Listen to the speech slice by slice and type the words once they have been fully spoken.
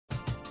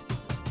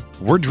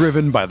We're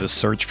driven by the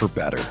search for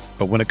better.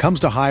 But when it comes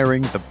to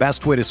hiring, the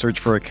best way to search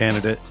for a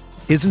candidate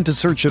isn't to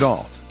search at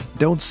all.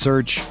 Don't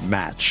search,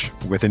 match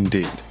with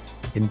Indeed.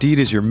 Indeed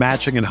is your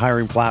matching and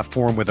hiring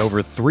platform with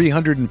over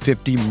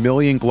 350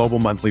 million global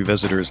monthly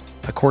visitors,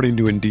 according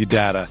to Indeed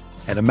data,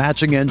 and a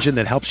matching engine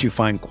that helps you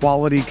find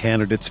quality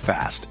candidates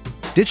fast.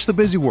 Ditch the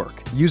busy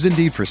work. Use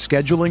Indeed for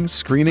scheduling,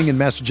 screening, and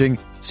messaging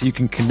so you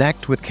can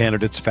connect with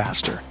candidates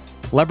faster.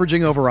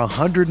 Leveraging over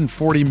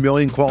 140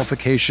 million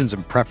qualifications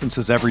and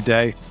preferences every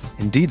day,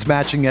 Indeed's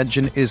matching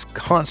engine is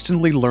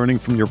constantly learning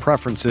from your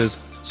preferences,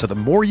 so the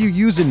more you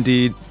use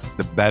Indeed,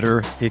 the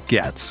better it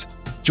gets.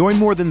 Join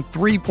more than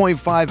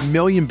 3.5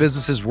 million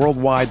businesses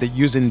worldwide that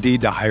use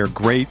Indeed to hire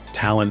great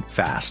talent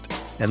fast.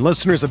 And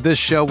listeners of this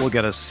show will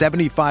get a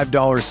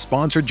 $75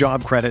 sponsored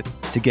job credit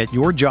to get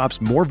your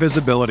jobs more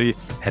visibility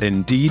at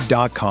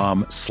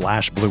Indeed.com/Blue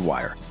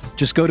Wire.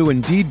 Just go to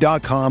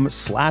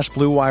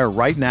Indeed.com/Blue Wire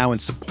right now and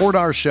support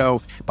our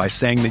show by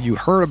saying that you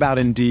heard about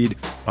Indeed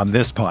on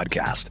this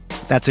podcast.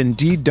 That's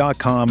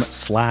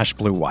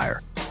Indeed.com/Blue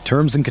Wire.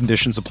 Terms and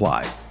conditions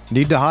apply.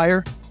 Need to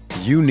hire?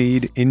 You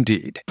need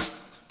Indeed.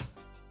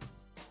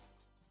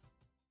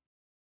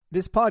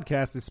 This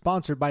podcast is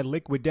sponsored by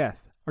Liquid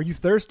Death. Are you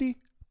thirsty?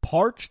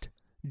 Parched?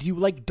 Do you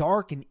like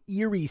dark and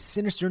eerie,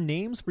 sinister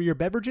names for your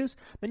beverages?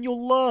 Then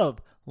you'll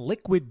love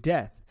Liquid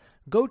Death.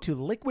 Go to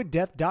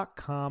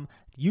liquiddeath.com,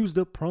 use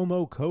the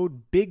promo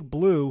code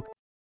BIGBLUE.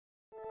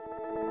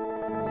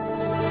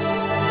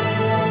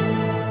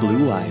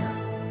 Blue Wire.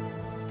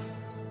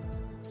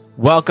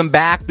 Welcome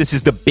back. This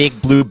is the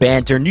Big Blue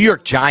Banter New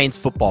York Giants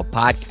football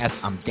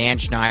podcast. I'm Dan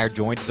Schneier,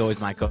 joined as always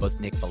my co-host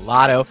Nick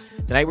Bellato.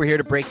 Tonight we're here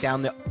to break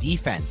down the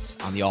defense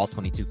on the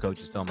All-22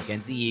 Coaches film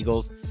against the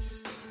Eagles.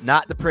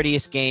 Not the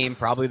prettiest game,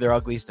 probably their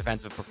ugliest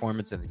defensive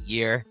performance of the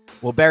year.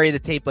 We'll bury the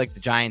tape like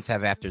the Giants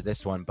have after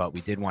this one, but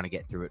we did want to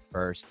get through it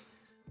first.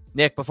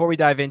 Nick, before we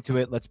dive into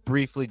it, let's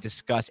briefly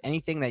discuss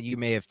anything that you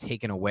may have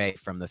taken away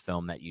from the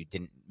film that you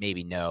didn't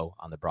maybe know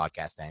on the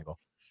broadcast angle.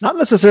 Not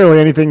necessarily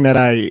anything that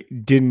I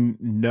didn't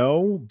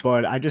know,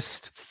 but I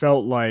just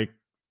felt like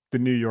the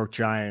New York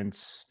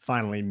Giants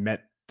finally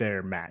met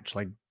their match.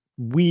 Like,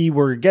 we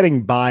were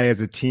getting by as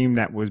a team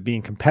that was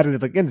being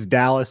competitive against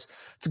Dallas.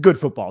 It's a good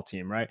football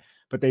team, right?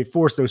 But they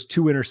forced those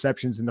 2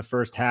 interceptions in the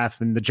first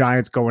half, and the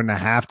Giants go into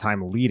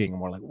halftime leading.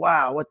 And we're like,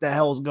 wow, what the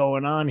hell's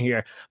going on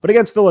here? But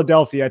against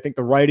Philadelphia, I think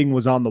the writing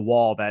was on the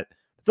wall that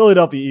the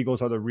Philadelphia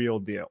Eagles are the real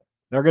deal.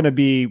 They're going to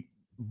be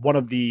one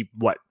of the,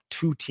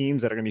 2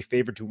 teams that are going to be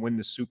favored to win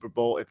the Super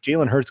Bowl. If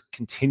Jalen Hurts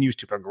continues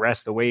to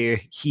progress the way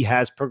he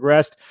has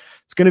progressed,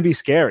 it's going to be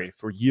scary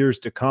for years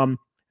to come.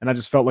 And I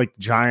just felt like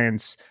the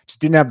Giants just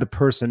didn't have the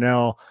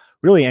personnel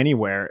really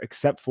anywhere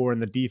except for in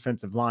the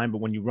defensive line. But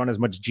when you run as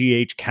much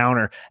GH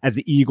counter as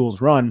the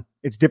Eagles run,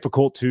 it's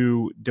difficult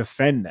to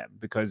defend them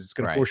because it's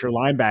going to force your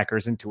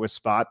linebackers into a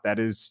spot that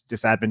is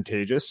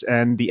disadvantageous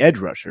and the edge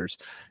rushers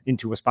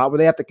into a spot where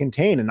they have to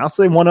contain. And I'll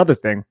say one other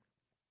thing.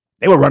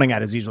 They were running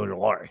at Azeez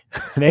Ojulari.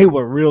 They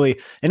were really,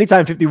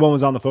 anytime 51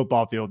 was on the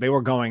football field, they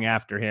were going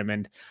after him,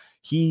 and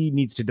he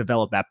needs to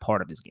develop that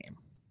part of his game.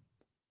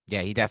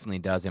 Yeah, he definitely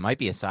does. It might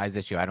be a size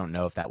issue. I don't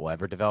know if that will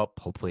ever develop.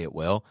 Hopefully it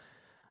will.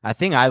 I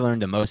think I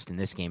learned the most in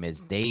this game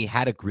is they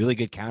had a really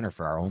good counter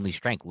for our only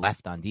strength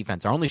left on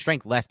defense. Our only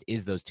strength left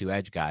is those 2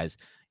 edge guys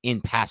in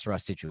pass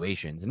rush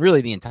situations, and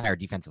really the entire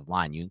defensive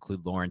line. You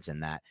include Lawrence in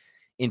that,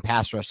 in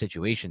pass rush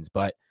situations.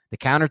 But the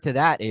counter to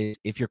that is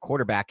if your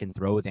quarterback can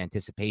throw with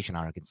anticipation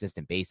on a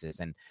consistent basis.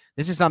 And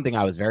this is something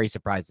I was very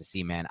surprised to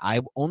see, man.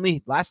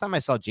 Last time I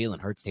saw Jalen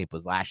Hurts tape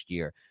was last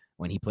year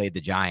when he played the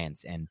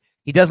Giants, and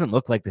he doesn't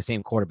look like the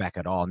same quarterback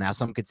at all. Now,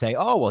 some could say,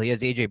 oh, well, he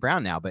has A.J.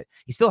 Brown now, but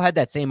he still had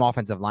that same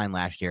offensive line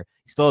last year.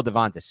 He still had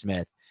Devonta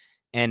Smith.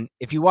 And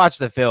if you watch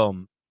the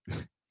film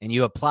and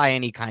you apply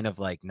any kind of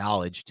like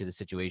knowledge to the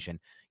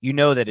situation, you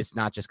know that it's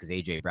not just because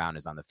A.J. Brown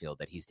is on the field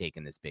that he's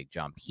taken this big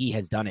jump. He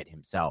has done it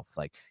himself.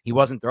 Like, he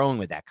wasn't throwing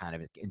with that kind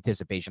of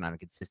anticipation on a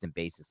consistent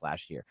basis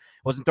last year.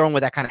 Wasn't throwing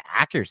with that kind of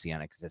accuracy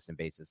on a consistent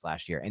basis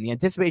last year. And the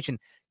anticipation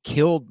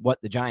killed what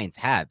the Giants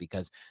had,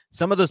 because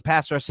some of those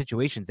pass rush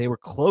situations, they were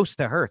close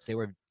to Hurts. They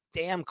were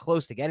damn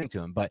close to getting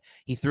to him, but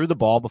he threw the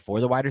ball before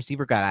the wide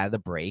receiver got out of the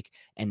break,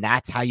 and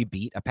that's how you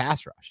beat a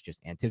pass rush, just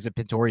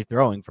anticipatory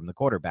throwing from the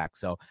quarterback.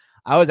 So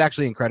I was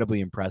actually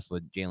incredibly impressed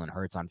with Jalen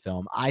Hurts on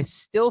film. I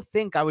still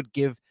think I would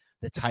give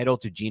the title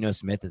to Geno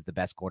Smith as the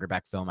best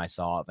quarterback film I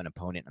saw of an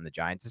opponent on the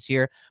Giants this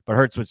year, but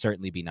Hurts would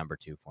certainly be number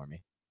 2 for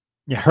me.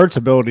 Yeah, Hurts'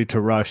 ability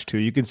to rush, too.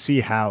 You can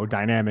see how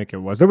dynamic it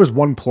was. There was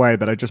one play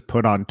that I just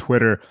put on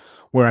Twitter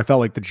where I felt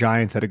like the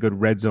Giants had a good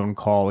red zone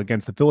call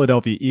against the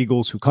Philadelphia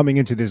Eagles, who coming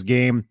into this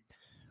game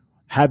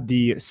had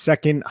the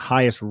second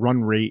highest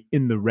run rate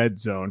in the red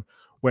zone,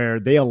 where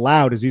they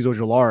allowed Azeez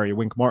Ojulari,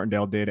 Wink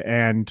Martindale did,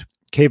 and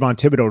Kayvon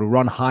Thibodeaux to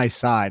run high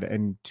side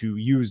and to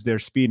use their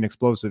speed and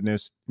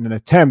explosiveness in an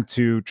attempt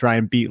to try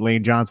and beat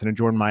Lane Johnson and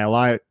Jordan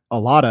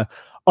Mailata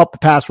up the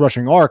pass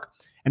rushing arc.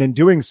 And in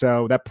doing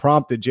so, that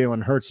prompted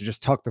Jalen Hurts to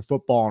just tuck the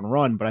football and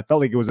run. But I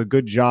felt like it was a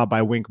good job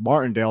by Wink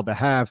Martindale to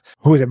have,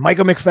 who is it,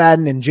 Micah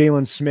McFadden and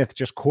Jalen Smith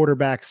just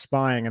quarterback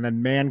spying, and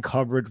then man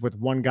coverage with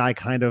one guy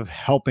kind of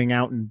helping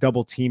out and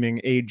double teaming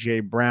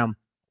A.J. Brown.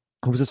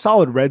 It was a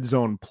solid red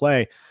zone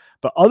play.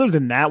 But other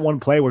than that one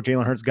play where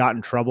Jalen Hurts got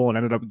in trouble and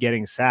ended up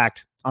getting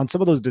sacked, on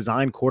some of those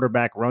design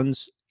quarterback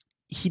runs,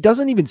 he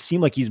doesn't even seem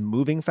like he's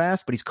moving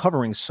fast, but he's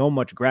covering so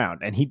much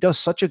ground. And he does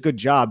such a good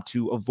job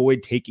to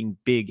avoid taking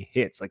big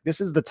hits. Like, this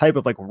is the type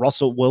of like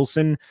Russell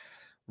Wilson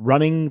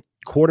running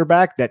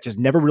quarterback that just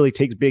never really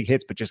takes big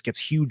hits, but just gets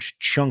huge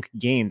chunk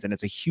gains. And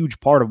it's a huge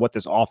part of what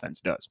this offense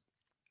does.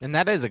 And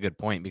that is a good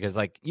point, because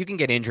like you can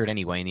get injured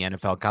anyway in the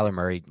NFL. Kyler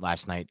Murray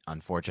last night,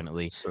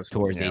 unfortunately,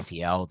 tore his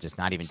ACL, just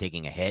not even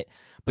taking a hit.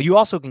 But you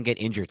also can get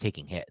injured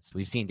taking hits.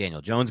 We've seen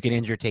Daniel Jones get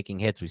injured taking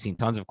hits. We've seen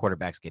tons of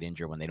quarterbacks get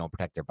injured when they don't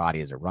protect their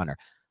body as a runner.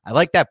 I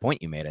like that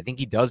point you made. I think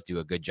he does do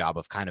a good job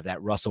of kind of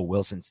that Russell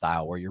Wilson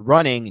style where you're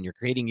running and you're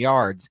creating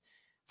yards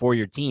for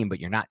your team, but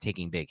you're not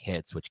taking big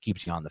hits, which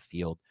keeps you on the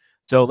field.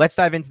 So let's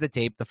dive into the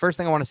tape. The first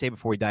thing I want to say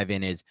before we dive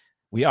in is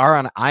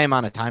I am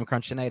on a time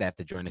crunch tonight. I have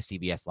to join a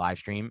CBS live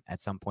stream at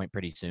some point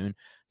pretty soon.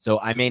 So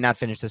I may not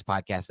finish this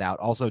podcast out.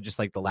 Also, just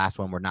like the last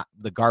one,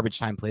 the garbage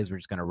time plays, we're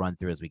just going to run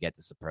through as we get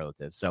to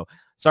superlatives. So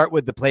start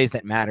with the plays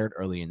that mattered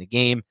early in the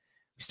game.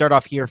 We start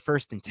off here,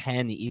 1st and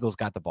 10. The Eagles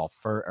got the ball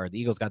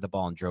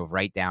and drove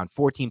right down.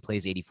 14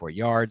 plays, 84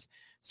 yards.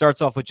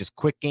 Starts off with just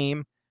quick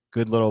game.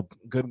 Good little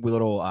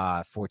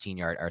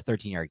 14-yard or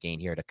 13-yard gain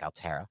here to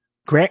Calcaterra.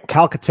 Grant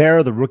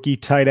Calcaterra, the rookie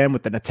tight end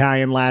with an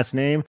Italian last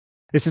name.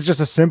 This is just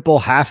a simple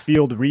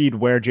half-field read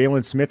where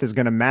Jalen Smith is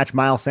going to match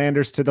Miles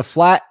Sanders to the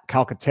flat.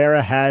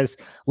 Calcaterra has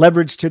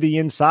leverage to the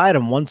inside,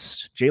 and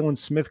once Jalen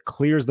Smith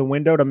clears the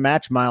window to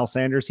match Miles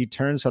Sanders, he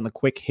turns on the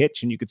quick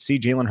hitch, and you could see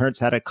Jalen Hurts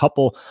had a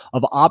couple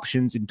of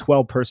options in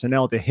 12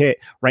 personnel to hit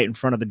right in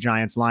front of the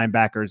Giants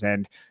linebackers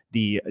and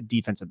the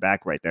defensive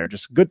back right there.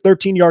 Just a good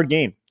 13-yard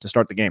gain to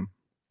start the game.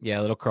 Yeah,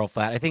 a little curl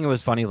flat. I think it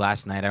was funny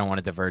last night. I don't want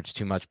to diverge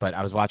too much, but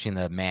I was watching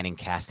the Manning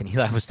cast, and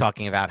Eli was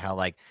talking about how,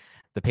 like,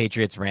 the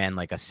Patriots ran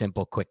like a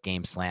simple quick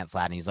game slant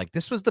flat. And he's like,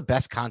 this was the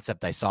best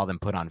concept I saw them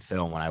put on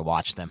film when I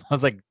watched them. I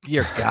was like,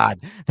 dear God,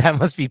 that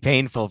must be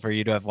painful for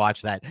you to have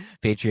watched that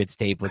Patriots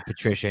tape with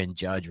Patricia and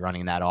Judge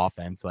running that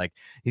offense. Like,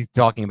 he's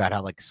talking about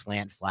how like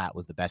slant flat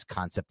was the best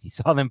concept he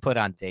saw them put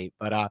on tape.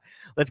 But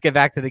let's get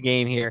back to the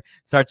game here.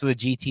 Starts with a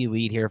GT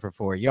lead here for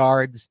 4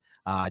 yards.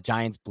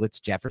 Giants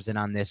blitz Jefferson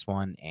on this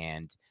one.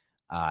 And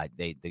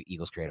the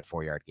Eagles create a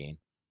 4-yard gain.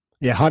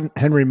 Yeah,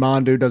 Henry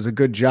Mondu does a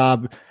good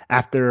job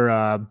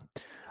after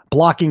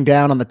blocking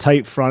down on the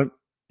tight front.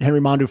 Henry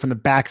Mondu from the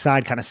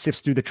backside kind of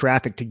sifts through the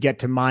traffic to get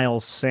to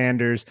Miles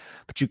Sanders.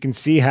 But you can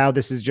see how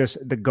this is just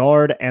the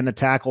guard and the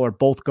tackle are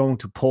both going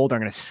to pull. They're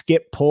going to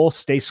skip pull,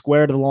 stay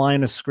square to the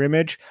line of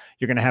scrimmage.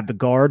 You're going to have the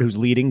guard who's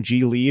leading,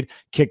 G lead,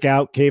 kick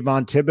out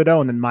Kayvon Thibodeaux,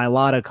 and then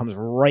Mailata comes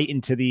right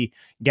into the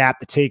gap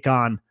to take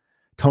on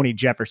Tony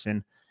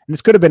Jefferson. And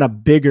this could have been a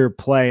bigger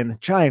play, and the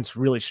Giants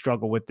really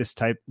struggle with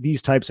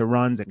these types of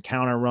runs and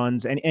counter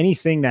runs and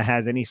anything that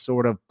has any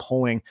sort of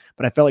pulling.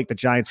 But I felt like the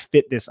Giants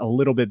fit this a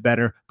little bit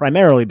better,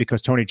 primarily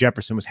because Tony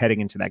Jefferson was heading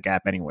into that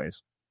gap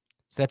anyways.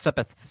 Sets up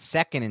a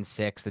 2nd and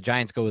 6. The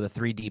Giants go with a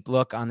 3 deep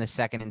look on the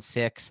 2nd and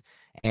 6,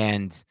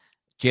 and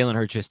Jalen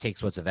Hurts just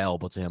takes what's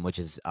available to him, which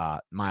is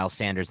Miles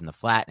Sanders in the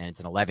flat, and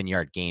it's an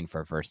 11-yard gain for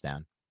a first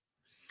down.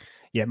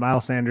 Yeah,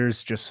 Miles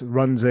Sanders just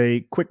runs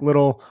a quick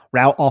little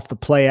route off the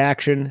play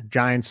action.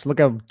 Giants, look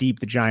how deep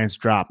the Giants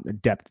drop the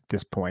depth at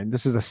this point.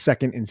 This is a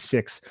 2nd and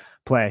 6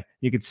 play.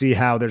 You can see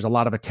how there's a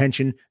lot of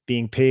attention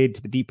being paid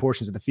to the deep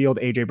portions of the field.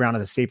 A.J. Brown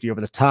has a safety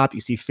over the top.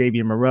 You see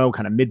Fabian Moreau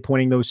kind of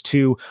midpointing those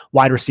two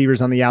wide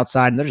receivers on the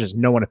outside, and there's just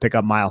no one to pick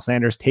up Miles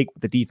Sanders. Take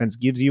what the defense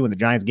gives you, and the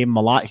Giants gave him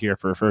a lot here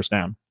for a first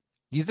down.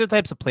 These are the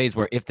types of plays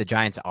where if the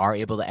Giants are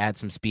able to add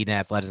some speed and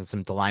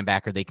athleticism to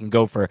linebacker, they can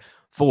go for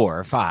 4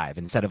 or 5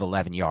 instead of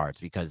 11 yards,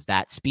 because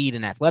that speed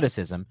and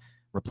athleticism,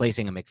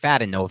 replacing a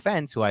McFadden, no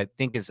offense, who I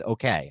think is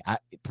okay.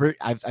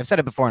 I've said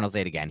it before and I'll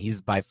say it again.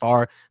 He's by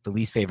far the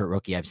least favorite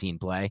rookie I've seen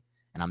play,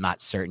 and I'm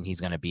not certain he's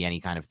going to be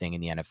any kind of thing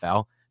in the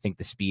NFL. I think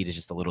the speed is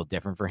just a little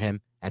different for him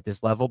at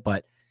this level,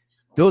 but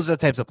those are the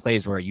types of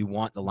plays where you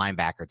want the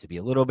linebacker to be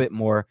a little bit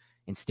more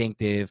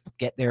instinctive,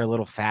 get there a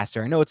little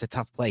faster. I know it's a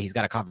tough play. He's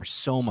got to cover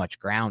so much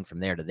ground from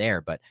there to there,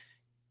 but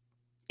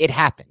it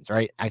happens,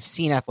 right? I've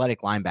seen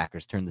athletic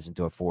linebackers turn this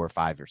into a 4 or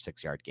 5 or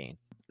 6 yard gain.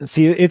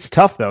 See, it's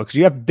tough though, because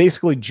you have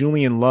basically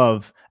Julian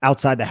Love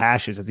outside the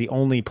hashes as the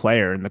only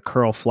player in the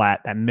curl flat,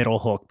 that middle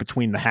hook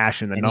between the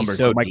hash and the numbers. He's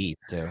so deep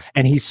too.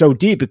 And he's so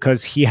deep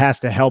because he has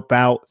to help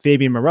out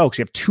Fabian Moreau, because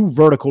you have 2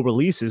 vertical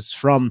releases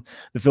from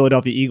the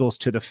Philadelphia Eagles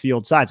to the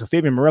field side. So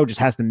Fabian Moreau just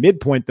has to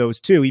midpoint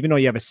those two, even though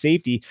you have a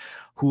safety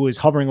who is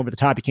hovering over the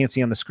top. You can't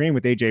see on the screen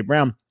with A.J.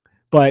 Brown.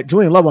 But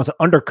Julian Love wants to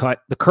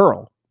undercut the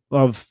curl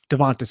of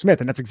Devonta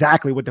Smith, and that's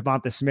exactly what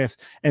Devonta Smith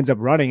ends up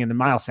running, and then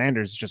Miles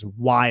Sanders is just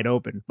wide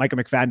open. Micah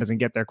McFadden doesn't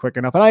get there quick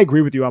enough, and I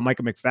agree with you on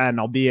Micah McFadden,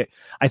 albeit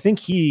I think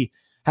he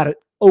had an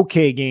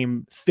okay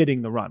game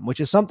fitting the run, which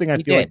is something I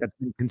feel like that's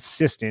been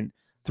consistent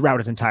throughout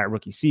his entire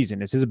rookie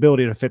season. It's his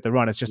ability to fit the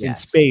run. It's just in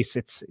space.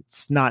 It's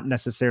not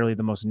necessarily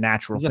the most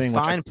natural thing. He's a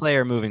fine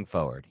player moving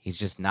forward. He's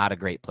just not a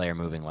great player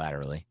moving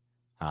laterally.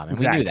 And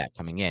we knew that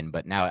coming in,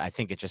 but now I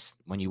think it just,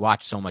 when you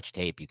watch so much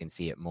tape, you can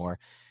see it more.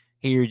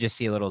 Here you just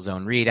see a little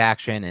zone read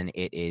action, and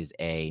it is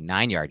a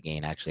 9-yard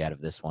gain actually out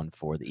of this one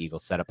for the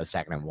Eagles. Set up a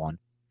 2nd and 1.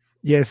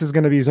 Yeah, this is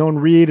going to be zone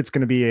read. It's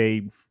going to be a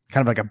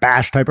kind of like a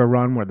bash type of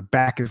run where the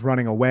back is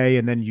running away,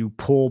 and then you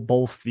pull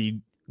both the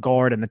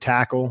guard and the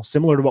tackle,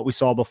 similar to what we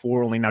saw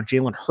before, only now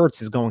Jalen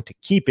Hurts is going to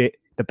keep it.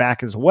 The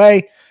back is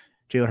away.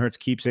 Jalen Hurts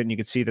keeps it, and you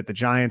can see that the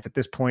Giants at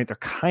this point, they're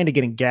kind of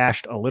getting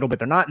gashed a little bit.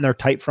 They're not in their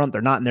tight front.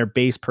 They're not in their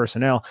base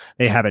personnel.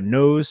 They have a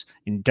nose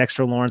in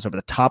Dexter Lawrence over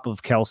the top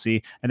of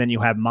Kelsey, and then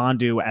you have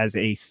Mondu as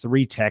a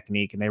 3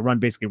 technique, and they run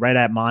basically right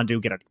at Mondu,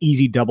 get an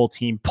easy double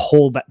team,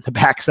 pull the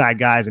backside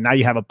guys, and now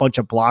you have a bunch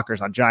of blockers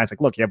on Giants.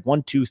 Like, look, you have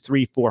 1, 2,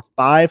 3, 4,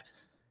 5,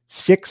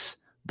 6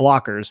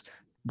 blockers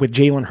with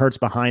Jalen Hurts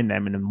behind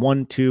them, and then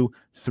 1, 2,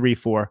 3,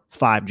 4,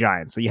 5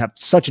 Giants. So you have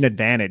such an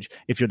advantage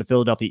if you're the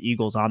Philadelphia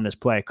Eagles on this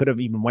play. Could have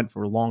even went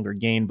for a longer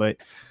gain, but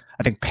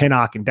I think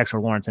Pinnock and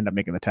Dexter Lawrence end up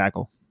making the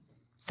tackle.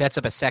 Sets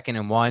up a 2nd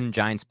and 1.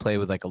 Giants play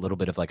with like a little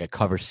bit of like a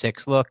cover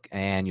 6 look,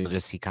 and you'll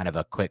just see kind of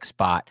a quick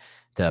spot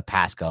to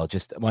Pascal.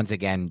 Just once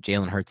again,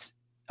 Jalen Hurts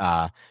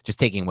just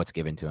taking what's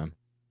given to him.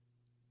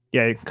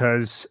 Yeah,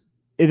 because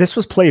this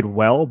was played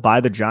well by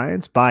the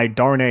Giants, by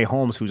Darnay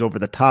Holmes, who's over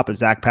the top of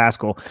Zach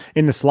Pascal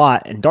in the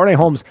slot. And Darnay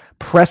Holmes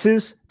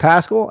presses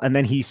Pascal, and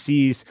then he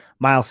sees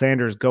Miles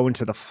Sanders go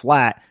into the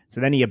flat.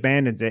 So then he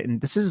abandons it.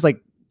 And this is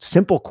like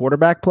simple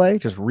quarterback play.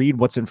 Just read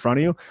what's in front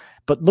of you.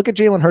 But look at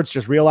Jalen Hurts,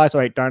 just realize,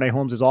 all right, Darnay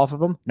Holmes is off of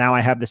him. Now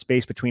I have the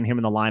space between him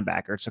and the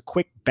linebacker. It's a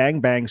quick bang,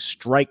 bang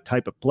strike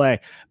type of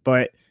play.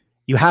 But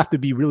you have to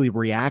be really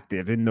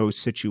reactive in those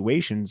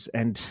situations.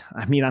 And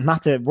I mean,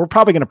 we're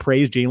probably going to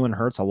praise Jalen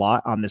Hurts a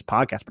lot on this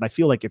podcast, but I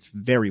feel like it's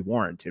very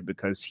warranted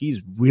because he's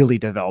really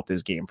developed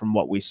his game from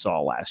what we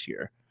saw last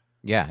year.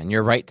 Yeah. And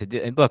you're right to do.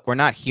 And look, we're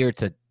not here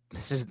to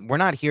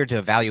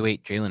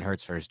evaluate Jalen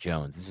Hurts versus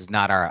Jones. This is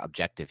not our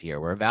objective here.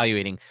 We're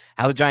evaluating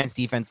how the Giants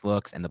defense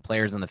looks and the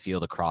players on the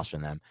field across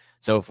from them.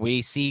 So if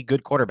we see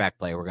good quarterback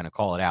play, we're going to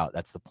call it out.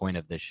 That's the point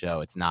of this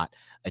show. It's not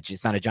a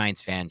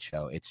Giants fan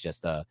show. It's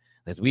just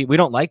we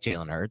don't like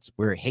Jalen Hurts.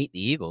 We hate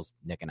the Eagles,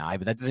 Nick and I,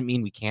 but that doesn't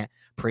mean we can't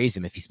praise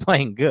him if he's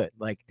playing good.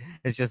 Like,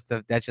 it's just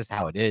that's just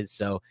how it is.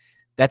 So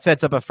that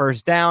sets up a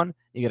 1st down.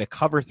 You get a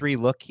cover 3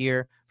 look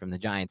here from the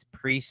Giants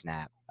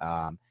pre-snap.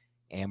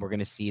 And we're going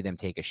to see them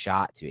take a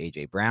shot to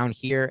A.J. Brown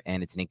here,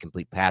 and it's an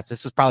incomplete pass.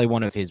 This was probably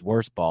one of his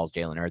worst balls,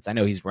 Jalen Hurts. I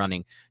know he's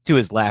running to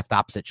his left,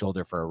 opposite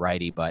shoulder for a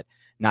righty, but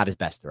not his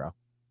best throw.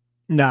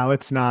 No,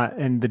 it's not.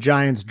 And the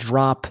Giants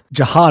drop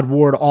Jihad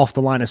Ward off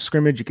the line of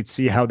scrimmage. You could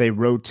see how they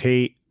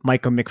rotate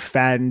Micah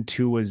McFadden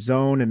to a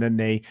zone, and then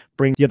they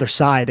bring the other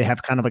side. They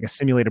have kind of like a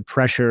simulated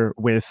pressure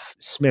with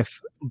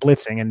Smith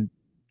blitzing, and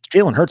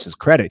Jalen Hurts'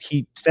 credit,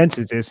 he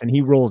senses this and he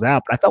rolls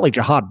out. But I felt like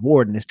Jihad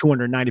Ward in his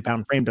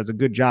 290-pound frame does a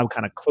good job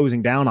kind of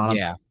closing down on him.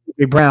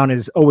 Yeah. Brown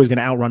is always going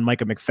to outrun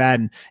Micah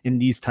McFadden in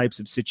these types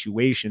of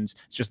situations.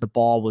 It's just the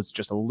ball was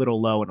just a little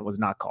low and it was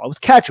not caught. It was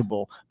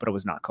catchable, but it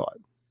was not caught.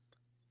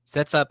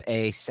 Sets up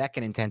a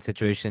 2nd and 10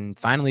 situation.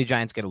 Finally,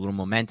 Giants get a little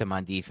momentum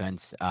on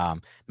defense.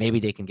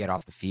 Maybe they can get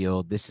off the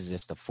field. This is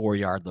just a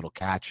 4-yard little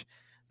catch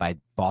by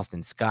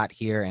Boston Scott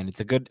here, and it's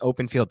a good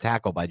open field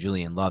tackle by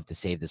Julian Love to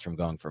save this from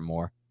going for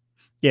more.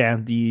 Yeah,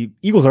 the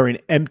Eagles are in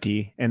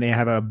empty, and they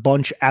have a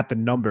bunch at the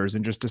numbers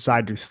and just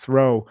decide to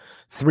throw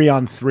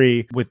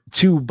 3-on-3 with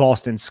 2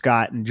 Boston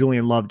Scott, and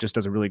Julian Love just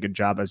does a really good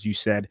job, as you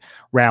said,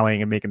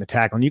 rallying and making the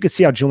tackle. And you can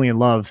see how Julian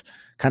Love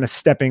kind of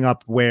stepping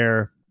up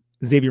where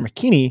Xavier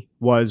McKinney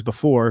was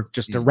before,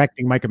 just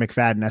directing Micah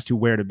McFadden as to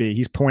where to be.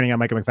 He's pointing at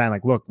Micah McFadden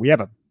like, look, we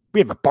have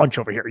a bunch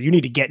over here. You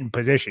need to get in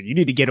position. You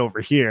need to get over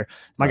here.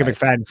 Micah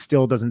McFadden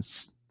still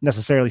doesn't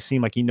necessarily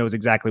seem like he knows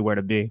exactly where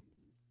to be.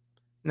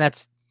 And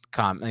that's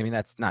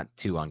that's not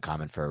too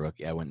uncommon for a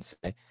rookie, I wouldn't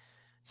say.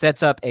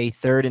 Sets up a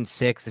 3rd and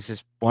 6. This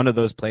is one of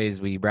those plays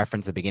we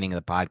referenced at the beginning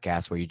of the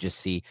podcast where you just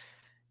see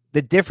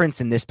the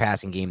difference in this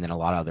passing game than a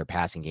lot of other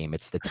passing game.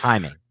 It's the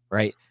timing,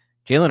 right?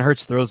 Jalen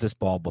Hurts throws this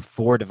ball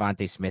before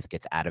Devontae Smith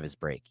gets out of his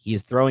break. He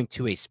is throwing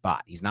to a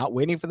spot. He's not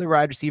waiting for the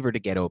wide receiver to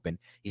get open.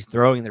 He's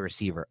throwing the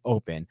receiver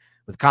open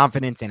with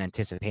confidence and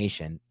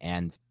anticipation,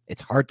 and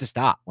it's hard to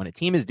stop. When a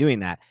team is doing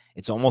that,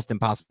 it's almost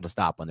impossible to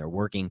stop when they're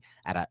working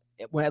at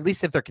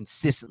least if they're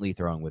consistently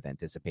throwing with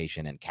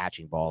anticipation and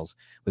catching balls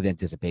with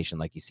anticipation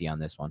like you see on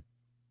this one.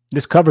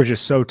 This coverage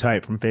is so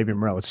tight from Fabian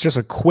Moreau. It's just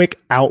a quick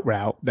out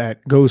route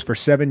that goes for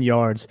 7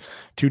 yards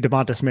to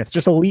Devonta Smith.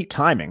 Just elite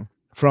timing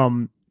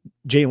from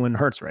Jalen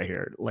Hurts right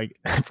here. Like,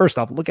 first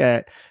off, look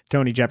at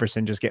Tony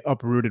Jefferson just get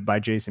uprooted by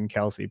Jason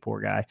Kelsey. Poor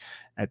guy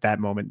at that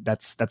moment.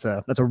 That's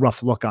a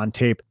rough look on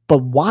tape. But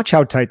watch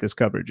how tight this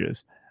coverage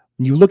is.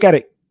 When you look at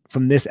it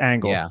from this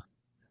angle,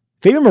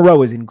 Fabian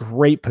Moreau is in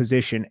great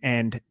position,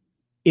 and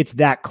it's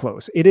that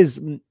close. It is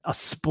a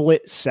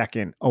split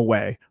second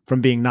away from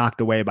being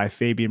knocked away by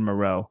Fabian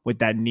Moreau with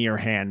that near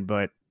hand,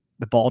 but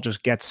the ball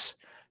just gets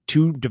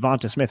to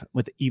Devonta Smith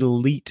with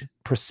elite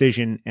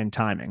precision and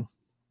timing.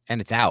 And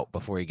it's out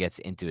before he gets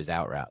into his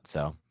out route.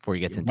 So before he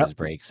gets into his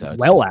break. So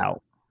it's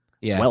out.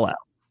 Yeah. Well out.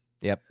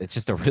 Yep. It's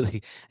just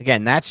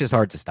again, that's just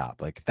hard to stop.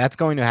 Like if that's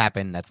going to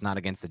happen, that's not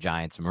against the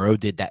Giants. Moreau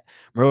did that.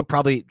 Moreau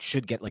probably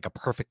should get like a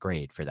perfect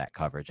grade for that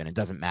coverage. And it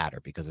doesn't matter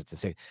because it's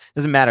a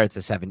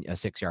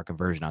 6-yard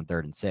conversion on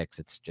 3rd and 6.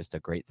 It's just a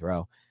great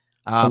throw.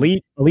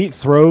 Elite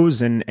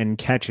throws and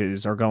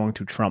catches are going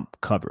to trump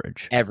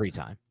coverage every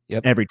time.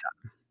 Yep. Every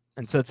time.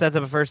 And so it sets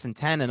up a 1st and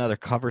 10, another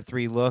cover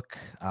 3 look.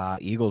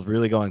 Eagles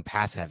really going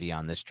pass heavy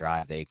on this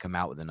drive. They come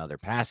out with another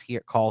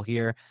call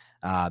here.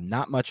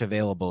 Not much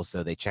available,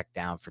 so they check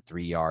down for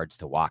 3 yards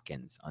to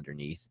Watkins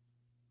underneath.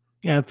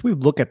 Yeah, if we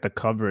look at the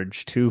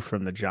coverage too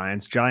from the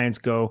Giants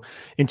go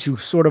into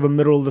sort of a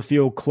middle of the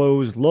field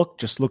closed look.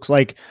 Just looks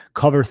like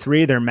cover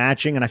 3, they're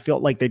matching, and I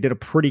felt like they did a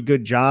pretty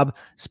good job,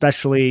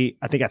 especially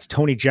I think that's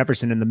Tony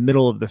Jefferson in the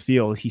middle of the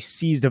field. He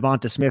sees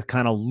Devonta Smith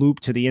kind of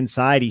loop to the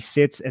inside. He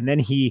sits, and then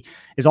he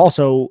is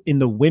also in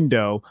the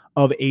window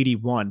of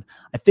 81.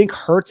 I think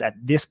Hurts at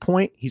this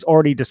point, he's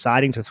already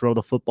deciding to throw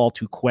the football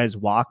to Quez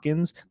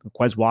Watkins.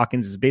 Quez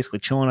Watkins is basically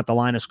chilling at the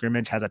line of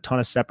scrimmage, has a ton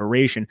of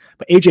separation,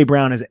 but A.J.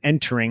 Brown is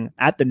entering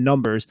at the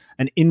numbers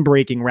an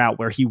in-breaking route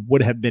where he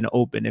would have been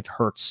open if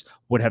Hurts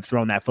would have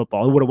thrown that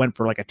football. It would have went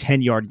for like a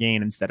 10-yard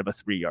gain instead of a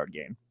 3-yard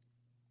gain.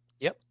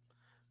 Yep.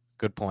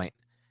 Good point.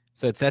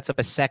 So it sets up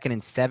a 2nd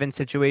and 7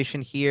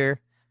 situation here.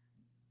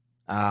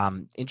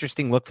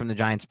 Interesting look from the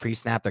Giants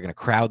pre-snap. They're going to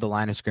crowd the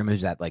line of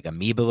scrimmage, that like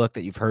amoeba look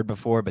that you've heard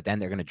before, but then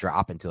they're going to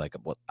drop into like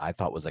what I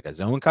thought was like a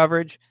zone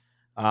coverage.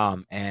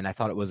 And I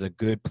thought it was a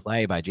good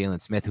play by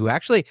Jalen Smith,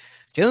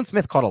 Jalen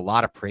Smith caught a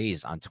lot of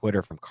praise on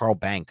Twitter from Carl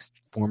Banks,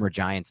 former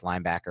Giants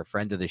linebacker,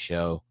 friend of the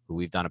show, who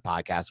we've done a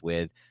podcast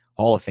with,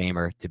 Hall of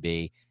Famer to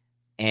be.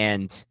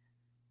 And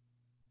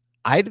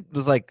I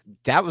was like,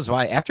 that was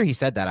why after he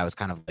said that, I was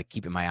kind of like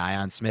keeping my eye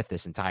on Smith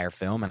this entire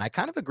film. And I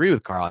kind of agree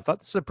with Carl. I thought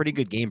this was a pretty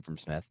good game from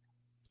Smith.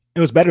 It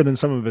was better than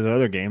some of his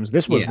other games.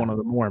 This was one of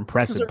the more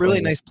impressive. This was a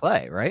really nice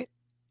play, right?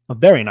 A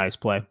very nice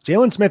play.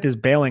 Jalen Smith is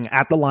bailing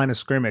at the line of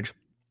scrimmage.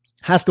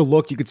 Has to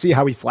look. You could see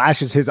how he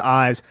flashes his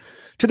eyes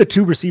to the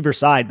 2 receiver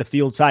side, the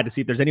field side, to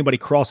see if there's anybody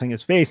crossing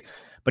his face.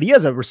 But he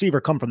has a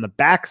receiver come from the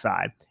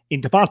backside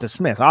in Devonta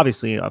Smith,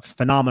 obviously a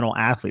phenomenal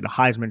athlete, a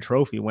Heisman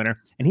Trophy winner,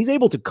 and he's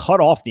able to cut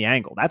off the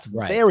angle. That's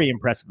very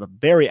impressive, a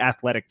very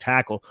athletic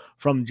tackle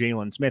from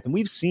Jalen Smith. And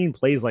we've seen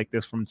plays like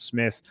this from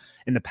Smith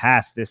in the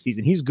past this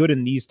season. He's good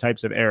in these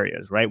types of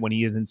areas, right? When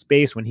he is in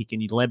space, when he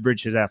can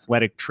leverage his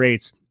athletic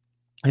traits,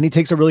 and he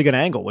takes a really good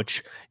angle,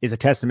 which is a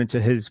testament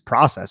to his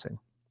processing.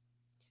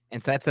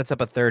 And so that sets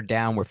up a 3rd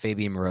down where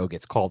Fabian Moreau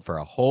gets called for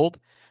a hold.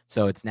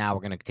 So it's now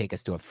we're going to take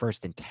us to a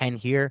 1st and 10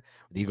 here.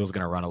 The Eagles are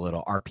going to run a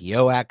little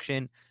RPO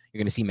action. You're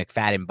going to see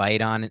McFadden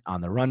bite on it on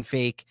the run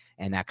fake,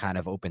 and that kind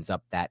of opens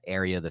up that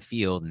area of the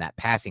field and that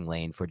passing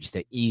lane for just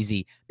an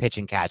easy pitch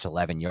and catch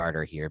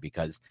 11-yarder here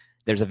because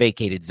there's a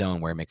vacated zone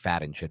where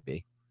McFadden should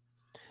be.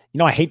 You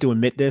know, I hate to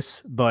admit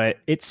this, but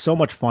it's so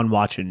much fun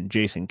watching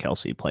Jason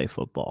Kelce play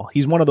football.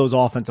 He's one of those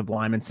offensive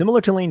linemen, similar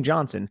to Lane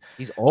Johnson.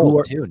 He's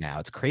old too now.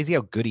 It's crazy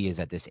how good he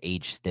is at this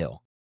age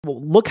still. Well,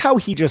 look how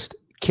he just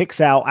kicks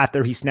out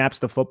after he snaps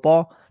the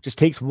football, just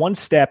takes one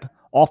step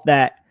off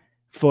that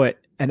foot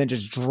and then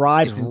just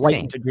drives right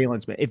into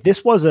Jalen Smith. If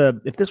this was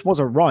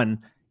a run,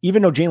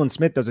 even though Jalen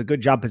Smith does a good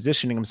job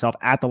positioning himself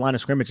at the line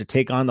of scrimmage to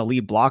take on the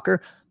lead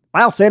blocker,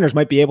 Miles Sanders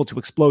might be able to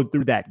explode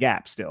through that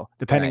gap still,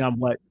 depending on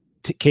what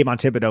Kayvon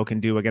Thibodeaux can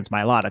do against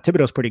Mailata.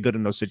 Thibodeaux's pretty good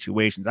in those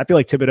situations. I feel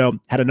like Thibodeaux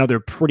had another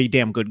pretty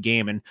damn good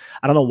game, and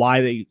I don't know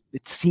why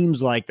it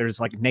seems like there's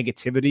like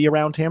negativity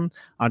around him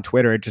on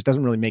Twitter. It just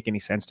doesn't really make any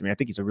sense to me. I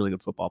think he's a really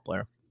good football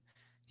player.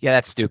 Yeah,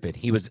 that's stupid.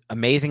 He was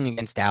amazing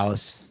against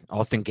Dallas.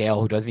 Austin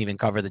Gale, who doesn't even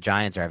cover the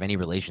Giants or have any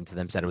relation to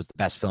them, said it was the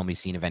best film he's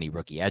seen of any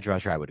rookie edge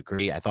rusher. I would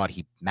agree. I thought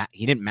he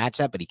didn't match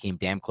that, but he came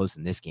damn close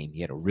in this game.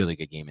 He had a really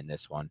good game in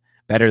this one,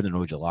 better than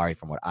Ojulari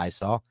from what I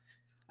saw.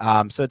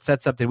 So it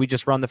sets up. Did we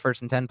just run the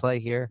 1st and 10 play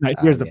here? Right,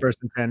 here's the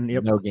 1st and 10.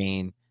 Yep. No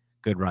gain.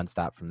 Good run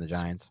stop from the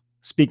Giants.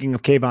 Speaking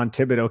of Kayvon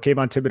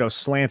Thibodeaux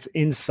slants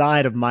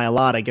inside of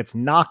Mailata, gets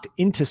knocked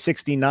into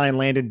 69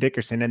 Landon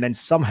Dickerson, and then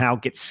somehow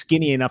gets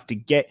skinny enough to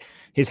get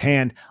his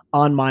hand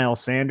on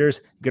Miles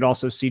Sanders. You could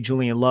also see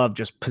Julian Love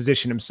just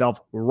position himself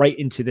right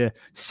into the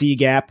C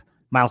gap.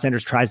 Miles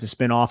Sanders tries to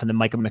spin off, and then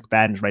Micah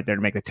McFadden's right there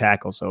to make the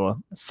tackle. So a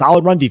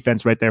solid run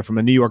defense right there from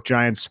the New York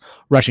Giants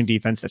rushing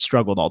defense that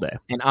struggled all day.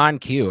 And on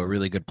cue, a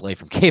really good play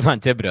from Kayvon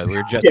Thibodeaux. We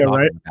were just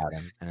talking about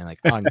him. And like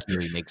on cue,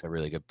 he makes a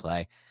really good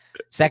play.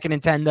 2nd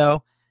and 10,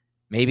 though.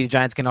 Maybe the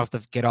Giants can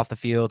get off the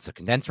field. So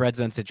condensed red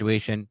zone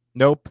situation.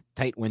 Nope.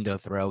 Tight window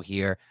throw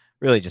here.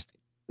 Really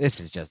this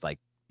is just like,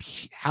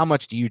 how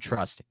much do you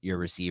trust your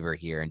receiver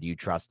here? And do you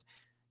trust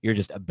your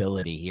just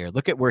ability here?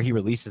 Look at where he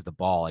releases the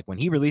ball. Like when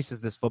he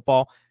releases this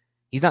football,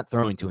 he's not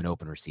throwing to an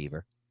open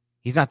receiver.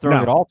 He's not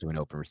throwing at all to an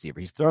open receiver.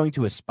 He's throwing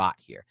to a spot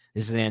here.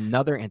 This is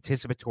another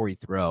anticipatory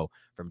throw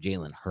from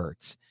Jalen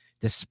Hurts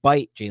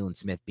despite Jalen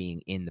Smith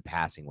being in the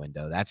passing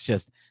window. That's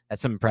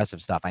some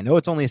impressive stuff. I know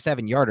it's only a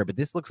 7-yarder, but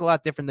this looks a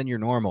lot different than your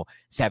normal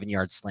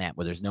 7-yard slant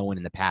where there's no one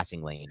in the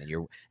passing lane and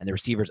the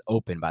receiver's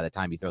open by the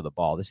time you throw the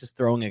ball. This is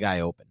throwing a guy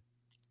open.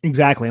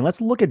 Exactly. And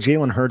let's look at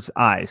Jalen Hurts'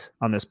 eyes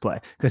on this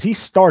play, because he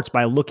starts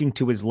by looking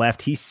to his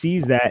left. He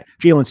sees that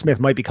Jalen Smith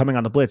might be coming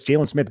on the blitz.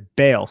 Jalen Smith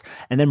bails.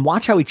 And then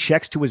watch how he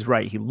checks to his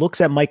right. He looks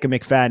at Micah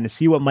McFadden to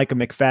see what Micah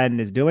McFadden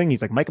is doing.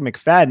 He's like, Micah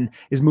McFadden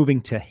is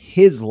moving to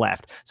his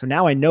left. So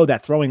now I know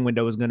that throwing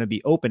window is going to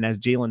be open as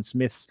Jalen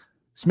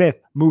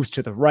Smith moves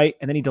to the right,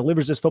 and then he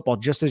delivers this football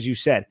just as you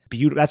said.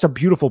 That's a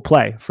beautiful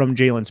play from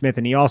Jalen Smith.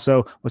 And he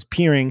also was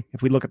peering,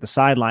 if we look at the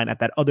sideline, at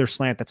that other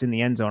slant that's in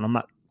the end zone. I'm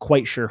not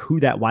quite sure who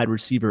that wide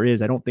receiver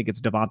is. I don't think it's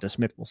Devonta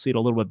Smith. We'll see it a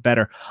little bit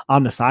better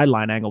on the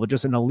sideline angle, but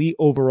just an elite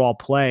overall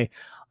play,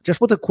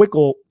 just with a quick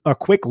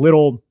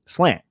little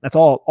slant. That's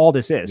all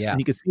this is. Yeah.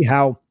 And you can see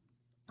how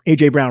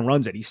AJ Brown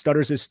runs it. He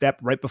stutters his step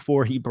right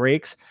before he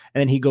breaks, and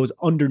then he goes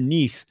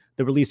underneath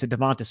the release of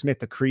Devonta Smith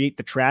to create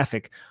the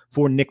traffic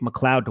for Nick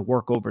McLeod to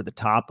work over the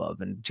top of.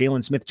 And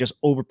Jalen Smith just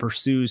over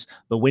pursues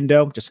the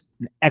window. Just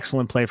an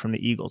excellent play from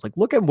the Eagles. Like,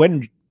 look at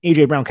when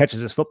AJ Brown catches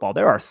this football.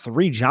 There are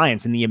 3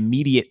 Giants in the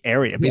immediate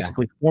area,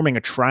 basically forming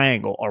a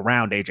triangle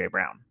around AJ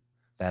Brown.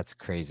 That's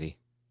crazy.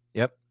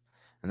 Yep.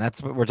 And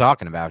that's what we're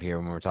talking about here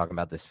when we're talking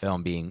about this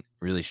film being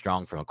really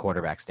strong from a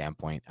quarterback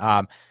standpoint.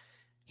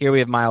 Here we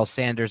have Miles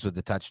Sanders with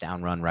the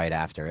touchdown run right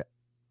after it.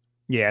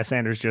 Yeah,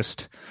 Sanders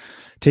just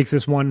takes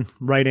this one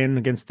right in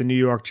against the New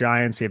York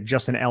Giants. You have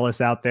Justin Ellis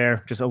out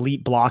there, just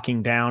elite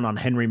blocking down on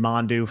Henry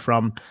Mondu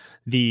from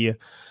the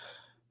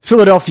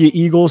Philadelphia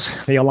Eagles.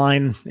 They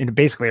align in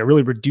basically a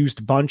really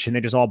reduced bunch, and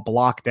they just all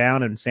block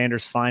down, and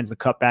Sanders finds the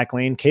cutback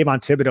lane. Kayvon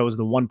Thibodeaux is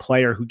the one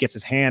player who gets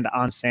his hand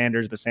on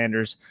Sanders, but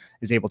Sanders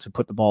is able to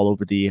put the ball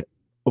over the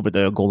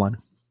goal line.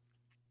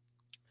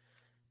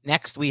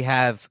 Next, we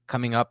have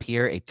coming up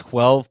here a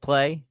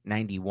 12-play,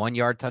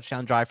 91-yard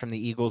touchdown drive from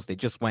the Eagles. They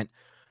just went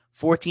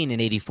 14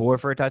 and 84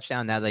 for a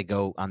touchdown. Now they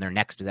go on their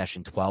next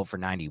possession 12 for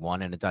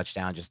 91 and a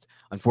touchdown. Just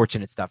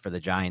unfortunate stuff for the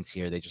Giants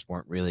here. They just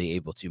weren't really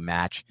able to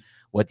match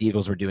what the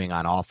Eagles were doing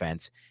on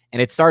offense.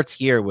 And it starts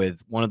here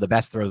with one of the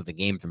best throws of the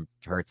game from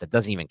Hurts that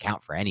doesn't even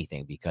count for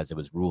anything because it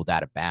was ruled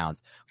out of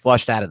bounds.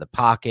 Flushed out of the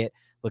pocket.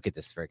 Look at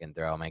this freaking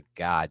throw. My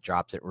God,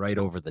 drops it right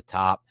over the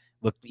top.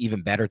 Looked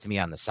even better to me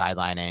on the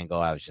sideline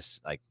angle. I was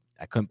just like,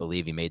 I couldn't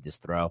believe he made this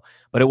throw,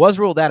 but it was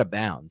ruled out of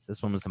bounds.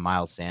 This one was to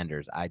Miles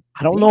Sanders. I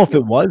don't know if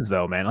it was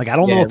though, man. Like, I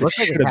don't know if it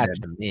should have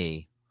been. To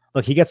me.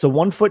 Look, he gets the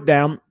 1 foot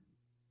down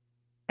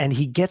and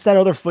he gets that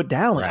other foot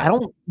down. Like,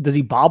 right. Does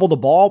he bobble the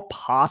ball?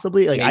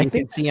 Possibly. Like, I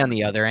think see on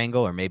the other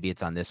angle, or maybe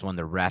it's on this one,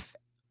 the ref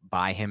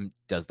by him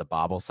does the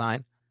bobble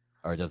sign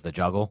or does the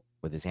juggle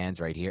with his hands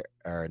right here,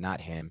 or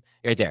not him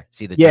right there.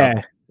 See the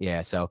juggle?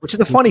 Yeah. So, which is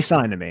a funny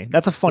sign to me.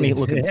 That's a funny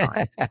looking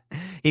sign.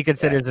 He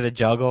considers it a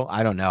juggle.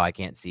 I don't know. I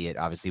can't see it.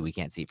 Obviously, we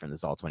can't see it from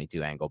this all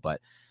 22 angle, but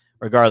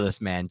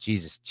regardless, man,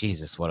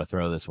 Jesus, what a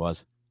throw this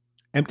was.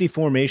 Empty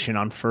formation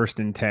on 1st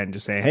and 10.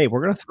 Just say, hey,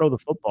 we're going to throw the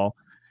football.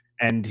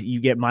 And you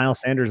get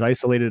Miles Sanders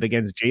isolated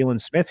against Jalen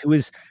Smith, who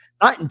is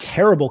not in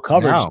terrible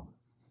coverage. No.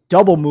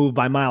 Double move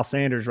by Miles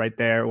Sanders right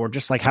there, or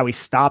just like how he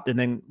stopped and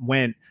then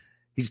went.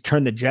 He's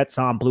turned the Jets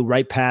on, blew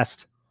right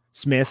past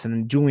Smith,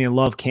 and Julian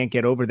Love can't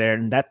get over there.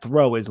 And that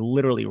throw is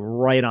literally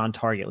right on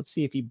target. Let's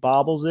see if he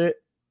bobbles it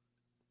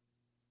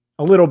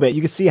a little bit.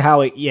 You can see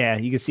how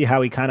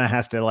he kind of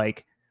has to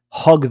like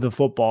hug the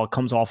football. It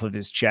comes off of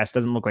his chest.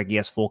 Doesn't look like he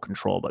has full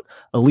control, but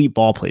elite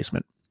ball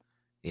placement.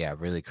 Yeah,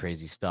 really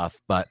crazy stuff.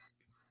 But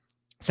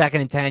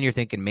 2nd and 10, you're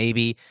thinking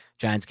maybe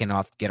Giants can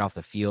get off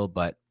the field,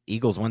 but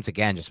Eagles once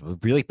again just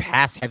really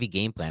pass heavy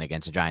game plan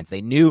against the Giants.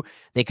 They knew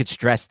they could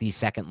stress these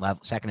second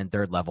and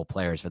third level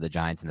players for the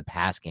Giants in the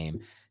pass game.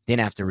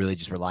 Didn't have to really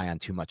just rely on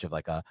too much of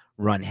like a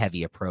run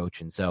heavy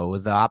approach. And so it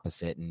was the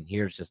opposite. And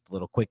here's just a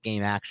little quick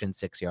game action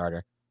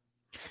 6-yarder.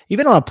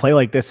 Even on a play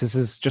like this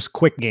is just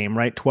quick game,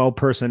 right? 12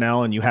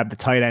 personnel, and you have the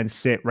tight end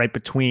sit right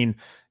between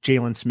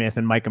Jalen Smith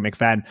and Micah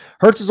McFadden.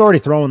 Hurts is already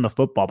throwing the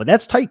football, but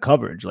that's tight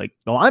coverage. Like,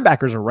 the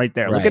linebackers are right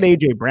there. Right. Look at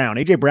AJ Brown.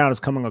 AJ Brown is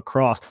coming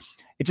across.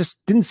 It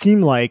just didn't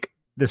seem like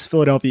this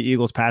Philadelphia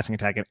Eagles passing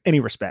attack in any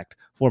respect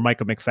for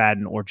Micah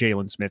McFadden or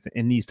Jalen Smith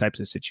in these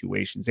types of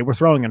situations. They were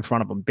throwing in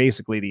front of them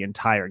basically the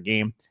entire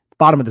game.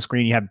 Bottom of the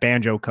screen, you have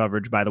banjo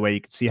coverage, by the way.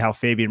 You can see how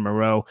Fabian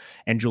Moreau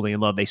and Julian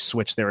Love, they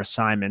switch their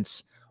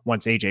assignments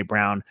once AJ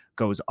Brown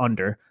goes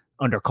under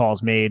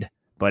calls made,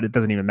 but it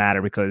doesn't even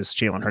matter because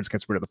Jalen Hurts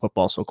gets rid of the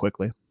football so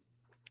quickly.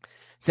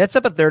 Sets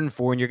up a 3rd and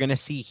 4, and you're going to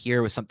see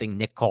here with something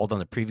Nick called on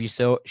the previous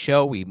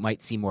show, we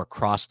might see more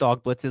cross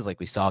dog blitzes like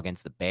we saw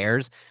against the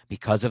Bears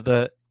because of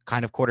the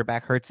kind of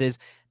quarterback Hurts is.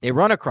 They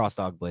run a cross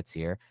dog blitz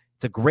here.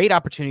 It's a great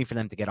opportunity for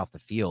them to get off the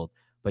field,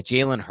 but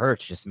Jalen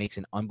Hurts just makes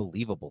an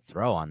unbelievable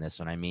throw on this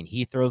one. I mean,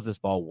 he throws this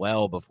ball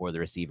well before the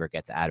receiver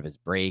gets out of his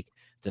break.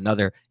 It's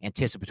another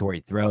anticipatory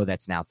throw.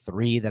 That's now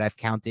 3 that I've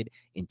counted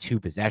in 2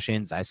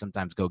 possessions. I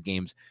sometimes go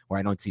games where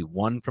I don't see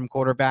 1 from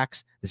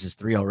quarterbacks. This is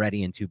 3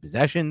 already in 2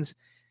 possessions.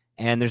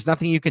 And there's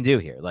nothing you can do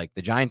here. Like,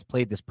 the Giants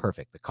played this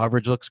perfect. The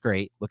coverage looks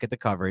great. Look at the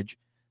coverage.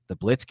 The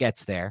blitz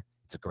gets there.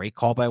 It's a great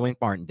call by Wink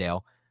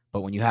Martindale.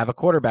 But when you have a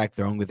quarterback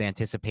thrown with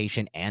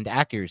anticipation and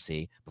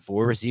accuracy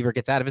before a receiver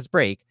gets out of his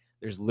break,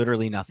 there's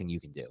literally nothing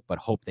you can do but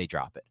hope they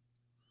drop it.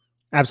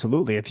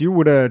 Absolutely. If you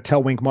were to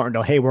tell Wink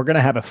Martindale, hey, we're going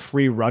to have a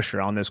free rusher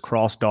on this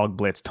cross dog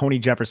blitz, Tony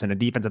Jefferson, a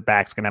defensive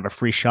back's going to have a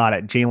free shot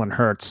at Jalen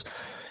Hurts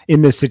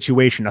in this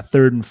situation, a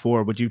 3rd and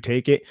 4, would you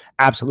take it?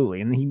 Absolutely.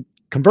 And he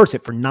converts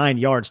it for 9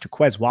 yards to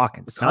Quez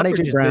Watkins. It's not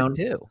A.J. Brown.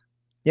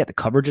 Yeah, the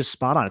coverage is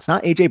spot on. It's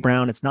not A.J.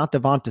 Brown. It's not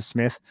Devonta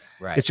Smith.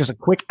 Right. It's just a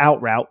quick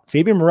out route.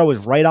 Fabian Moreau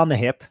is right on the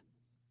hip.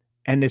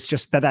 And it's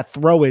just that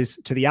throw is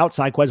to the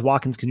outside. Quez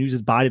Watkins can use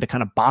his body to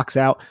kind of box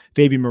out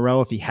Fabian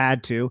Moreau if he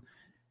had to.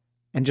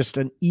 And just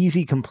an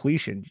easy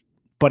completion.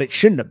 But it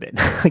shouldn't have been.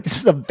 Like, this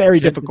is a very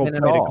difficult play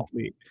to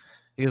complete.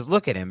 Because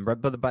look at him.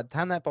 But by the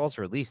time that ball's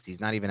released, he's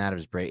not even out of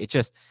his break.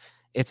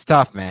 It's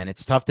tough, man.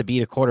 It's tough to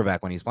beat a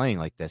quarterback when he's playing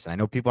like this. And I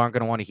know people aren't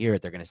going to want to hear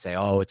it. They're going to say,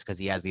 oh, it's because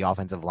he has the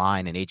offensive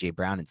line and A.J.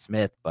 Brown and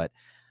Smith. But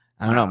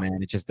I don't know,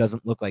 man. It just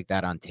doesn't look like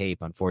that on tape,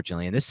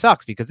 unfortunately. And this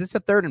sucks because this is a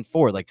 3rd and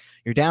 4. Like,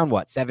 you're down,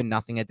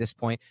 7-0 at this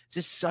point. This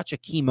is such a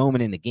key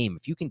moment in the game.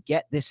 If you can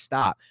get this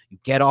stop, you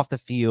get off the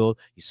field,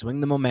 you swing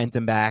the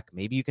momentum back,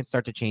 maybe you can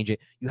start to change it.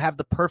 You have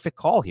the perfect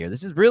call here.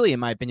 This is really, in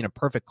my opinion, a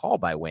perfect call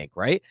by Wink,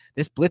 right?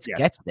 This blitz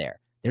gets there.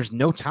 There's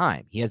no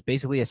time. He has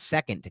basically a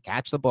second to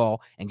catch the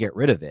ball and get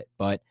rid of it.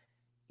 But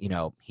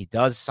he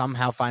does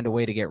somehow find a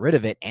way to get rid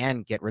of it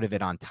and get rid of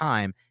it on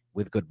time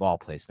with good ball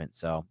placement.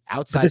 So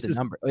outside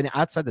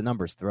the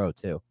numbers throw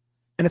too.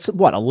 And it's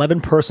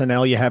 11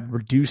 personnel. You have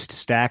reduced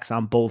stacks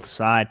on both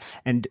sides.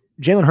 And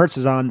Jalen Hurts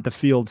is on the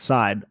field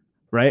side,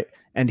 right?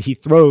 And he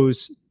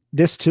throws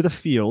this to the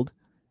field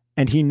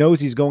and he knows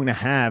he's going to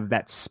have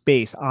that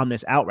space on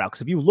this out route.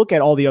 Because if you look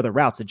at all the other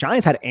routes, the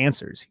Giants had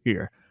answers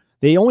here.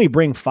 They only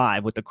bring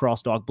 5 with the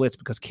cross dog blitz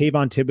because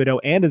Kayvon Thibodeaux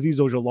and Azeez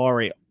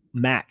Ojulari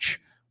match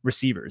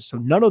receivers. So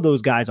none of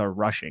those guys are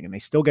rushing and they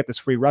still get this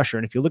free rusher.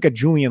 And if you look at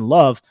Julian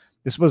Love,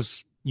 this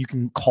was, you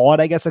can call it,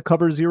 I guess, a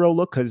cover 0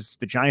 look because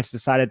the Giants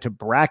decided to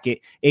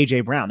bracket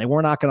A.J. Brown. They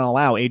were not going to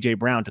allow A.J.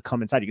 Brown to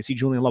come inside. You can see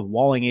Julian Love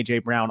walling A.J.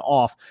 Brown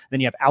off.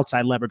 Then you have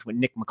outside leverage with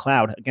Nick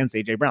McLeod against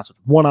A.J. Brown. So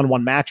it's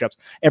one-on-one matchups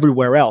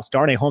everywhere else.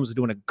 Darnay Holmes is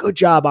doing a good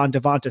job on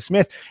Devonta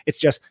Smith. It's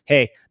just,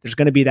 hey, there's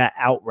going to be that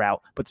out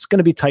route, but it's going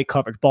to be tight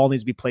coverage. Ball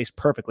needs to be placed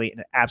perfectly, and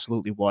it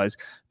absolutely was.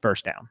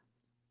 First down.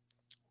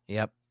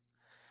 Yep.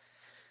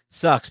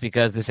 Sucks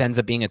because this ends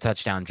up being a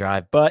touchdown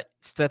drive, but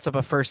sets up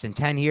a 1st and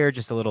 10 here.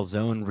 Just a little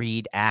zone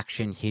read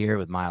action here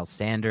with Miles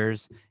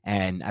Sanders.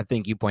 And I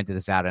think you pointed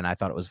this out, and I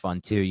thought it was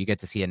fun too. You get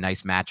to see a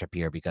nice matchup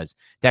here because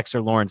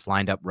Dexter Lawrence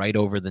lined up right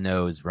over the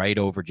nose, right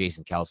over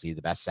Jason Kelce,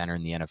 the best center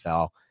in the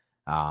NFL.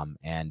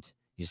 And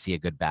you see a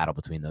good battle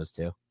between those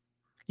two.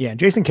 Yeah,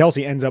 Jason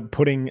Kelce ends up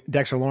putting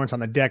Dexter Lawrence on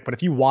the deck, but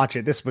if you watch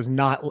it, this was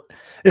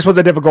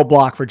a difficult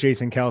block for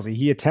Jason Kelce.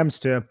 He attempts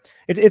to,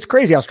 it's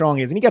crazy how strong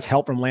he is, and he gets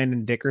help from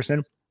Landon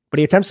Dickerson, but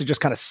he attempts to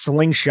just kind of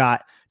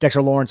slingshot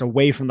Dexter Lawrence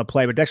away from the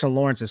play. But Dexter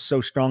Lawrence is so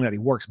strong that he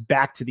works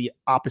back to the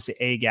opposite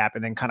A gap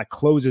and then kind of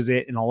closes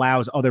it and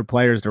allows other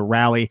players to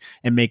rally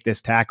and make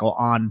this tackle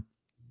on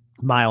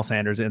Miles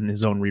Sanders in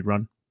his own read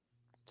run.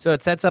 So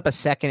it sets up a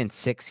 2nd and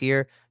 6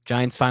 here.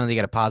 Giants finally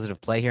get a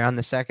positive play here on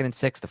the 2nd and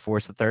 6 to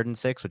force the 3rd and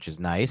 6, which is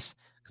nice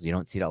because you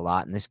don't see it a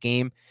lot in this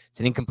game. It's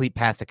an incomplete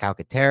pass to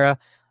Calcaterra.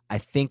 I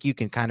think you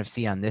can kind of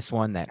see on this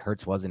one that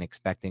Hurts wasn't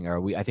expecting,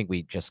 I think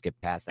we just skipped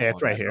past that. Yeah,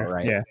 it's right here.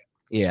 Right?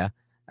 Yeah.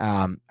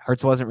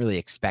 Hurts wasn't really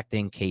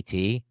expecting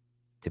KT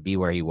to be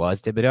where he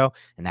was, Thibodeaux,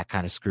 and that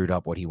kind of screwed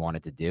up what he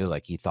wanted to do.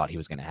 Like, he thought he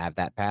was going to have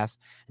that pass,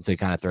 and so he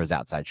kind of throws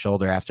outside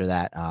shoulder after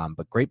that.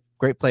 But great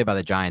play by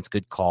the Giants.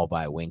 Good call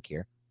by Wink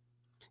here.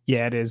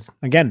 Yeah, it is.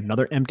 Again,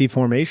 another empty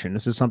formation.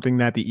 This is something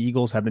that the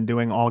Eagles have been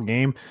doing all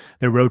game.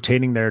 They're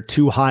rotating their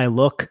 2-high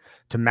look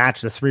to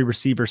match the 3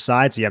 receiver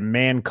side. So you have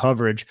man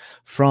coverage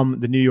from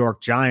the New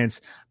York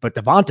Giants, but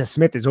Devonta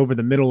Smith is over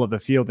the middle of the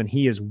field and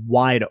he is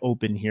wide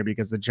open here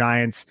because the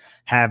Giants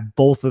have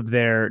both of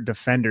their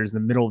defenders in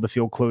the middle of the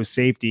field, closed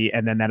safety,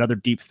 and then that other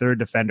deep third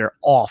defender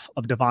off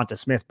of Devonta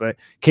Smith. But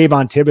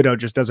Kayvon Thibodeaux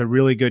just does a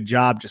really good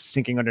job just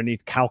sinking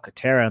underneath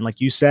Calcaterra. And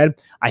like you said,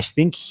 I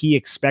think he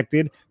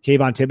expected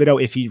Kayvon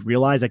Thibodeaux, if he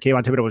realized that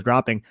Kayvon Thibodeaux was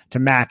dropping, to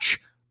match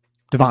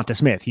Devonta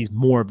Smith. He's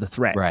more of the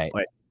threat. Right.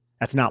 But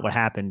that's not what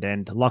happened.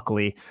 And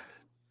luckily,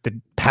 the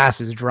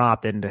passes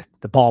dropped and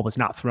the ball was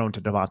not thrown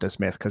to Devonta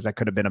Smith because that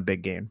could have been a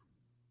big game.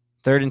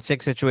 3rd and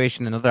 6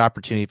 situation, another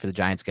opportunity for the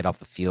Giants to get off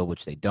the field,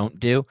 which they don't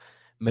do.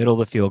 Middle of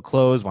the field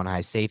close, 1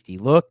 high safety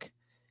look.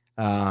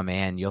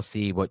 And you'll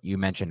see what you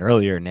mentioned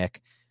earlier,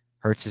 Nick.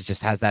 Hurts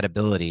just has that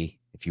ability.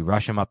 If you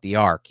rush him up the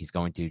arc, he's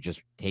going to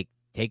just take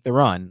the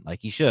run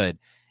like he should.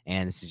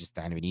 And this is just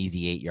kind of an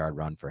easy 8-yard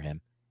run for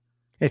him.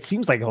 It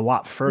seems like a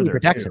lot further. He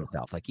protects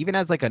himself. Like, even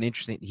as like an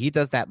interesting, he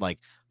does that like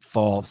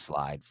fall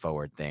slide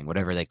forward thing,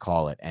 whatever they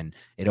call it. And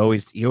he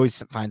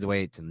always finds a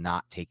way to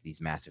not take these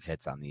massive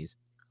hits on these.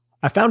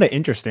 I found it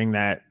interesting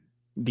that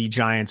the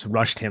Giants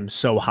rushed him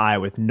so high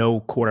with no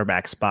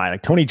quarterback spy.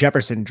 Like, Tony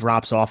Jefferson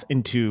drops off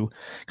into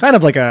kind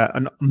of like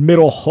a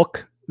middle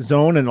hook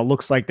zone. And it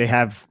looks like they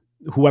have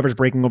whoever's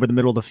breaking over the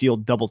middle of the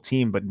field double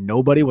team, but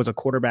nobody was a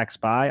quarterback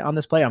spy on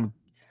this play.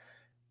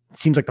 It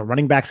seems like the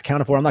running backs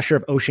accounted for. I'm not sure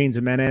if O'Shane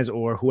Jimenez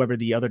or whoever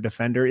the other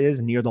defender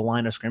is near the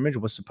line of scrimmage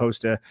was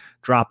supposed to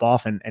drop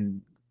off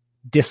and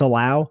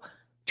disallow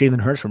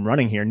Jalen Hurts from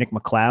running here, Nick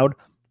McLeod,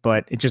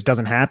 but it just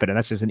doesn't happen. And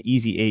that's just an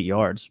easy 8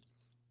 yards.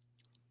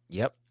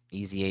 Yep.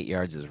 Easy 8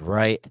 yards is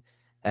right.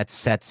 That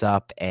sets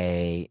up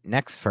a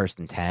next 1st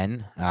and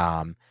 10.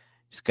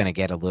 Just going to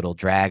get a little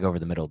drag over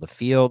the middle of the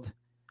field.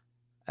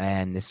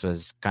 And this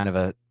was kind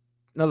of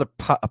another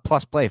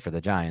plus play for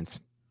the Giants.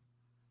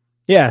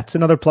 Yeah, it's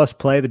another plus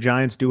play. The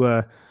Giants do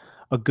a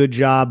good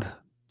job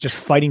just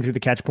fighting through the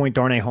catch point.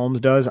 Darnay Holmes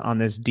does on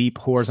this deep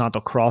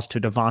horizontal cross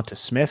to Devonta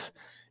Smith.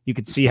 You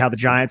could see how the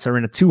Giants are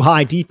in a too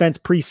high defense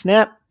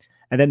pre-snap,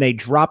 and then they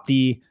drop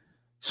the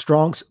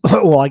strong.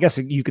 Well, I guess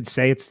you could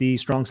say it's the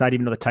strong side,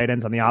 even though the tight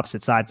end's on the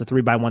opposite side. It's a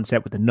 3-by-1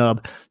 set with the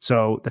nub.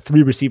 So the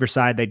 3 receiver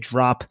side, they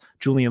drop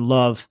Julian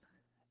Love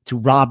to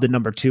rob the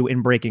number 2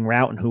 in breaking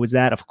route. And who is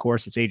that? Of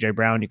course, it's A.J.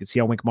 Brown. You can see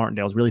how Wink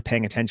Martindale is really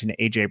paying attention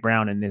to A.J.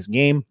 Brown in this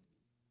game,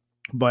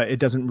 but it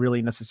doesn't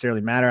really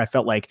necessarily matter. I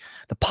felt like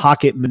the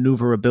pocket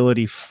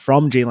maneuverability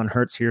from Jalen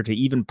Hurts here to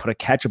even put a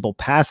catchable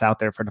pass out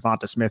there for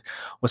Devonta Smith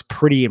was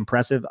pretty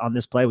impressive on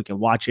this play. We can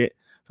watch it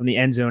from the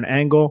end zone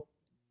angle.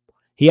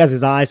 He has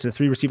his eyes to the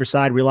 3 receiver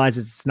side,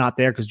 realizes it's not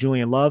there because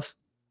Julian Love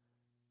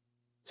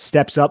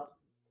steps up,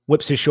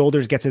 whips his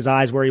shoulders, gets his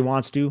eyes where he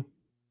wants to.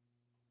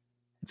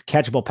 It's a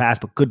catchable pass,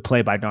 but good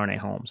play by Darnay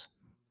Holmes.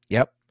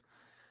 Yep.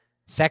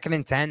 2nd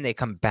and 10, they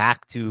come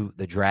back to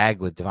the drag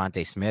with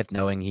Devonta Smith,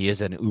 knowing he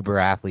is an uber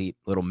athlete,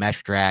 little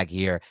mesh drag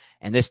here.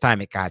 And this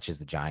time it catches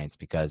the Giants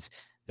because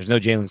there's no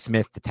Jalen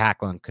Smith to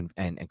tackle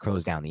and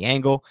close down the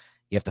angle.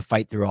 You have to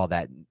fight through all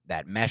that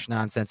mesh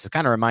nonsense. It's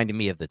kind of reminded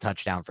me of the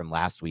touchdown from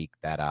last week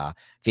that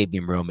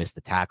Fabian Moreau missed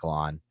the tackle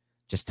on.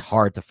 Just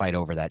hard to fight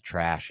over that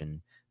trash, and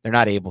they're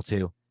not able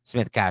to.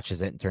 Smith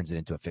catches it and turns it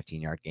into a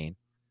 15-yard gain.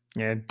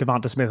 Yeah,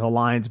 Devonta Smith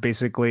aligns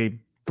basically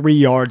 3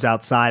 yards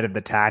outside of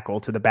the tackle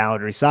to the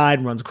boundary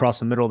side, runs across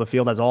the middle of the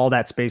field, has all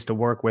that space to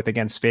work with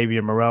against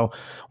Fabian Moreau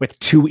with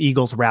 2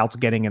 Eagles routes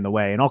getting in the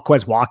way. And all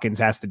Quez Watkins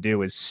has to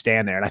do is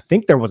stand there. And I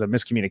think there was a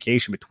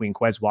miscommunication between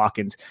Quez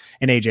Watkins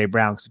and A.J.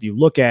 Brown. Because if you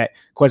look at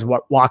Quez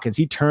Watkins,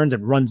 he turns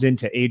and runs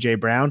into A.J.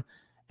 Brown.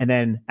 And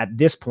then at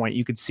this point,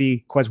 you could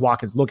see Quez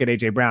Watkins look at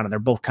A.J. Brown, and they're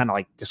both kind of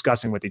like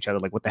discussing with each other,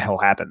 like, what the hell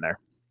happened there?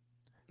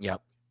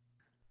 Yep.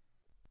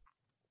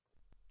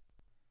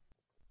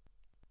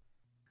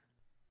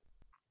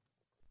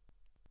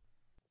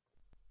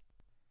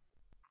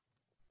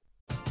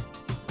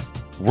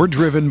 We're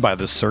driven by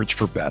the search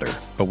for better.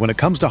 But when it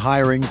comes to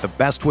hiring, the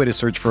best way to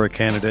search for a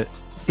candidate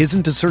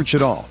isn't to search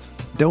at all.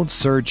 Don't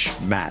search,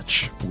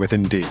 match with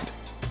Indeed.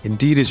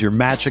 Indeed is your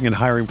matching and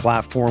hiring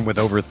platform with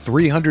over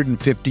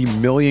 350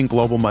 million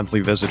global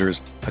monthly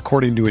visitors,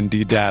 according to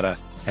Indeed data,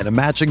 and a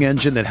matching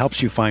engine that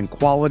helps you find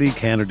quality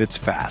candidates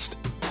fast.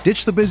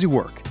 Ditch the busy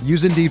work.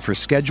 Use Indeed for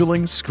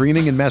scheduling,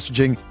 screening, and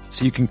messaging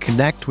so you can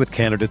connect with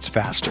candidates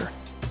faster.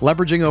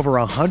 Leveraging over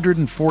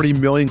 140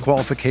 million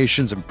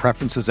qualifications and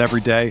preferences every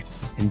day,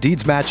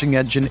 Indeed's matching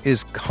engine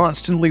is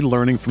constantly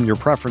learning from your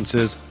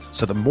preferences,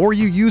 so the more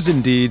you use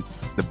Indeed,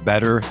 the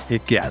better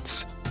it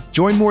gets.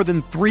 Join more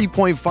than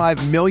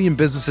 3.5 million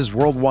businesses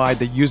worldwide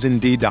that use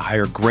Indeed to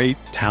hire great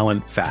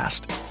talent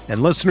fast.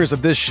 And listeners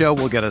of this show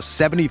will get a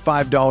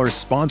 $75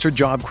 sponsored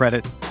job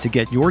credit to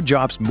get your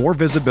jobs more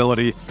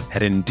visibility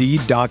at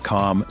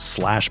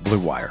Indeed.com/Blue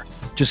Wire.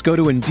 Just go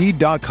to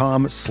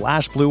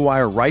Indeed.com/Blue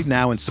Wire right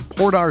now and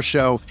support our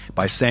show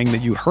by saying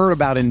that you heard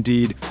about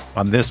Indeed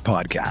on this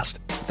podcast.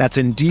 That's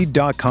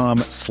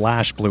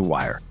Indeed.com/Blue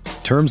Wire.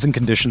 Terms and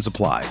conditions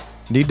apply.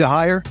 Need to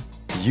hire?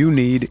 You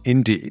need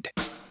Indeed.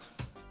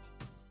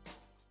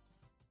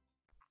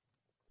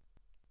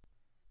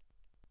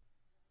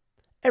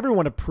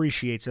 Everyone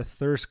appreciates a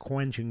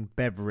thirst-quenching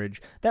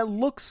beverage that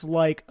looks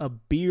like a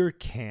beer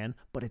can,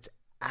 but it's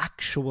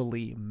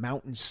actually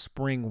mountain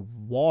spring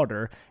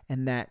water,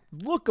 and that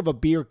look of a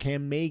beer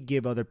can may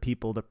give other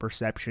people the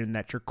perception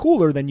that you're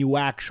cooler than you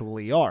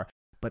actually are.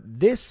 But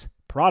this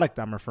product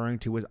I'm referring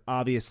to is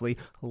obviously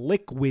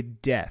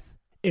Liquid Death.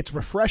 It's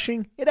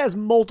refreshing, it has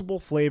multiple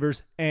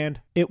flavors,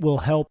 and it will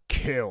help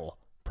kill,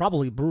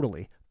 probably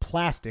brutally,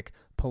 plastic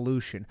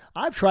pollution.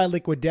 I've tried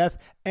Liquid Death,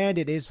 and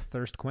it is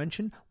thirst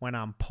quenching. When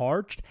I'm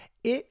parched,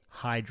 it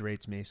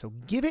hydrates me. So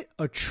give it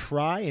a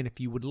try, and if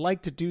you would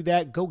like to do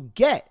that, go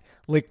get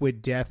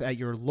Liquid Death at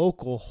your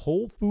local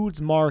Whole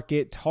Foods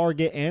Market,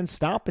 Target, and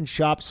Stop and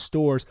Shop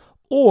stores,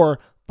 or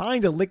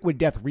find a Liquid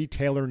Death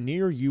retailer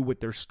near you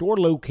with their store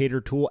locator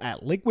tool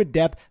at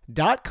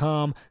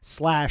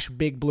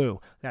liquiddeath.com/bigblue.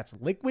 That's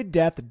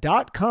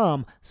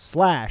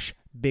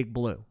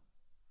liquiddeath.com/bigblue.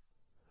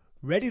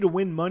 Ready to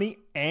win money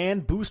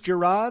and boost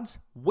your odds?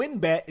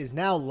 WynnBET is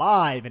now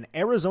live in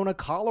Arizona,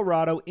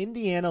 Colorado,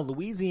 Indiana,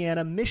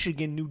 Louisiana,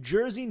 Michigan, New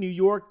Jersey, New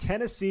York,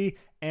 Tennessee,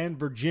 and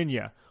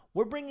Virginia.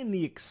 We're bringing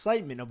the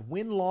excitement of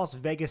Wynn Las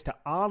Vegas to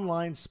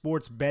online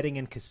sports betting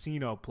and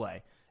casino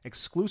play.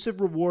 Exclusive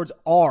rewards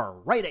are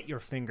right at your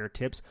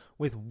fingertips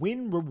with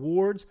Wynn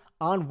Rewards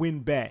on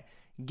WynnBET.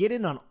 Get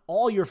in on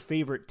all your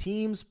favorite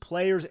teams,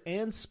 players,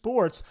 and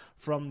sports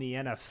from the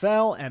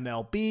NFL,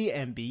 MLB,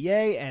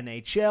 NBA,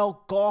 NHL,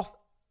 golf,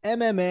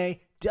 MMA,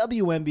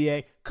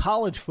 WNBA,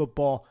 college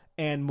football,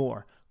 and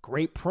more.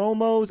 Great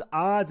promos,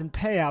 odds, and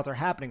payouts are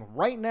happening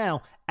right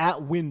now at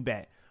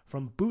WynnBET.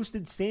 From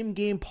boosted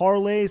same-game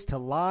parlays to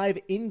live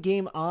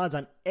in-game odds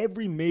on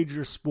every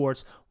major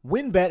sports,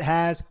 WynnBET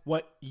has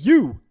what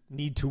you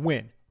need to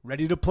win.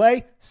 Ready to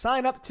play?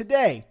 Sign up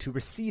today to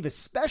receive a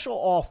special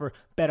offer.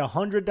 Bet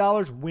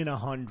 $100, win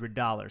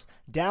 $100.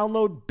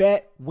 Download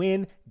Bet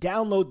Win.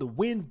 Download the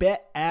WynnBET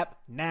app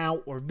now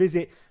or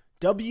visit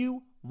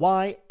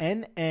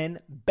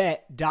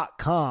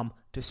wynnbet.com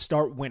to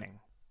start winning.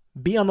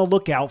 Be on the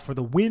lookout for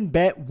the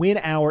WynnBET Win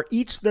Hour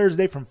each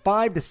Thursday from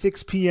 5 to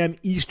 6 p.m.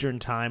 Eastern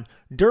Time.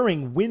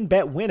 During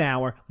WynnBET Win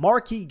Hour,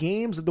 marquee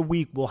games of the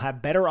week will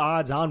have better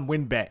odds on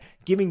WynnBET,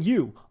 giving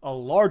you a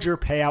larger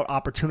payout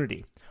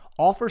opportunity.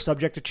 Offer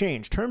subject to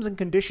change. Terms and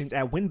conditions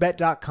at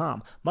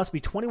wynnbet.com. Must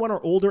be 21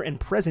 or older and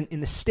present in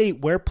the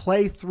state where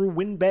play through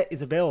WynnBET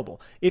is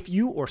available. If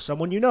you or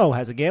someone you know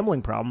has a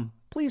gambling problem,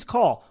 please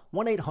call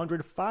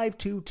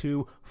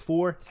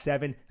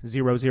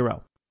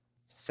 1-800-522-4700.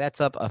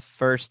 Sets up a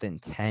 1st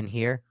and 10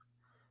 here.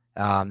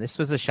 This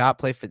was a shot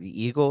play for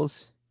the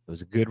Eagles. It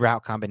was a good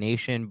route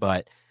combination,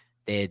 but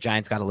the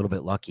Giants got a little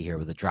bit lucky here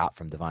with a drop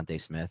from Devontae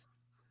Smith.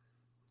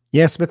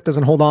 Yeah, Smith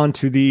doesn't hold on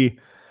to the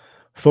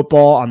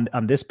football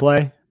on this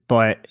play,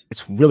 but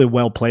it's really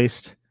well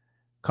placed.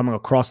 Coming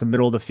across the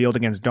middle of the field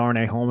against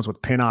Darnay Holmes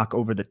with Pinnock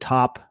over the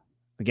top.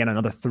 Again,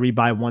 another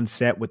 3-by-1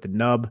 set with the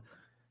nub.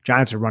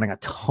 Giants are running a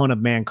ton of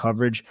man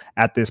coverage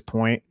at this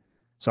point.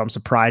 So I'm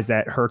surprised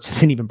that Hurts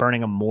isn't even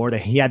burning him more.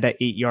 He had that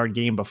 8-yard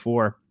game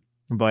before,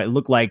 but it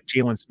looked like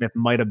Jalen Smith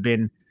might have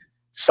been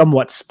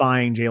somewhat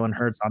spying Jalen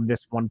Hurts on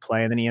this one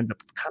play, and then he ends up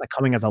kind of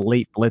coming as a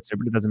late blitzer,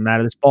 but it doesn't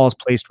matter. This ball is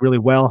placed really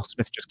well.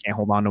 Smith just can't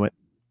hold on to it.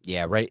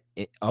 Yeah, right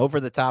over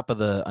the top of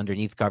the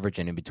underneath coverage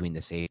and in between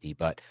the safety,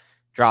 but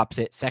drops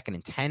it. 2nd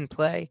and 10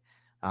 play.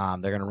 They're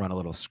going to run a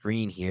little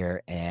screen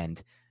here,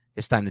 and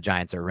this time the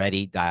Giants are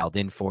ready, dialed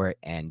in for it,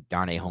 and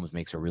Darnay Holmes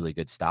makes a really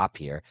good stop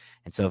here.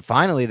 And so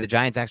finally, the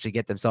Giants actually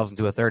get themselves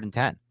into a 3rd and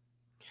 10.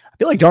 I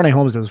feel like Darnay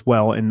Holmes does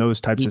well in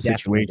those types of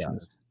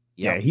situations.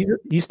 Yeah,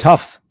 he's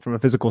tough from a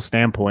physical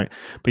standpoint.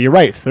 But you're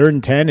right, 3rd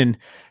and 10, and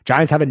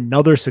Giants have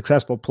another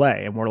successful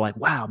play. And we're like,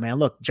 wow, man,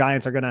 look,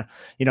 Giants are going to,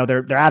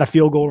 they're out of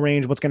field goal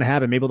range. What's going to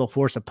happen? Maybe they'll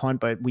force a punt,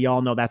 but we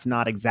all know that's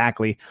not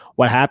exactly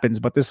what happens.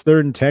 But this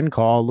 3rd and 10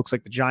 call looks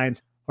like the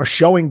Giants are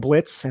showing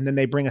blitz, and then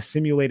they bring a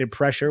simulated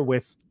pressure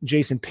with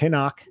Jason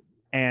Pinnock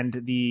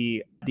and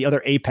the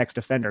other apex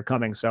defender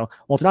coming. So,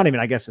 well, it's not even,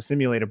 I guess, a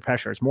simulated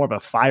pressure. It's more of a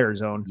fire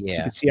zone. Yeah. So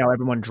you can see how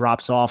everyone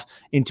drops off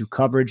into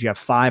coverage. You have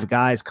 5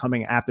 guys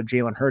coming after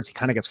Jalen Hurts. He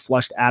kind of gets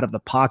flushed out of the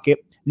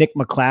pocket. Nick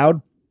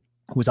McLeod,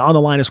 who's on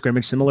the line of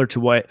scrimmage, similar to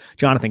what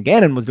Jonathan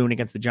Gannon was doing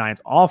against the Giants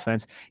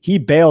offense, he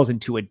bails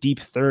into a deep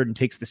third and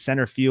takes the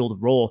center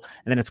field role.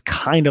 And then it's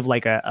kind of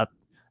like a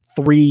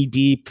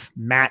 3-deep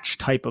match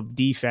type of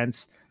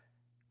defense.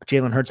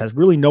 Jalen Hurts has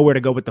really nowhere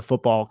to go with the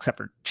football except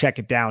for check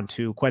it down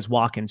to Quez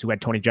Watkins, who had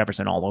Tony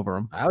Jefferson all over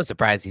him. I was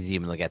surprised he's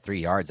even got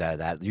 3 yards out of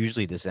that.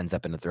 Usually this ends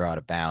up in a throw out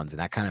of bounds, and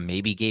that kind of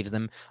maybe gives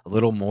them a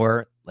little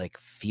more like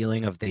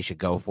feeling of they should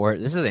go for it.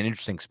 This is an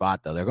interesting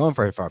spot, though. They're going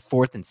for a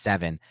 4th and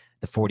 7,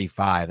 the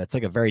 45. That's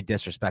like a very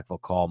disrespectful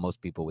call,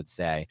 most people would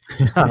say.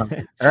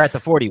 Or at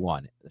the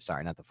 41.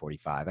 Sorry, not the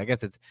 45. I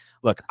guess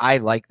look, I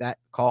like that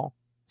call,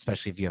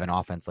 especially if you have an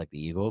offense like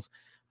the Eagles.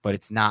 But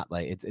it's not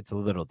like it's a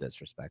little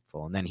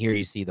disrespectful. And then here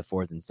you see the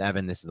 4th and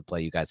 7. This is the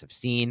play you guys have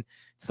seen.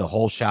 It's the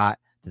whole shot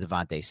to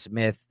Devontae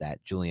Smith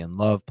that Julian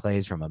Love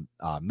plays from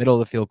a middle of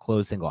the field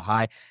close single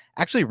high.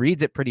 Actually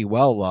reads it pretty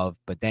well, Love,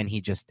 but then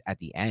he just at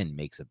the end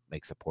makes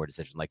a poor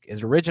decision. Like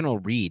his original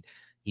read,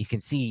 you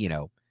can see,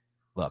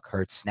 look,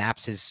 Hurts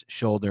snaps his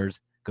shoulders,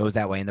 goes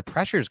that way, and the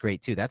pressure is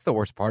great too. That's the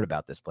worst part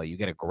about this play. You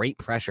get a great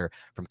pressure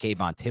from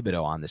Kayvon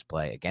Thibodeaux on this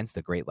play against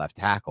the great left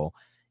tackle.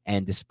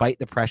 And despite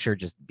the pressure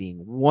just being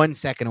 1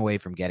 second away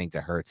from getting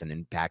to Hurts and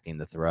impacting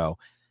the throw,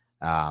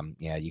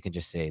 you can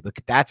just say, look,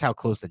 that's how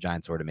close the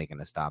Giants were to making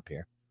a stop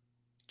here.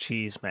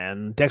 Jeez,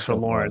 man. Dexter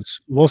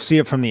Lawrence, we'll see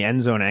it from the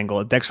end zone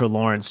angle. Dexter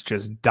Lawrence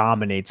just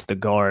dominates the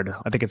guard.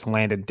 I think it's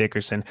Landon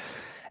Dickerson.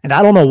 And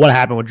I don't know what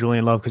happened with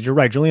Julian Love, because you're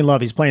right. Julian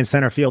Love, he's playing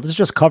center field. This is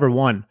just cover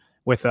 1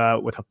 with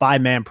a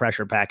 5-man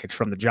pressure package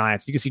from the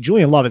Giants. You can see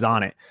Julian Love is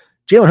on it.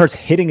 Jalen Hurts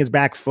hitting his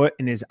back foot,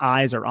 and his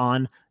eyes are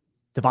on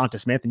Devonta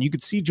Smith, and you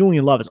could see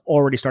Julian Love is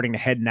already starting to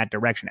head in that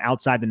direction.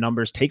 Outside the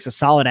numbers, takes a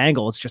solid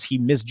angle. It's just he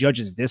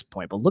misjudges this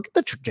point. But look at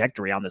the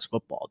trajectory on this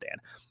football, Dan.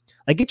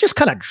 Like, it just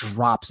kind of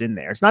drops in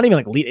there. It's not even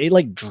like lead. It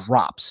like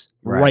drops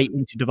right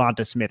into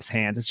Devonta Smith's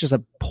hands. It's just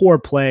a poor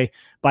play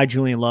by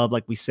Julian Love.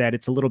 Like we said,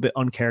 it's a little bit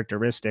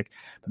uncharacteristic.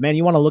 But, man,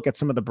 you want to look at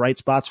some of the bright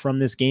spots from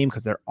this game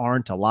because there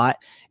aren't a lot.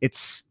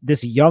 It's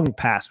this young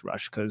pass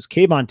rush because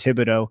Kayvon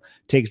Thibodeaux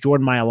takes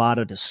Jordan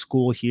Mailata to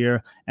school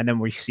here, and then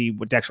we see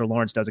what Dexter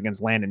Lawrence does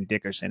against Landon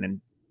Dickerson.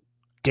 And,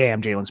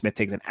 damn, Jalen Smith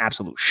takes an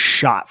absolute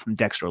shot from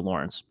Dexter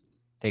Lawrence.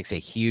 Takes a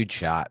huge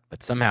shot,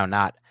 but somehow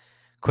not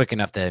quick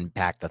enough to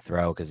impact the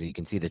throw because you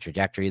can see the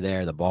trajectory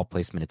there, the ball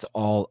placement. It's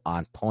all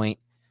on point.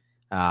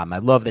 I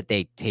love that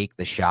they take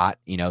the shot,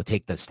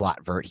 take the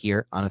slot vert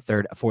here on a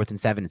 4th and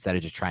 7 instead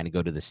of just trying to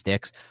go to the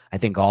sticks. I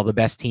think all the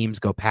best teams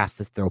throw past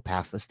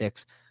the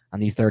sticks on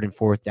these 3rd and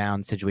 4th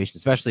down situations,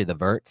 especially the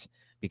verts,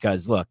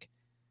 because look,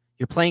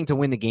 you're playing to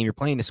win the game. You're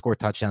playing to score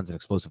touchdowns and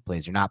explosive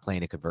plays. You're not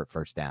playing to convert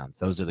first downs.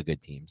 Those are the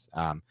good teams.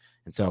 And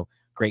so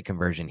great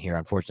conversion here,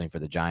 unfortunately for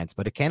the Giants,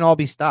 but it can't all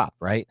be stopped,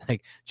 right?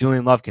 Like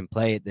Julian Love can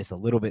play this a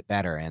little bit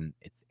better and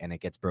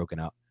it gets broken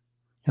up.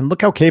 And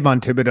look how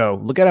Kayvon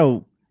Thibodeaux, look at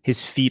how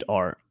his feet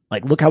are.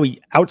 Like, look how he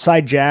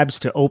outside jabs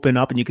to open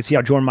up, and you can see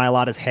how Jordan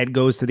Mailata's head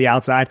goes to the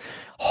outside.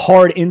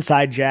 Hard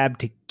inside jab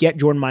to get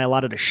Jordan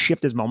Mailata to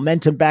shift his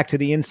momentum back to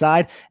the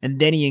inside, and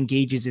then he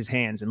engages his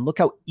hands. And look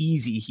how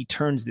easy he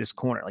turns this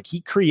corner. Like,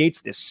 he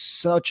creates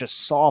such a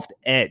soft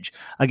edge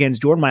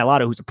against Jordan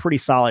Mailata, who's a pretty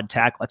solid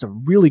tackle. That's a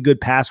really good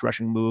pass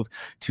rushing move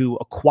to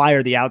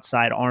acquire the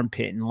outside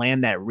armpit and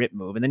land that rip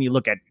move. And then you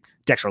look at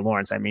Dexter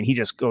Lawrence. I mean, he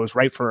just goes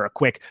right for a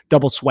quick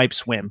double swipe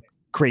swim.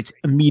 Creates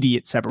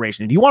immediate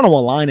separation. If you want to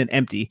align and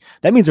empty,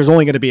 that means there's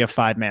only going to be a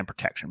 5-man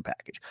protection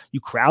package. You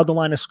crowd the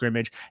line of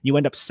scrimmage, you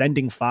end up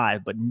sending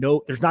 5, but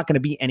there's not going to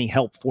be any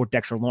help for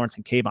Dexter Lawrence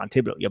and Kayvon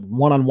Thibodeaux. You have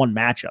one-on-one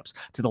matchups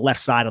to the left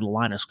side of the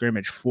line of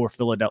scrimmage for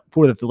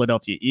the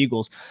Philadelphia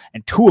Eagles,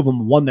 and 2 of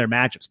them won their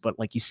matchups. But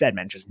like you said,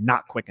 man, just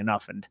not quick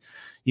enough. And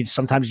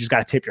sometimes you just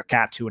got to tip your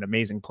cap to an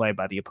amazing play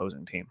by the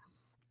opposing team.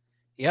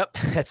 Yep,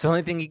 that's the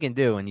only thing you can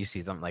do when you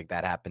see something like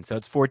that happen. So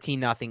it's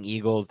 14-0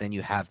 Eagles. Then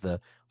you have the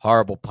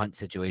horrible punt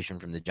situation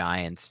from the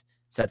Giants.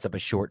 Sets up a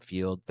short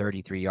field,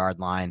 33-yard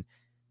line,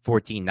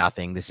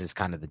 14-0. This is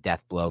kind of the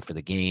death blow for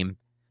the game.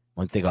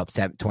 Once they go up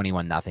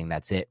 21-0,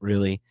 that's it,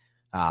 really.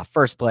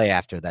 First play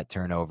after that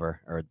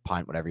turnover or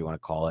punt, whatever you want to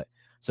call it.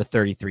 It's a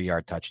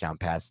 33-yard touchdown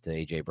pass to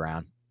A.J.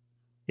 Brown.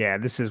 Yeah,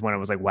 this is when it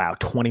was like, wow,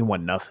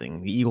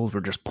 21-0. The Eagles were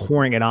just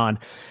pouring it on.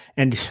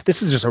 And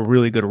this is just a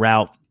really good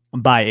route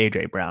by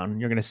A.J.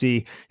 Brown. You're going to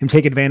see him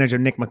take advantage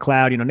of Nick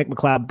McLeod. Nick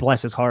McLeod,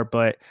 bless his heart,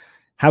 but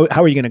how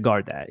are you going to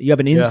guard that? You have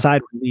an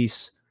inside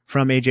release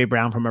from A.J.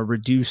 Brown from a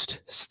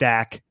reduced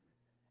stack,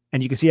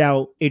 and you can see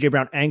how A.J.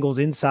 Brown angles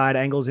inside,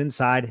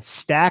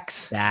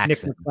 stacks Nick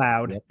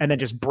McLeod, and then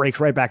just breaks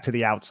right back to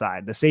the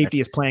outside. The safety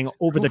is playing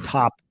over the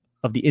top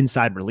of the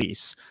inside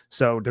release,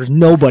 so there's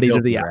nobody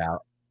to the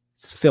out.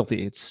 It's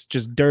filthy. It's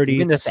just dirty.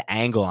 Even just the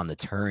angle on the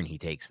turn he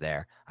takes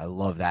there. I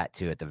love that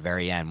too at the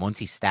very end. Once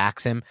he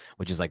stacks him,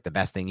 which is like the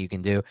best thing you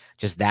can do,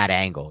 just that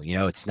angle.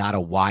 It's not a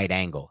wide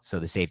angle, so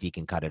the safety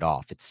can cut it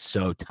off. It's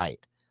so tight.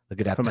 Look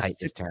at how tight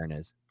this turn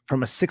is.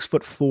 From a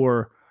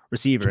 6'4"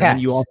 receiver. Yes.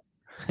 And you also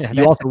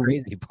that's the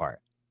crazy part.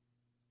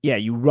 Yeah,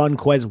 you run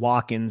Quez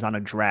Watkins on a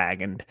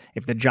drag, and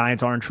if the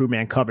Giants are in true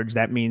man coverage,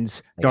 that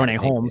means Darnay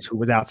Holmes, who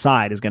was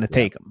outside, is going to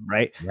take him,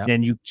 right? Yep.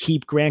 And you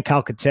keep Grant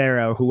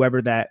Calcaterra or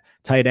whoever that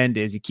tight end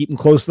is, you keep him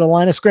close to the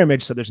line of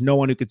scrimmage, so there's no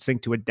one who could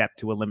sink to a depth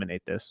to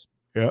eliminate this.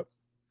 Yep.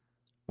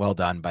 Well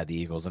done by the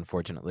Eagles,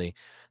 unfortunately.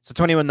 So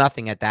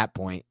 21-0 at that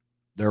point.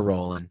 They're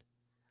rolling.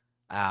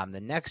 The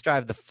next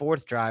drive, the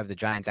 4th drive, the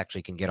Giants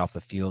actually can get off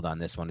the field on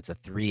this one. It's a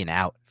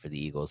 3-and-out for the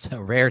Eagles,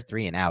 a rare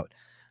 3-and-out.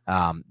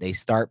 They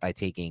start by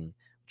taking,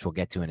 which we'll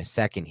get to in a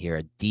second here,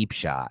 a deep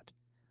shot.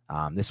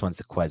 This one's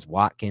to Quez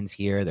Watkins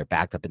here. They're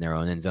backed up in their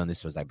own end zone.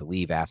 This was, I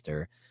believe,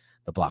 after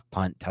the block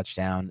punt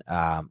touchdown.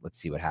 Let's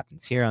see what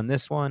happens here on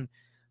this one.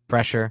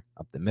 Pressure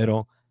up the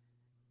middle.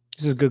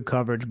 This is good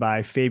coverage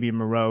by Fabian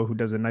Moreau, who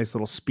does a nice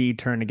little speed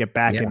turn to get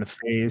back into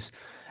phase.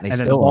 They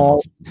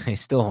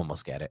still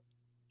almost get it.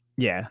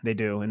 Yeah, they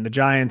do. And the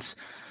Giants,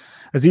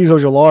 Azeez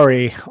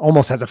Ojulari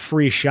almost has a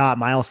free shot.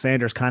 Miles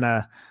Sanders kind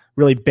of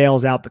really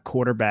bails out the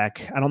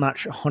quarterback. I'm not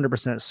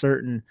 100%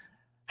 certain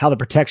how the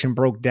protection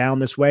broke down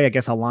this way. I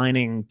guess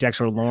aligning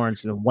Dexter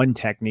Lawrence in one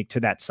technique to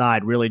that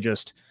side really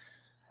just,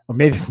 or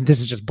maybe this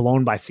is just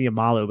blown by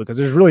Siamalu, because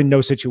there's really no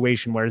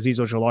situation where Azeez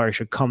Ojulari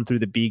should come through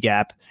the B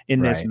gap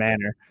in this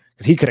manner,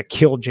 because he could have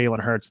killed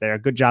Jalen Hurts there.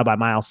 Good job by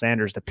Miles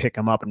Sanders to pick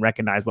him up and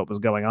recognize what was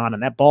going on.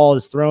 And that ball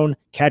is thrown,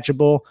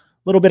 catchable,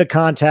 little bit of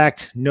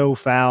contact, no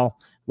foul.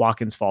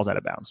 Watkins falls out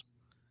of bounds.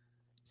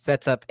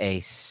 Sets up a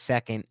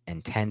 2nd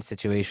and 10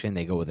 situation.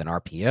 They go with an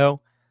RPO.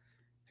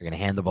 They're going to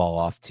hand the ball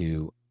off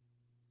to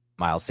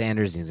Miles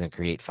Sanders. He's going to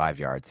create 5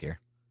 yards here.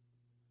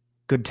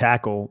 Good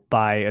tackle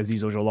by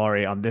Azeez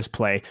Ojulari on this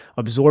play,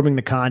 absorbing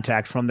the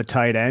contact from the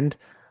tight end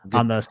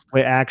on the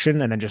split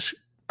action and then just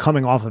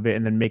coming off of it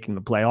and then making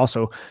the play.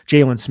 Also,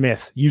 Jalen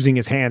Smith using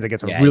his hands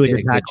against a really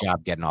good tackle. Good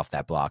job getting off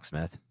that block,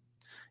 Smith.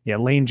 Yeah,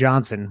 Lane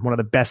Johnson, one of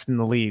the best in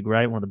the league,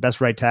 right? One of the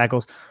best right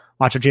tackles.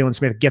 Watch how Jalen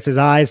Smith gets his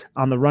eyes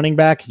on the running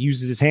back,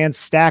 uses his hands,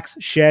 stacks,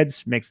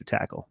 sheds, makes the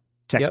tackle.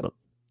 Textbook.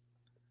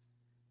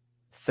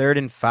 3rd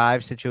and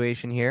 5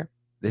 situation here.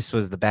 This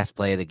was the best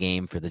play of the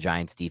game for the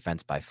Giants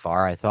defense by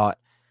far, I thought.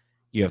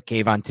 You have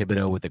Kayvon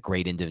Thibodeaux with a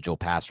great individual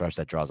pass rush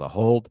that draws a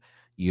hold.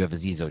 You have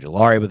Azeez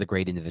Ojulari with a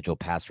great individual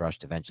pass rush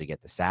to eventually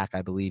get the sack,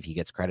 I believe. He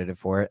gets credited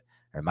for it.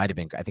 Or it might have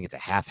been, I think it's a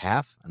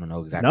half-half. I don't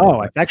know exactly.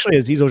 No, it's actually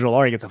Azeez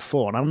Ojulari gets a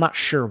full, and I'm not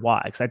sure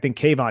why, because I think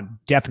Kayvon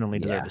definitely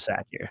deserved a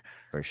sack here.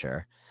 For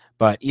sure.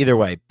 But either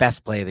way,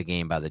 best play of the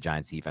game by the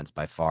Giants defense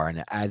by far.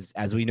 And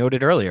as we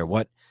noted earlier,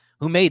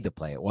 who made the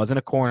play? It wasn't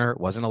a corner, it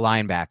wasn't a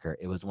linebacker.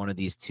 It was one of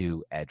these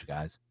two edge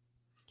guys.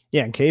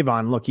 Yeah, and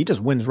Kayvon, look, he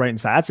just wins right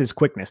inside. That's his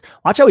quickness.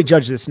 Watch how he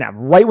judges the snap.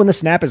 Right when the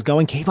snap is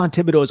going, Kayvon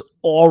Thibodeaux is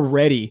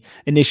already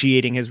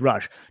initiating his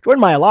rush.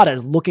 Jordan Mailata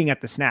is looking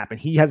at the snap,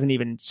 and he hasn't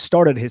even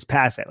started his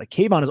pass yet. Like,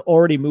 Kayvon is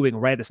already moving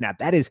right at the snap.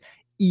 That is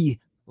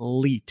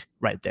elite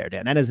right there,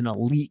 Dan. That is an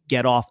elite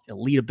get-off,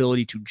 elite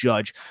ability to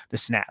judge the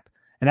snap.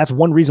 And that's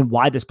one reason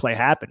why this play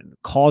happened and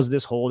caused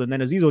this hold. And then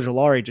Azeez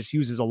Ojulari just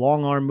uses a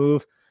long arm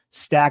move,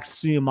 stacks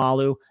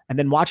Seumalo, and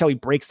then watch how he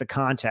breaks the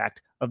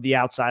contact of the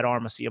outside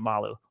arm of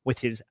Seumalo with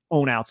his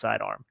own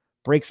outside arm.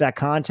 Breaks that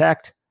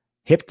contact,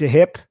 hip to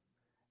hip,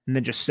 and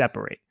then just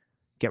separate.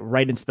 Get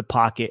right into the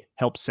pocket,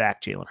 help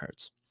sack Jalen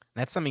Hurts.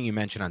 That's something you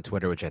mentioned on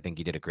Twitter, which I think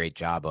you did a great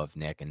job of,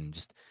 Nick. And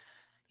just,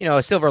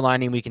 a silver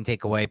lining we can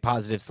take away,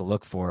 positives to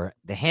look for.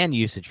 The hand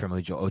usage from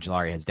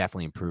Ojulari has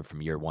definitely improved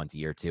from year 1 to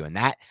year 2. And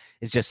that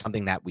is just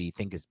something that we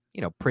think is,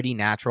 pretty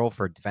natural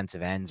for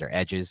defensive ends or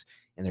edges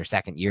in their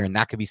second year. And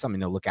that could be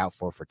something to look out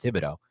for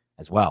Thibodeaux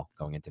as well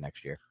going into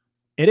next year.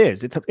 It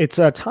is. It's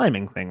a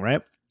timing thing,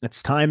 right?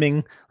 It's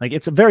timing. Like,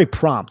 it's a very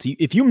prompt.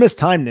 If you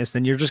mistime this,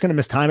 then you're just going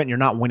to mistime it and you're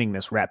not winning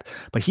this rep.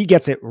 But he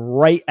gets it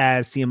right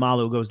as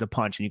Seumalo goes to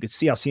punch. And you can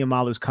see how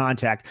Seumalo's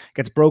contact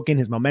gets broken.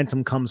 His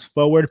momentum comes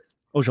forward.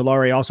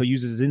 Ojulari also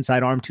uses his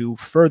inside arm to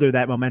further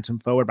that momentum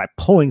forward by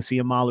pulling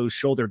Seumalo's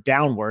shoulder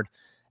downward.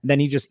 And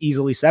then he just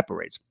easily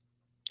separates.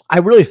 I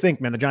really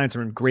think, man, the Giants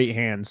are in great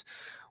hands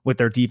with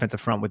their defensive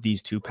front with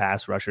these two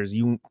pass rushers.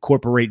 You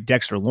incorporate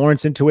Dexter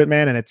Lawrence into it,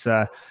 man, and it's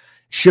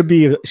should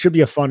be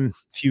a fun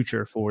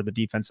future for the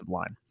defensive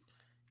line.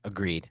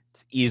 Agreed.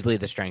 It's easily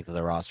the strength of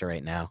the roster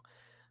right now.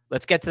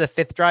 Let's get to the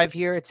fifth drive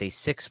here. It's a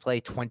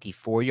 6-play,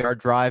 24-yard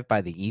drive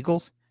by the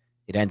Eagles.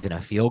 It ends in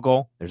a field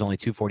goal. There's only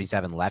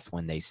 2:47 left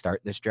when they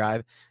start this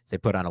drive. So they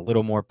put on a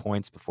little more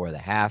points before the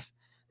half.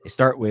 They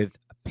start with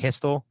a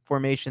pistol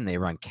formation. They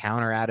run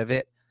counter out of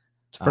it.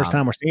 It's the first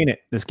time we're seeing it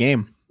this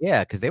game.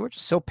 Yeah, because they were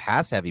just so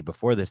pass heavy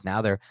before this.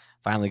 Now they're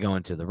finally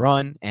going to the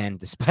run. And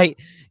despite,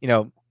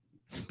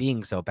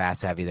 being so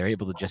pass heavy, they're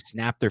able to just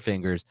snap their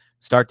fingers,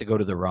 start to go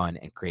to the run,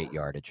 and create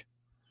yardage.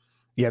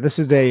 Yeah, this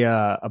is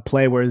a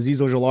play where Azeez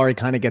Ojulari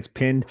kind of gets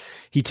pinned.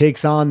 He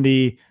takes on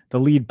the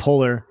lead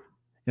puller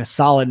in a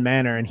solid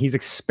manner, and he's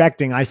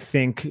expecting, I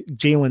think,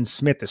 Jalen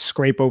Smith to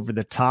scrape over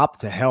the top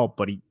to help,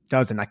 but he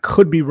doesn't. I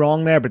could be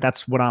wrong there, but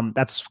that's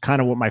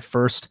kind of what my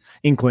first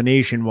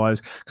inclination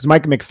was, because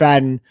Micah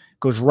McFadden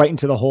goes right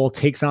into the hole,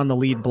 takes on the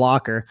lead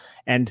blocker,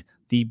 and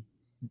the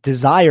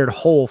desired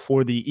hole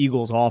for the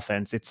Eagles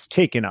offense, it's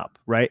taken up,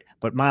 right?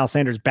 But Miles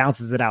Sanders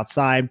bounces it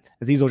outside.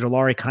 Azeez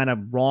Ojulari kind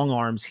of wrong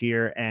arms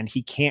here, and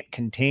he can't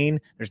contain.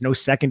 There's no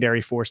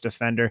secondary force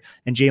defender,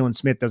 and Jalen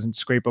Smith doesn't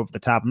scrape over the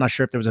top. I'm not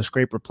sure if there was a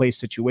scrape replace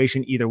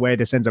situation. Either way,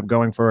 this ends up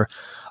going for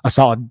a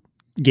solid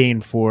gain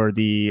for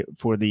the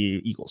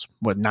Eagles.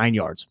 9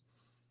 yards?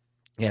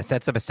 Yeah,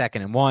 sets up a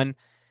 2nd and 1.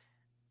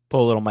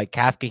 Pull a little Mike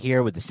Kafka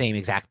here with the same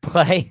exact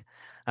play.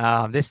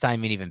 This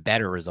time an even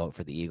better result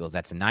for the Eagles.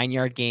 That's a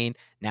 9-yard gain.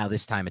 Now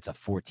this time it's a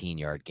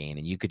 14-yard gain.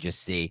 And you could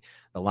just see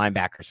the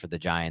linebackers for the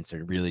Giants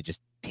are really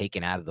just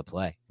taken out of the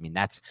play. I mean,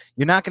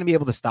 you're not going to be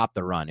able to stop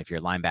the run if your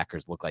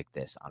linebackers look like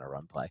this on a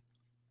run play.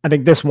 I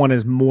think this one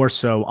is more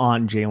so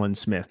on Jalen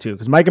Smith too,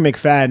 because Micah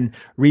McFadden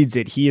reads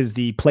it. He is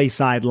the play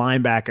side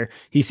linebacker.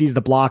 He sees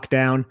the block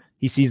down.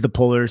 He sees the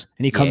pullers,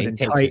 and he comes in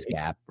tight.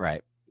 Gap,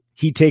 right.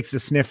 He takes the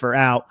sniffer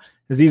out.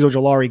 Azeez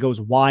Ojulari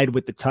goes wide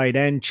with the tight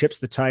end, chips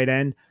the tight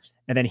end,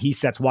 and then he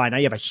sets wide. Now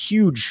you have a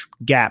huge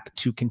gap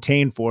to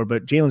contain for,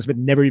 but Jalen Smith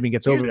never even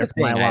gets over there.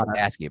 I have to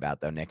ask you about,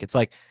 though, Nick. It's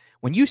like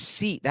when you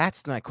see,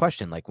 that's my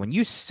question. Like when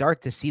you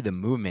start to see the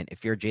movement,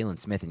 if you're Jalen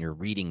Smith and you're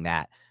reading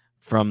that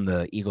from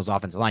the Eagles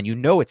offensive line,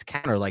 it's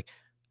counter, like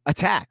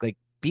attack, like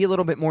be a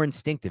little bit more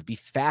instinctive, be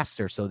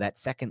faster. So that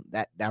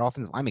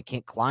offensive lineman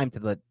can't climb to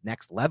the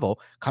next level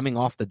coming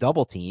off the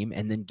double team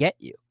and then get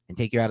you and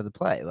take you out of the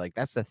play. Like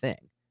that's the thing.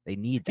 They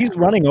need that. He's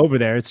running over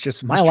there. It's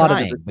just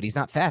but he's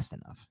not fast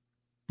enough.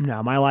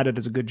 No, Mailata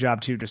does a good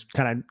job too. Just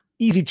kind of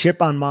easy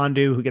chip on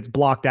Mondu, who gets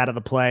blocked out of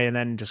the play and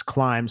then just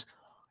climbs.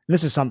 And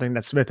this is something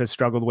that Smith has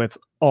struggled with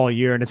all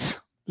year, and it's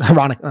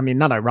ironic. I mean,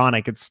 not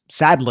ironic. It's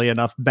sadly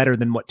enough better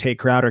than what Tay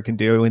Crowder can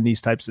do in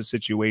these types of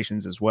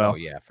situations as well. Oh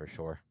yeah, for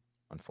sure.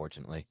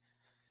 Unfortunately,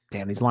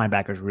 damn, these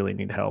linebackers really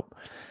need help.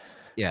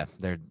 Yeah,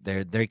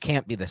 they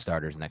can't be the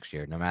starters next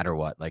year, no matter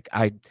what. Like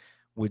I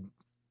would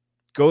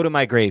go to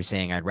my grave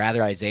saying I'd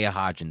rather Isaiah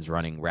Hodgins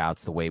running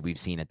routes the way we've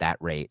seen at that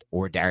rate,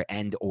 or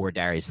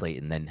Darius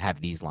Slayton, than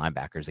have these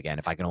linebackers again.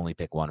 If I can only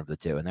pick one of the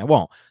two, and they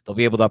won't, they'll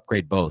be able to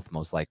upgrade both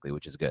most likely,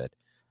 which is good.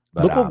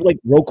 But, look what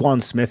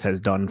Roquan Smith has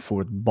done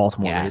for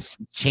Baltimore. Yes,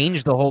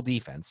 changed the whole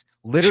defense.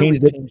 Literally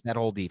changed that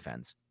whole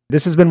defense.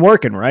 This has been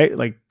working, right?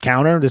 Like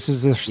counter. This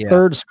is the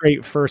third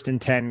straight 1st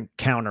and 10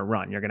 counter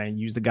run. You're going to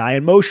use the guy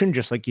in motion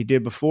just like you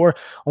did before.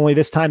 Only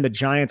this time the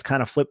Giants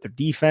kind of flipped their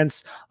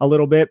defense a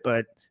little bit,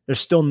 but there's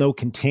still no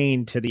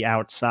contain to the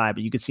outside.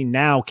 But you can see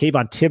now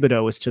Kayvon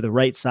Thibodeaux is to the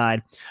right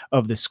side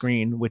of the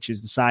screen, which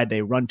is the side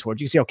they run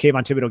towards. You see how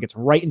Kayvon Thibodeaux gets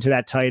right into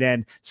that tight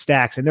end,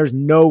 stacks, and there's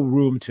no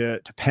room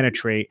to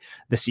penetrate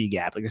the C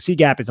gap. Like the C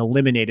gap is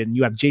eliminated, and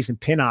you have Jason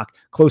Pinnock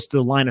close to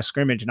the line of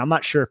scrimmage. And I'm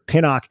not sure if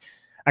Pinnock,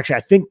 actually,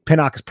 I think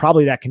Pinnock is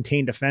probably that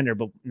contained defender,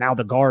 but now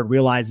the guard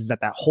realizes that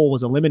hole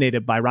was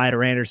eliminated by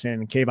Ryder Anderson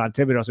and Kayvon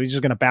Thibodeaux. So he's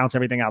just going to bounce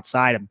everything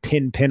outside and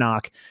pin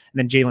Pinnock. And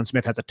then Jalen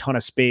Smith has a ton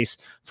of space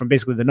from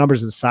basically the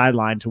numbers of the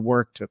sideline to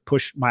work to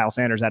push Miles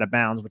Sanders out of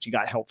bounds, which he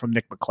got help from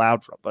Nick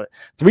McLeod from. But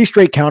 3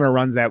 straight counter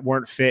runs that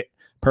weren't fit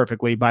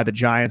perfectly by the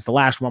Giants. The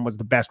last one was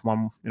the best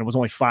one, and it was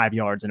only 5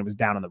 yards, and it was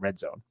down in the red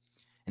zone.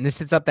 And this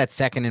sets up that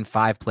 2nd and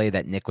 5 play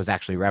that Nick was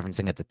actually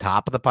referencing at the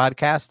top of the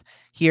podcast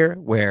here,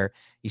 where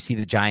you see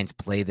the Giants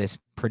play this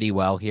pretty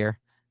well here.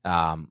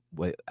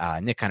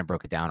 Nick kind of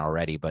broke it down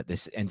already, but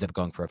this ends up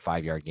going for a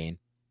 5-yard gain.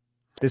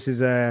 This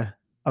is a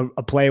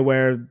play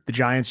where the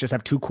Giants just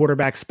have 2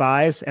 quarterback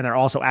spies, and they're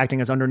also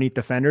acting as underneath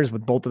defenders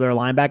with both of their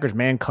linebackers,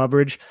 man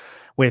coverage,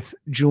 with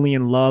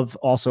Julian Love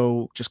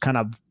also just kind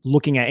of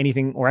looking at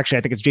anything, or actually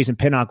I think it's Jason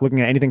Pinnock looking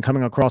at anything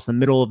coming across the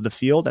middle of the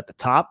field at the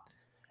top.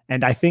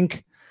 And I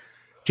think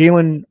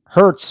Jalen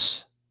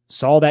Hurts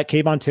saw that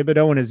Kayvon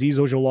Thibodeaux and Azeez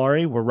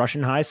Ojulari were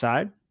rushing high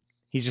side.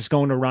 He's just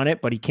going to run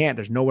it, but he can't.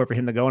 There's nowhere for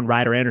him to go, and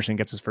Ryder Anderson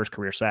gets his first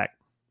career sack.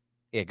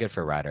 Yeah, good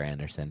for Ryder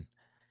Anderson.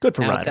 Good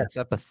for now Ryder. It sets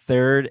up a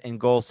 3rd and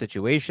goal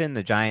situation.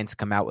 The Giants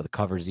come out with a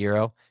cover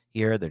 0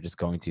 here. They're just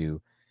going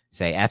to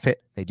say F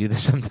it. They do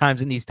this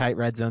sometimes in these tight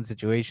red zone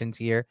situations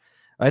here.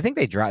 I think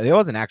they dropped. It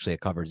wasn't actually a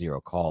cover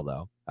 0 call,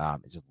 though.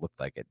 It just looked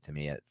like it to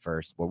me at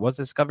first. What was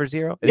this, cover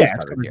 0?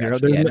 It's cover 0.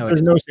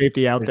 There's no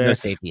safety out there. No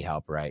safety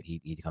help, right?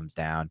 He comes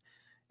down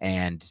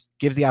and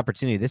gives the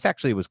opportunity. This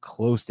actually was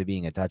close to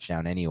being a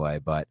touchdown anyway,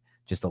 but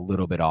just a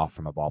little bit off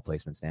from a ball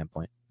placement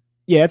standpoint.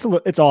 Yeah,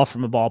 it's off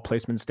from a ball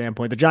placement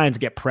standpoint. The Giants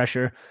get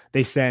pressure.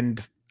 They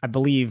send, I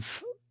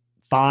believe,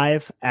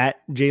 5 at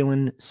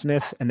Jalen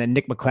Smith, and then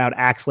Nick McLeod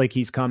acts like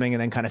he's coming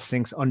and then kind of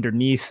sinks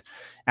underneath,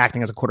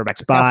 acting as a quarterback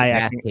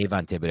spy.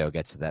 Kayvon Thibodeaux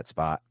gets to that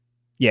spot.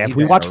 Yeah, if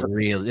we watch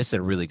this is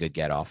a really good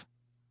get off.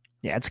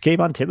 Yeah, it's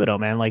Kayvon Thibodeaux,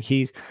 man. Like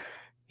he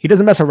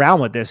doesn't mess around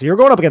with this. You're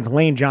going up against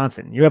Lane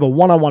Johnson. You have a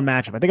one-on-one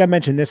matchup. I think I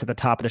mentioned this at the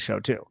top of the show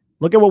too.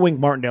 Look at what Wink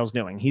Martindale's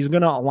doing. He's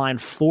going to align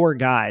 4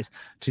 guys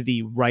to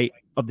the right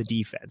of the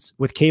defense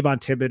with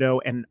Kayvon Thibodeaux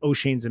and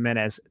O'Shane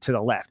Ximenez to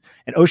the left.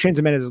 And O'Shane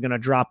Ximenez is going to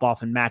drop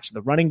off and match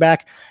the running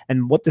back.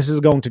 And what this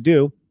is going to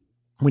do,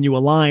 when you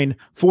align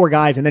 4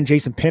 guys and then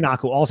Jason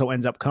Pinnock, who also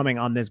ends up coming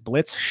on this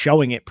blitz,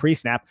 showing it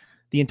pre-snap,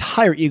 the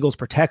entire Eagles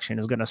protection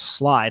is going to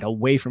slide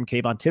away from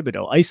Kayvon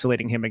Thibodeaux,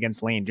 isolating him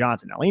against Lane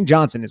Johnson. Now, Lane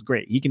Johnson is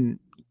great. He can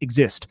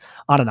exist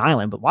on an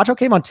island, but watch how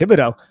Kayvon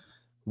Thibodeaux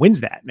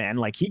wins that, man.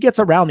 Like he gets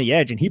around the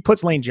edge and he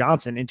puts Lane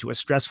Johnson into a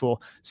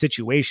stressful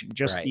situation.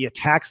 He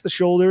attacks the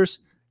shoulders,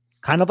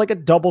 kind of like a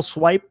double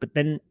swipe, but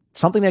then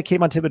something that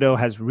Kayvon Thibodeaux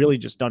has really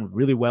just done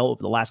really well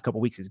over the last couple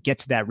of weeks is get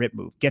to that rip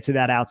move, get to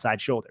that outside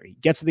shoulder. He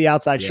gets to the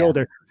outside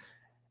shoulder,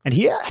 and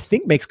he, I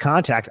think, makes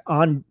contact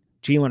on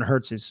Jalen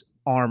Hurts'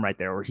 arm right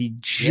there, or he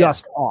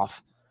just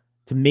off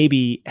to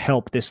maybe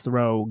help this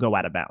throw go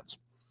out of bounds.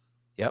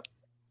 Yep.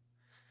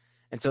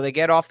 And so they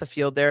get off the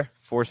field there,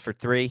 force for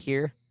 3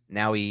 here.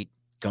 Now we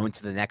go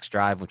into the next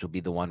drive, which will be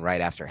the one right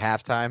after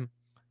halftime.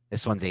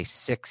 This one's an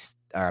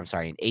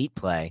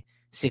 8-play,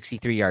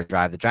 63-yard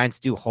drive. The Giants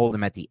do hold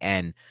them at the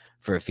end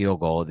for a field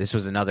goal. This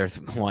was another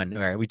one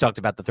where we talked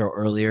about the throw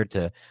earlier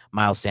to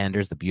Miles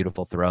Sanders, the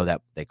beautiful throw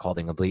that they called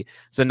incomplete.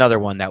 It's another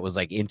one that was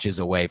like inches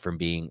away from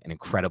being an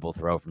incredible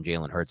throw from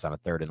Jalen Hurts on a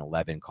 3rd and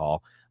 11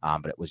 call,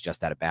 but it was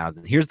just out of bounds.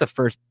 And here's the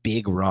first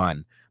big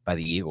run by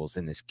the Eagles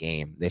in this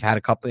game. They've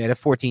had they had a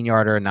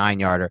 14-yarder, a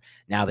 9-yarder.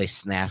 Now they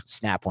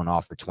snap one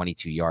off for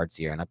 22 yards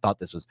here. And I thought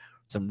this was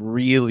some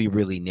really,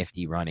 really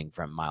nifty running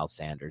from Miles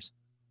Sanders.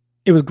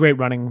 It was great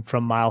running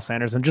from Miles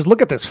Sanders. And just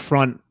look at this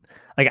front.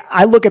 Like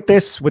I look at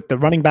this with the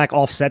running back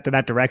offset to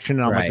that direction,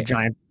 and I'm like, the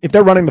Giants, if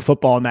they're running the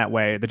football in that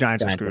way, the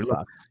Giants are screwed.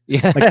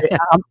 Yeah, like,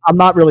 I'm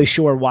not really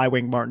sure why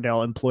Wink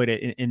Martindale employed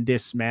it in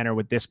this manner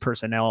with this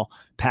personnel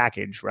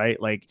package,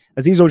 right? Like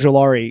Azeez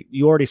Ojulari,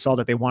 you already saw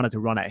that they wanted to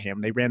run at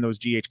him. They ran those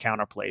GH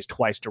counter plays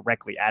twice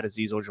directly at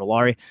Azeez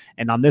Ojulari,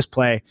 and on this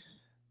play,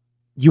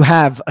 you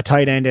have a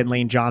tight end and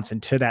Lane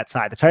Johnson to that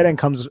side. The tight end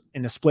comes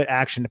in a split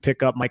action to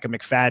pick up Micah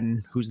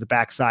McFadden, who's the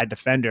backside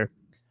defender.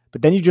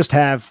 But then you just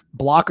have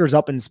blockers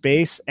up in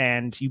space,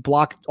 and you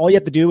block. All you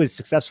have to do is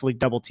successfully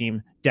double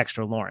team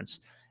Dexter Lawrence,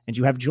 and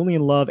you have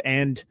Julian Love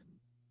and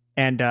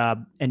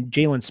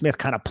Jalen Smith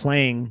kind of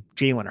playing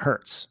Jalen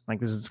Hurts. Like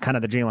this is kind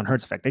of the Jalen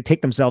Hurts effect. They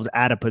take themselves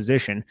out of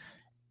position,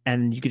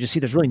 and you can just see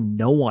there's really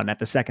no one at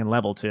the second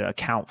level to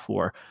account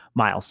for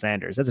Miles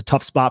Sanders. That's a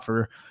tough spot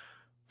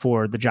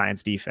for the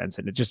Giants defense,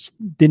 and it just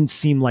didn't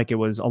seem like it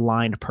was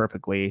aligned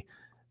perfectly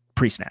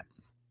pre-snap.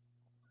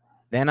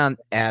 Then on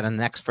the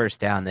next first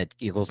down, the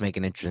Eagles make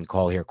an interesting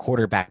call here.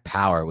 Quarterback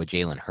power with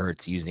Jalen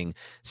Hurts using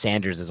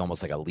Sanders as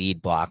almost like a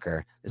lead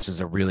blocker. This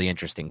was a really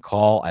interesting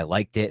call. I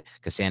liked it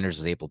because Sanders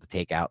was able to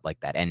take out like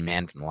that end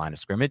man from the line of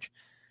scrimmage.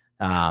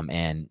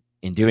 And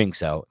in doing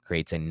so,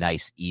 creates a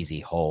nice, easy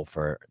hole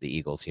for the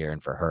Eagles here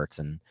and for Hurts.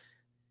 And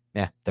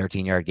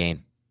 13-yard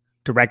gain.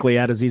 Directly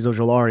at Azeez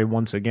Ojulari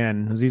once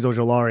again. Azeez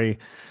Ojulari,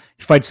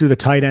 he fights through the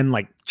tight end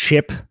like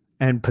chip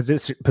and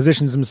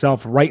positions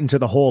himself right into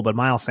the hole. But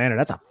Miles Sanders,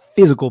 that's a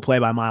physical play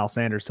by Miles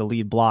Sanders to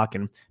lead block,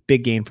 and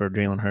big gain for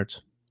Jalen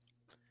Hurts.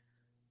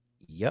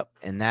 Yep,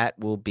 and that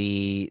will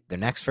be the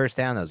next first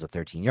down. That was a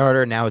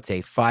 13-yarder. Now it's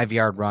a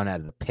 5-yard run out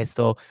of the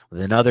pistol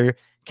with another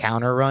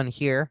counter run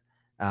here.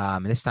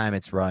 This time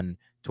it's run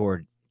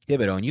toward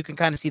Thibodeaux, and you can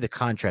kind of see the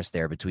contrast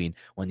there between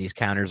when these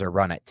counters are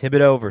run at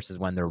Thibodeaux versus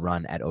when they're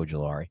run at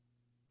Ojulari.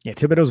 Yeah,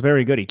 Thibodeau's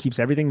very good. He keeps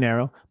everything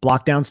narrow,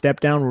 block down,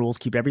 step down rules,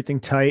 keep everything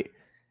tight.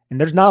 And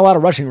there's not a lot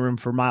of rushing room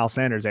for Miles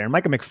Sanders there. And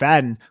Micah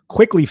McFadden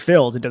quickly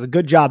fills and does a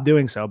good job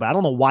doing so, but I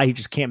don't know why he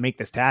just can't make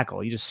this tackle.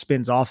 He just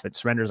spins off it,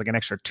 surrenders like an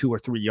extra 2 or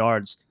 3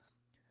 yards.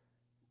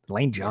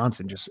 Lane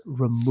Johnson just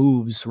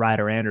removes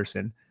Ryder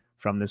Anderson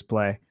from this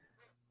play.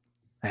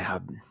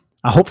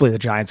 Hopefully the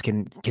Giants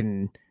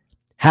can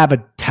have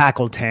a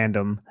tackle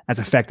tandem as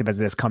effective as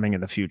this coming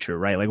in the future,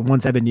 right? Like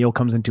once Evan Neal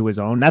comes into his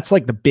own, that's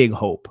like the big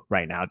hope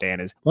right now,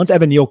 Dan, is once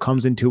Evan Neal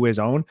comes into his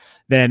own,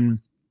 then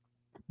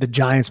the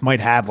Giants might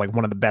have like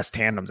one of the best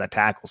tandems at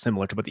tackle,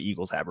 similar to what the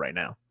Eagles have right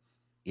now.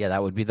 Yeah,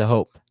 that would be the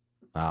hope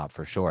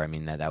for sure. I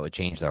mean, that would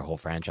change their whole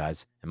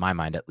franchise, in my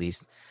mind at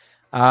least.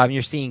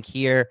 You're seeing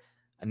here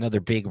another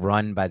big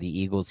run by the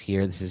Eagles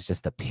here. This is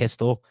just a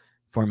pistol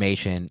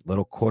formation,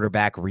 little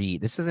quarterback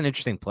read. This is an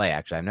interesting play,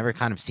 actually. I've never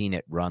kind of seen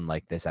it run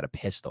like this at a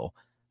pistol.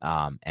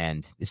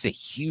 And this is a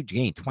huge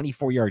gain,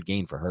 24-yard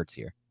gain for Hurts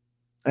here.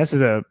 This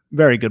is a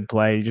very good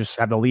play. You just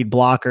have the lead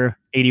blocker,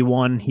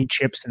 81. He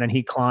chips and then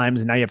he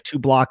climbs. And now you have 2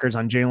 blockers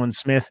on Jalen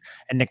Smith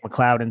and Nick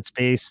McLeod in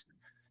space.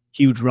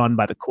 Huge run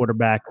by the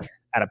quarterback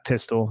at a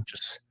pistol.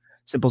 Just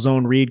simple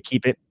zone read,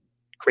 keep it.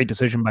 Great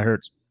decision by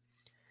Hurts.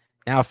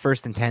 Now,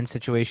 1st and 10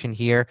 situation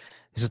here.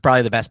 This is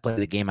probably the best play of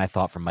the game, I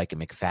thought, from Micah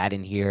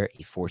McFadden here.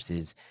 He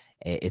forces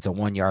it's a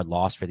 1-yard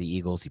loss for the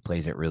Eagles. He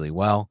plays it really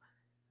well.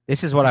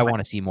 This is what I want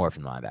to see more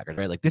from the linebackers,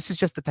 right? Like, this is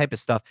just the type of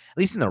stuff, at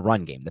least in the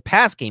run game. The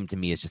pass game, to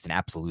me, is just an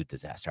absolute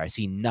disaster. I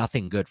see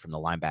nothing good from the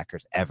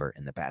linebackers ever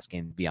in the pass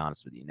game, to be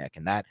honest with you, Nick.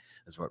 And that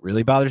is what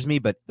really bothers me.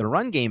 But the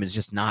run game is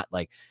just not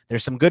like,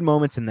 there's some good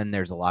moments and then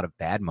there's a lot of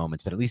bad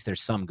moments, but at least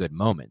there's some good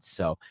moments.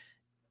 So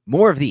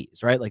more of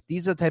these, right? Like,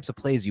 these are the types of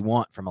plays you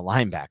want from a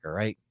linebacker,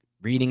 right?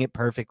 Reading it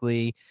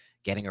perfectly,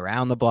 getting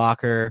around the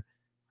blocker,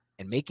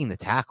 and making the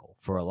tackle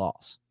for a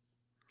loss.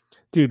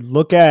 Dude,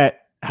 look at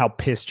how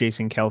pissed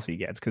Jason Kelce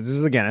gets, because this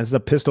is a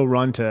pistol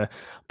run to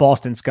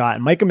Boston Scott.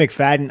 And Micah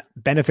McFadden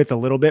benefits a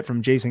little bit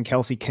from Jason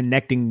Kelce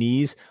connecting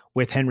knees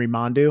with Henry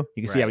Mondu.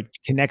 You can see how he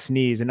connects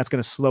knees, and that's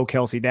going to slow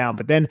Kelce down.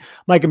 But then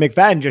Micah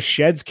McFadden just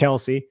sheds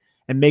Kelce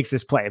and makes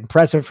this play.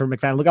 Impressive for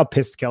McFadden. Look how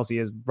pissed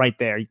Kelce is right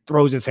there. He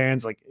throws his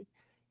hands like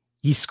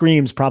he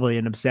screams probably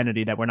an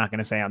obscenity that we're not going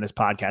to say on this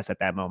podcast at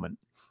that moment.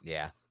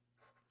 Yeah.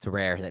 It's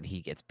rare that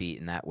he gets beat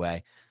in that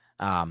way.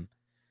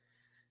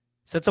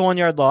 So it's a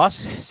 1-yard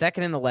loss.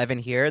 2nd and 11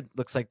 here.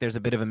 Looks like there's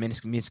a bit of a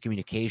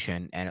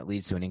miscommunication, and it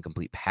leads to an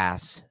incomplete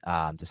pass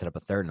to set up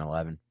a 3rd and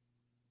 11.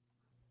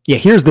 Yeah,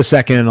 here's the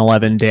 2nd and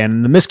 11,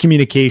 Dan. The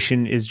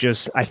miscommunication is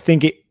just, I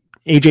think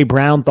A.J.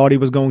 Brown thought he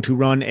was going to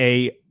run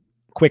a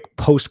quick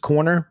post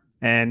corner,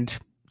 and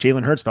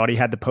Jalen Hurts thought he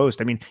had the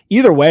post. I mean,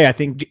 either way, I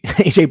think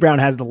A.J. Brown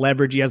has the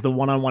leverage. He has the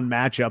one-on-one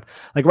matchup.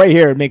 Like right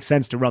here, it makes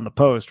sense to run the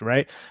post,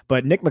 right?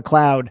 But Nick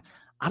McLeod,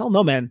 I don't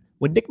know, man.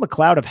 Would Nick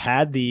McLeod have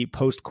had the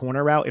post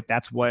corner route if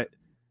that's what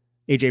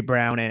A.J.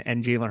 Brown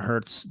and Jalen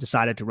Hurts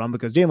decided to run?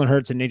 Because Jalen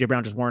Hurts and A.J.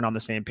 Brown just weren't on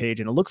the same page.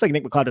 And it looks like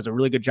Nick McLeod does a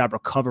really good job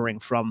recovering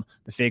from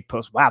the fake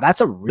post. Wow,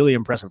 that's a really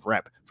impressive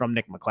rep from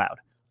Nick McLeod.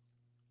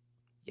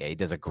 Yeah, he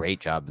does a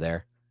great job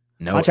there.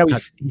 Watch how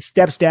he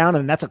steps down,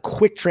 and that's a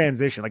quick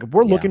transition. Like if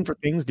we're looking for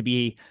things to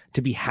be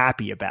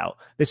happy about,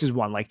 this is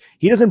one. Like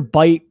he doesn't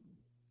bite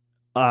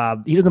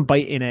in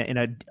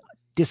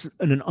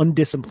an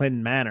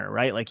undisciplined manner,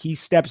 right? Like he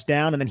steps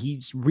down and then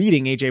he's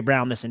reading A.J.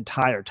 Brown this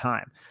entire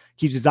time.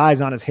 Keeps his eyes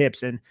on his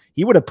hips, and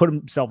he would have put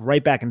himself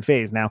right back in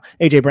phase. Now,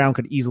 A.J. Brown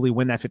could easily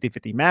win that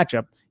 50-50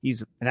 matchup.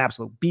 He's an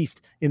absolute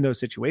beast in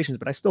those situations,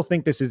 but I still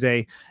think this is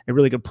a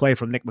really good play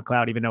from Nick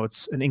McLeod, even though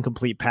it's an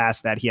incomplete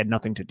pass that he had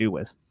nothing to do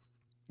with.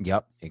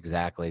 Yep,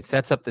 exactly. It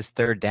sets up this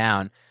 3rd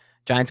down.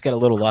 Giants get a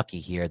little lucky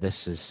here.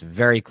 This is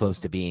very close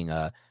to being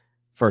a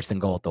 1st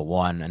and goal at the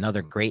 1.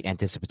 Another great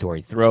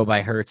anticipatory throw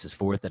by Hurts, his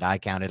 4th that I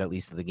counted at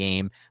least of the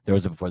game.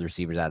 Throws it before the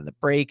receiver's out of the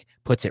break,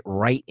 puts it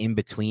right in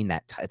between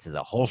that. This is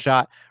a whole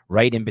shot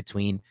right in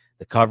between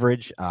the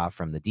coverage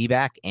from the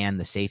D-back and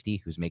the safety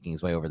who's making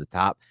his way over the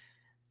top.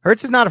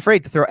 Hurts is not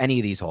afraid to throw any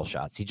of these whole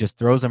shots. He just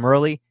throws them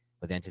early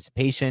with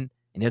anticipation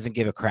and doesn't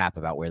give a crap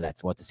about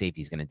what the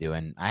safety is going to do.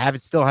 And I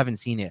still haven't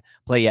seen it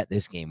play yet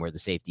this game where the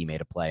safety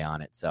made a play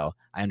on it. So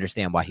I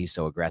understand why he's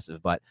so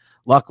aggressive, but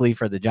luckily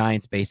for the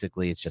Giants,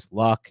 basically it's just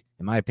luck.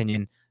 In my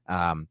opinion,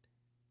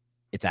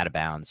 it's out of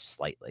bounds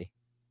slightly.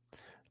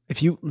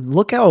 If you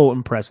look how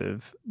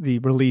impressive the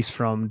release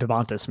from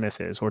Devonta Smith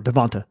is, or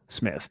Devonta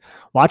Smith,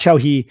 watch how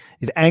he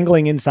is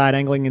angling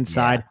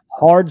inside,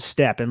 hard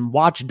step, and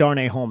watch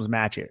Darnay Holmes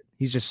match it.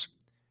 He's just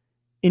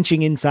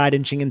inching inside.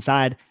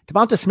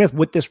 Devonta Smith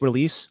with this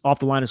release off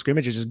the line of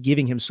scrimmage is just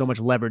giving him so much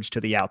leverage to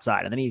the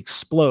outside. And then he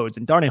explodes.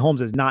 And Darnay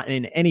Holmes is not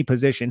in any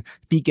position.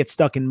 Feet get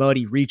stuck in mud.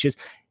 He reaches.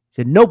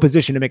 He's in no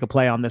position to make a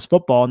play on this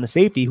football. And the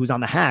safety who's on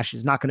the hash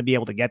is not going to be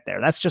able to get there.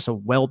 That's just a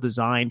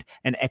well-designed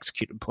and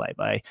executed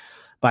play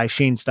by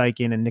Shane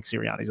Steichen and Nick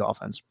Sirianni's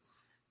offense.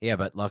 Yeah,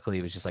 but luckily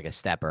it was just like a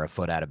step or a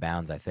foot out of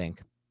bounds, I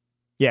think.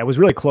 Yeah, it was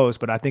really close,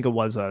 but I think it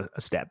was a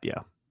step, yeah.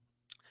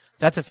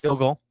 That's a field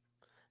goal.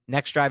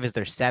 Next drive is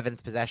their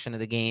 7th possession of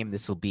the game.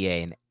 This will be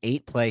an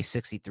 8-play,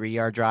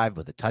 63-yard drive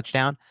with a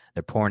touchdown.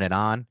 They're pouring it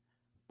on.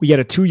 We get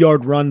a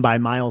 2-yard run by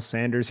Miles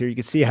Sanders here. You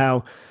can see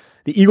how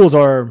the Eagles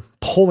are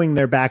pulling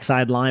their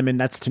backside linemen.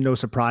 That's to no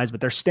surprise,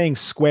 but they're staying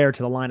square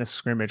to the line of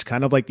scrimmage,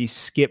 kind of like these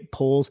skip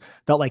pulls.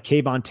 Felt like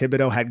Kayvon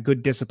Thibodeaux had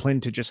good discipline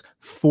to just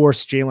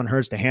force Jalen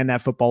Hurts to hand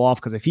that football off,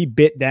 because if he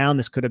bit down,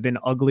 this could have been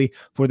ugly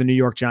for the New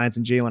York Giants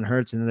and Jalen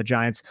Hurts, and then the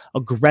Giants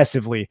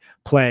aggressively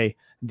play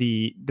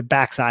the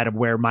backside of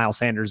where Miles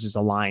Sanders is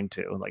aligned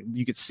to. Like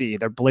you could see,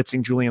 they're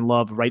blitzing Julian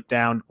Love right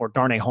down, or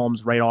Darnay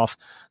Holmes right off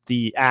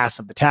the ass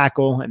of the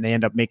tackle, and they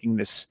end up making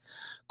this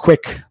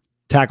quick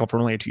tackle for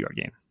only a 2-yard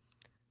gain.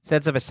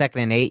 Sets up a 2nd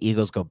and 8.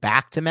 Eagles go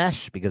back to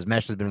mesh because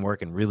mesh has been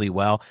working really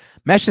well.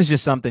 Mesh is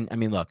just something. I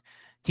mean, look,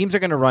 teams are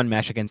going to run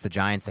mesh against the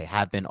Giants. They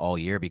have been all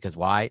year, because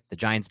why? The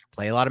Giants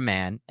play a lot of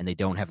man and they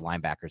don't have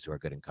linebackers who are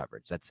good in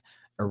coverage. That's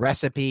a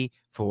recipe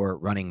for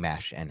running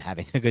mesh and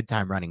having a good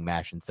time running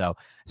mesh. And so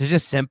it's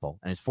just simple,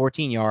 and it's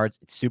 14 yards.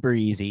 It's super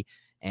easy,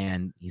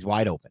 and he's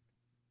wide open.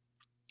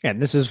 And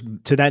this is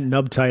to that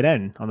nub tight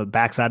end on the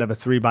backside of a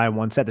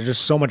 3-by-1 set. There's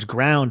just so much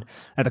ground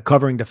that the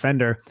covering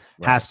defender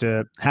has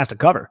to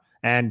cover.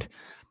 And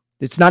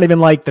it's not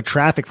even like the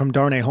traffic from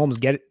Darnay Holmes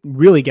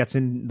really gets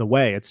in the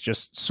way. It's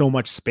just so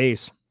much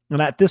space.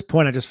 And at this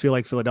point, I just feel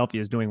like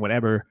Philadelphia is doing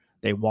whatever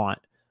they want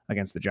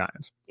against the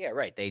Giants. Yeah,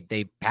 right.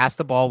 They passed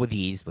the ball with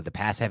ease, with a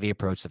pass-heavy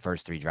approach the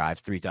first 3 drives,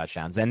 3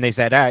 touchdowns. Then they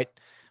said, all right,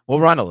 we'll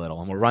run a little,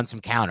 and we'll run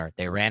some counter.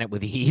 They ran it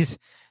with ease.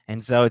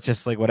 And so it's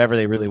just like whatever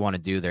they really want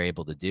to do, they're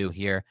able to do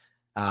here.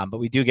 But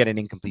we do get an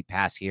incomplete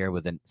pass here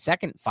with a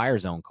second fire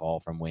zone call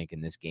from Wink in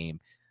this game.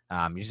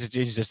 You're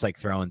just like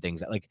throwing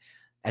things like,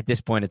 at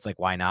this point, it's like,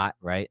 why not,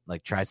 right?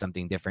 Like, try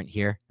something different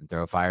here and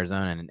throw a fire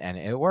zone, and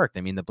it worked.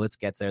 I mean, the blitz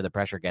gets there, the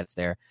pressure gets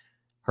there.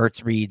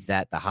 Hurts reads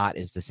that the hot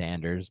is to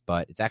Sanders,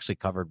 but it's actually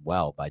covered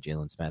well by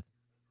Jalen Smith.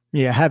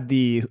 Yeah,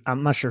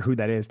 I'm not sure who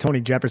that is. Tony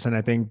Jefferson,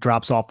 I think,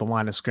 drops off the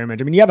line of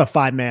scrimmage. I mean, you have a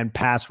 5-man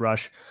pass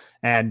rush,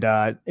 and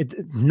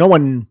no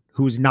one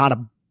who's not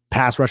a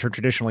pass rusher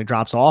traditionally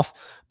drops off,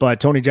 but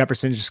Tony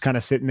Jefferson's just kind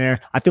of sitting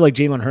there. I feel like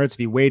Jalen Hurts, if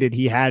he waited,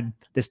 he had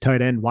this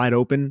tight end wide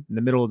open in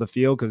the middle of the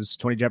field because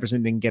Tony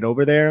Jefferson didn't get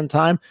over there in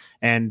time,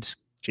 and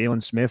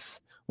Jalen Smith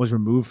was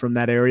removed from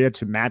that area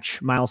to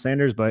match Miles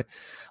Sanders. But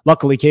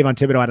luckily, Kayvon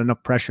Thibodeaux had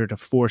enough pressure to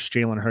force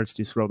Jalen Hurts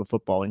to throw the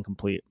football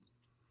incomplete.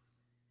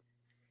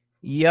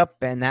 Yep,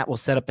 and that will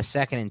set up a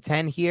 2nd and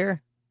 10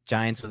 here.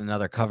 Giants with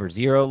another cover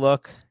 0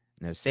 look,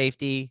 no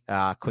safety,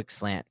 quick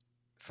slant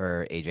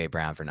for A.J.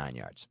 Brown for 9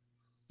 yards.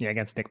 Yeah,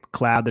 against Nick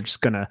McLeod, they're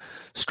just going to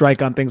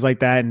strike on things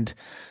like that. And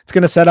it's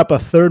going to set up a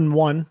 3rd and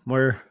 1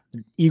 where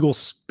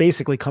Eagles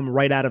basically come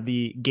right out of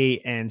the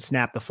gate and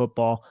snap the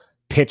football,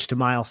 pitch to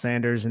Miles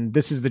Sanders. And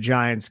this is the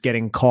Giants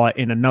getting caught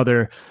in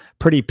another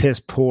pretty piss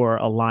poor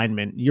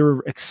alignment.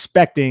 You're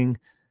expecting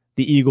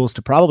the Eagles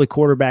to probably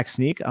quarterback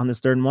sneak on this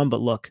 3rd and 1. But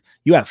look,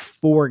 you have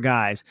 4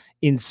 guys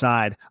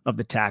inside of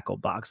the tackle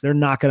box. They're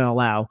not going to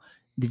allow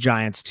the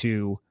Giants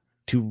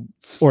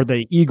or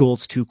the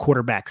Eagles to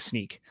quarterback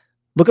sneak.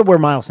 Look at where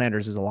Miles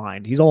Sanders is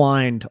aligned. He's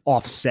aligned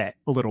offset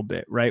a little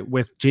bit, right,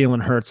 with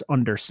Jalen Hurts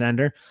under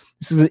center.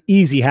 This is an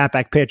easy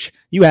halfback pitch.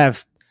 You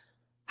have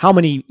how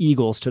many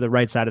Eagles to the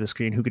right side of the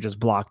screen who could just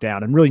block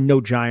down, and really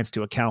no Giants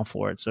to account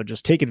for it. So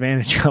just take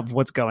advantage of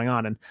what's going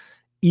on. And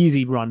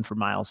easy run for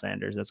Miles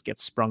Sanders. That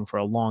gets sprung for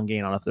a long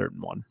gain on a 3rd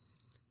and 1.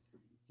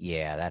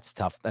 Yeah, that's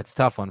tough. That's a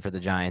tough one for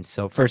the Giants.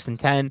 So 1st and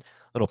 10,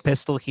 little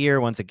pistol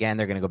here. Once again,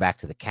 they're going to go back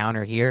to the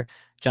counter here.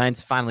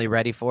 Giants finally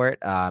ready for it.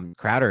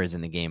 Crowder is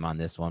in the game on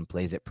this one,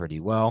 plays it pretty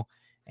well,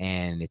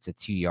 and it's a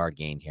 2-yard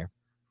gain here.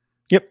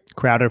 Yep,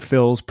 Crowder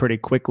fills pretty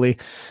quickly.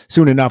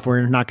 Soon enough,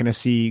 we're not going to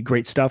see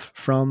great stuff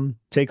from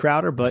Tay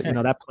Crowder, but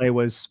that play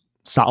was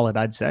solid,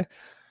 I'd say.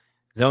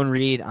 Zone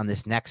read on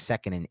this next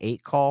 2nd and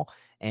 8 call,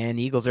 and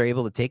the Eagles are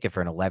able to take it for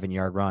an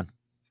 11-yard run.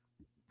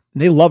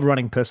 They love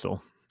running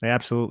pistol. They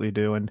absolutely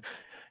do. And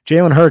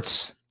Jalen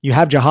Hurts, you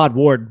have Jihad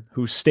Ward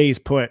who stays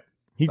put.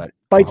 He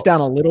bites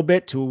down a little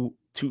bit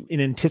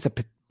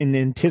in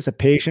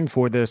anticipation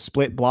for the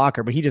split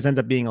blocker, but he just ends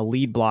up being a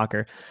lead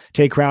blocker.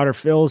 Tay Crowder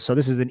fills, so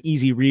this is an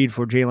easy read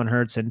for Jalen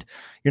Hurts, and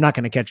you're not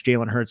going to catch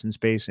Jalen Hurts in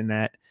space in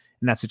that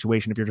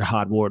situation if you're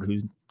Jihad Ward,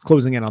 who's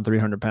closing in on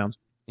 300 pounds.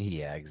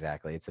 Yeah,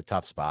 exactly. It's a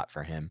tough spot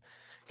for him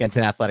against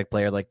an athletic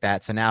player like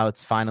that. So now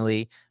it's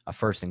finally a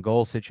 1st and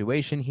goal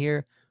situation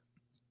here.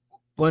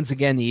 Once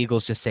again, the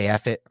Eagles just say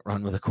F it,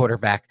 run with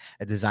a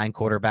design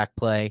quarterback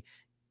play.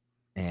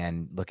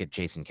 And look at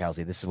Jason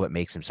Kelsey. This is what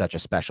makes him such a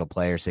special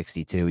player,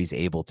 62. He's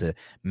able to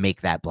make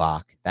that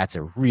block. That's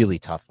a really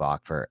tough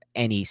block for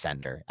any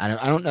center. I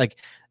don't like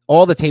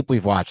all the tape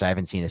we've watched. I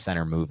haven't seen a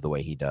center move the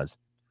way he does.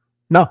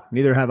 No,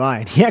 neither have I.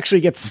 And he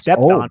actually gets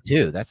stepped on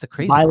too. That's the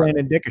crazy by part.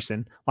 Landon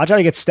Dickerson. Watch how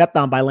he gets stepped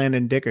on by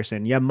Landon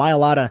Dickerson. You have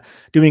Mailata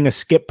doing a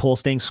skip pull,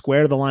 staying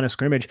square to the line of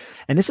scrimmage.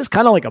 And this is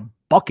kind of like a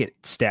bucket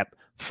step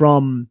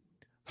from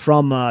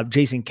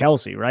Jason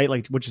Kelsey, right?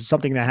 Like, which is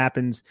something that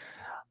happens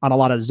on a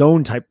lot of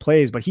zone type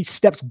plays, but he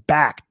steps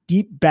back,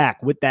 deep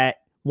back with that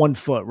 1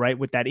 foot, right?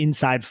 With that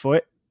inside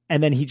foot.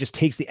 And then he just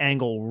takes the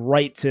angle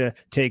right to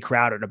Tay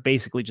Crowder to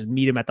basically just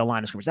meet him at the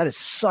line of scrimmage. That is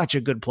such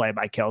a good play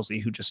by Kelsey,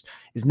 who just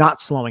is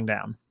not slowing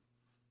down.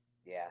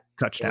 Yeah.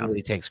 Touchdown. It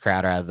really takes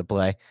Crowder out of the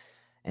play,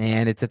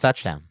 and it's a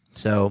touchdown.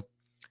 So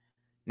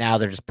now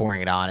they're just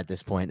pouring it on at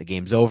this point. The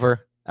game's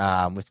over.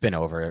 It's been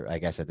over, I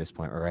guess, at this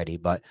point already,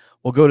 but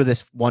we'll go to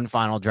this one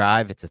final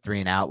drive. It's a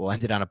 3-and-out. We'll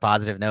end it on a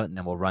positive note, and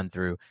then we'll run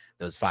through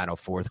those final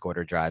fourth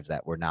quarter drives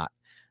that were not,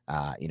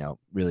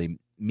 really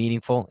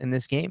meaningful in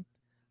this game,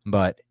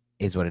 but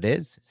is what it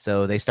is.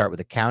 So they start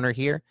with a counter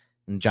here,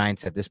 and the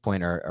Giants at this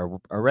point are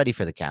ready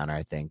for the counter,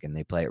 I think, and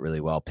they play it really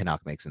well.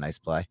 Pinnock makes a nice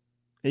play.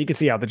 You can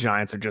see how the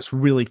Giants are just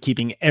really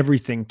keeping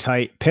everything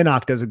tight.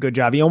 Pinnock does a good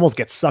job. He almost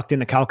gets sucked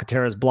into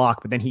Calcaterra's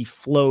block, but then he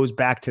flows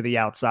back to the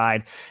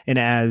outside. And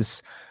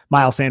as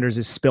Miles Sanders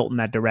is spilt in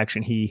that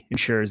direction, he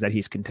ensures that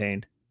he's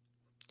contained.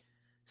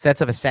 Sets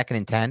up a 2nd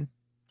and 10.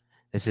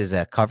 This is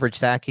a coverage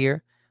sack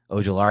here.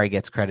 Ojulari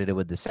gets credited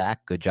with the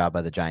sack. Good job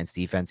by the Giants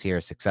defense here.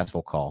 A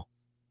successful call.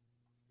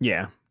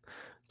 Yeah.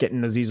 Getting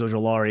Azeez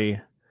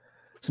Ojulari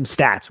some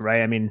stats,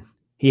 right? I mean,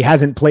 he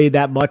hasn't played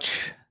that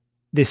much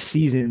this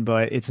season,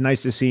 but it's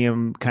nice to see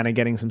him kind of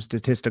getting some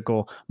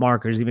statistical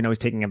markers, even though he's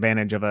taking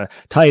advantage of a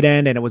tight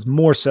end. And it was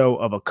more so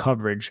of a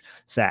coverage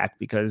sack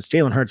because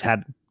Jalen Hurts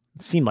had,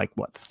 it seemed like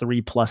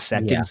 3+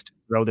 seconds to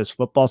throw this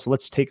football. So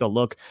let's take a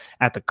look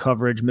at the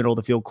coverage, middle of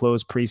the field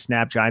close,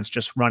 pre-snap. Giants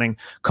just running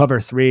cover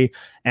 3,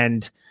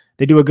 and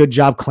they do a good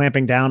job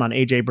clamping down on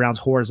AJ Brown's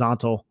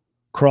horizontal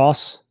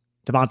cross.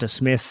 Devonta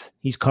Smith,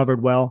 he's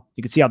covered well.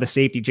 You can see how the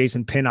safety,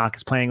 Jason Pinnock,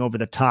 is playing over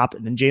the top.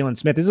 And then Jalen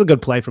Smith, this is a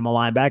good play from a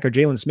linebacker.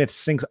 Jalen Smith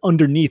sinks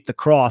underneath the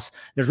cross.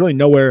 There's really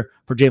nowhere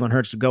for Jalen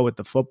Hurts to go with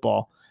the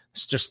football.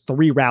 It's just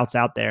 3 routes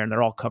out there, and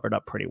they're all covered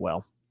up pretty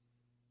well.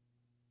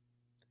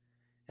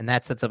 And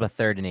that sets up a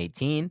 3rd and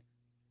 18.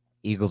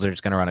 Eagles are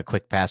just going to run a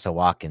quick pass to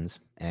Watkins,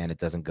 and it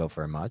doesn't go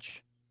for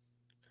much.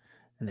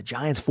 And the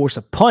Giants force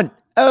a punt.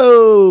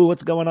 Oh,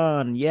 what's going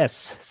on?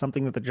 Yes,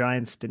 something that the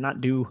Giants did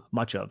not do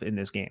much of in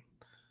this game.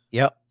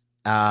 Yep.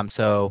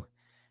 So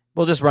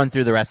we'll just run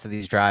through the rest of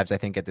these drives, I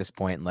think, at this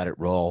point and let it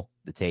roll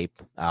the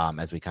tape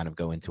as we kind of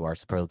go into our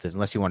superlatives,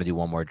 unless you want to do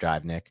one more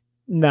drive, Nick.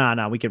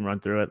 No, we can run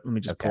through it. Let me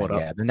just pull it up.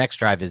 Yeah, the next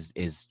drive is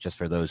just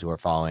for those who are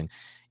following.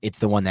 It's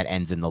the one that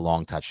ends in the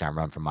long touchdown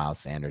run from Miles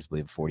Sanders, I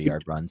believe, a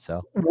 40-yard run.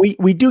 So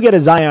we do get a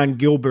Zion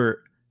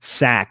Gilbert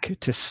sack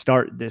to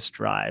start this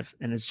drive,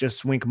 and it's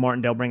just Wink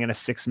Martindale bringing a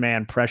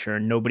 6-man pressure,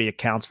 and nobody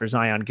accounts for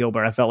Zion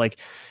Gilbert. I felt like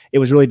it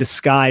was really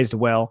disguised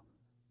well.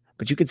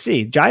 But you could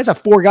see Giants have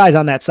 4 guys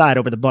on that side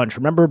over the bunch.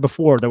 Remember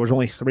before there was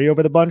only 3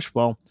 over the bunch?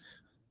 Well,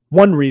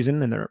 one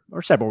reason, and there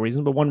are several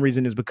reasons, but one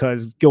reason is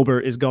because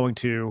Gilbert is going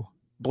to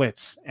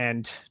blitz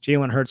and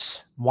Jalen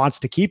Hurts wants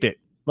to keep it.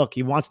 Look,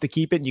 he wants to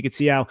keep it. And you can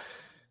see how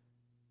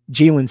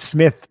Jalen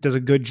Smith does a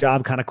good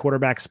job kind of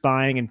quarterback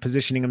spying and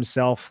positioning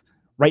himself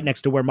right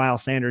next to where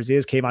Miles Sanders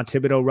is. Kayvon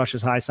Thibodeaux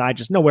rushes high side,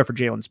 just nowhere for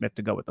Jalen Smith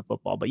to go with the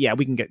football. But yeah,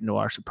 we can get into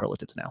our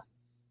superlatives now.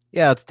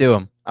 Yeah, let's do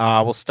them.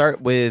 We'll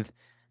start with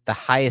the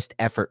highest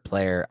effort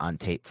player on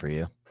tape for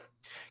you.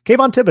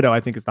 Kayvon Thibodeaux, I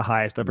think, is the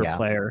highest ever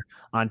player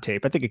on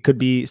tape. I think it could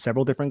be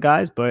several different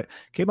guys, but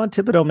Kayvon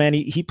Thibodeaux, man,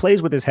 he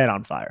plays with his head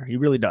on fire. He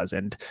really does.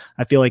 And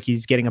I feel like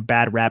he's getting a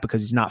bad rap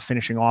because he's not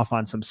finishing off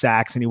on some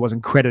sacks, and he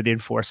wasn't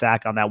credited for a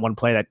sack on that one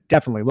play that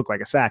definitely looked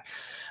like a sack.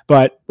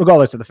 But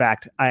regardless of the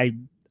fact, I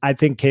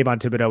think Kayvon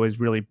Thibodeaux is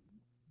really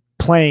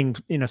playing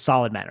in a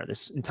solid manner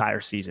this entire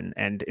season.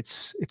 And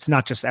it's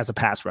not just as a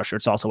pass rusher,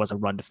 it's also as a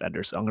run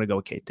defender. So I'm going to go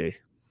with KT.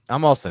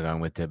 I'm also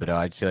going with Thibodeaux.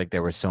 I feel like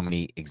there were so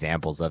many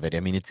examples of it.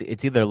 I mean, it's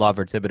either Love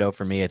or Thibodeaux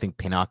for me. I think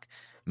Pinnock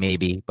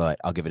maybe, but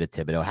I'll give it a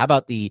Thibodeaux. How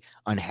about the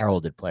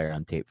unheralded player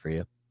on tape for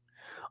you?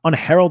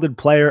 Unheralded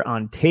player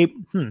on tape?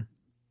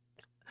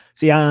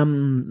 See,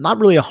 I'm not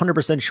really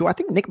 100% sure. I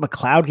think Nick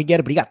McLeod could get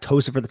it, but he got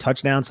toasted for the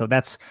touchdown, so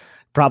that's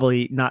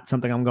probably not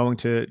something I'm going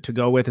to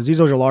go with.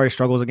 Azeez Ojulari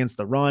struggles against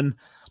the run.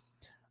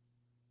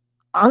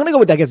 I'm going to go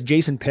with, I guess,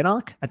 Jason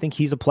Pinnock. I think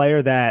he's a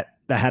player that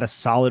had a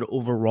solid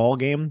overall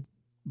game,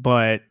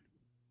 but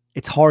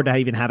it's hard to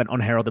even have an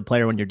unheralded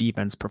player when your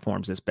defense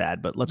performs this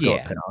bad. But let's go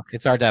with Pinnock.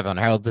 It's hard to have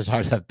unheralded, it's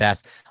hard to have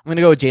best. I'm going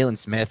to go with Jalen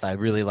Smith. I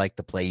really like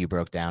the play you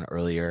broke down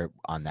earlier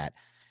on that.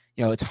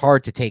 You know, it's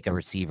hard to take a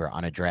receiver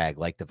on a drag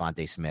like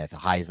Devonta Smith, a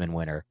Heisman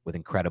winner with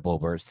incredible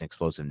burst and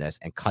explosiveness,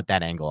 and cut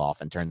that angle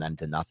off and turn that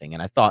into nothing.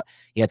 And I thought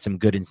he had some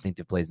good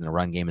instinctive plays in the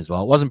run game as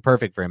well. It wasn't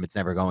perfect for him. It's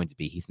never going to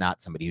be. He's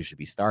not somebody who should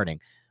be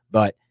starting.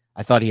 But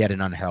I thought he had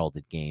an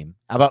unheralded game.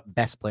 How about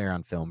best player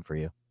on film for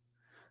you?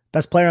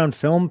 Best player on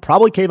film,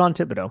 probably Kayvon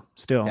Thibodeaux.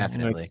 Still,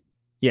 Definitely.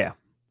 Yeah,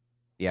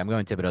 I'm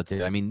going Thibodeaux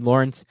too. I mean,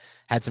 Lawrence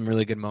had some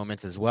really good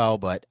moments as well,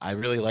 but I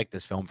really like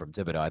this film from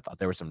Thibodeaux. I thought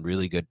there were some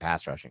really good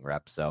pass rushing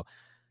reps. So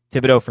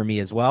Thibodeaux for me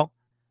as well.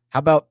 How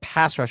about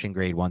pass rushing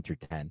grade 1 through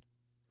 10?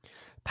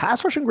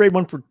 Pass rushing grade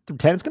 1 through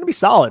 10, it's going to be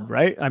solid,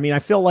 right? I mean, I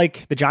feel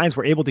like the Giants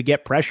were able to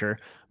get pressure,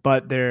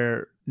 but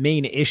their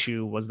main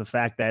issue was the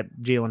fact that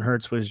Jalen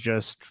Hurts was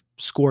just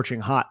scorching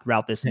hot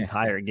throughout this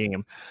entire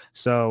game.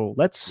 So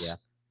let's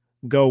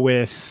go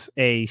with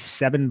a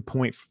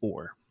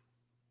 7.4.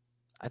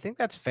 I think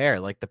that's fair.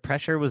 Like, the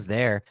pressure was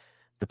there.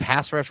 The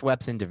pass rush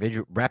reps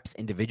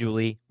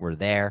individually were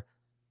there.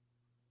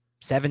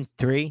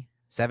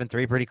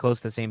 7.3, pretty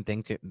close to the same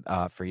thing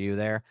for you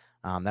there.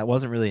 That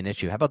wasn't really an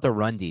issue. How about the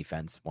run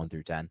defense, 1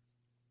 through 10?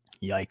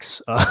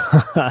 Yikes.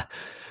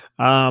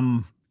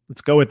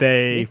 Let's go with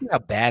a. How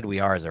bad we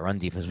are as a run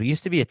defense. We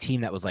used to be a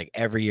team that was like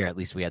every year, at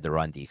least we had the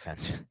run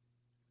defense.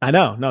 I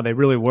know. No, they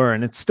really were.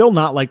 And it's still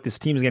not like this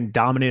team is getting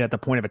dominated at the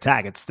point of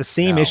attack. It's the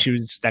same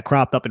issues that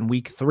cropped up in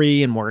week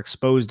 3 and were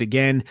exposed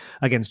again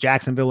against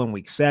Jacksonville in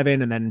week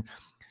 7. And then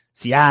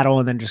Seattle,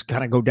 and then just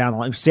kind of go down the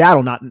line.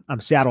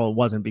 Seattle it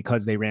wasn't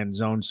because they ran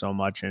zone so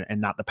much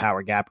and not the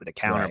power gap or the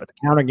counter, but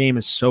the counter game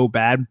is so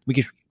bad. We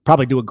could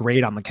probably do a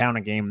grade on the counter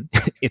game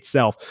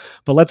itself,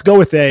 but let's go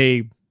with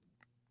a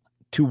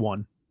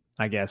 2-1,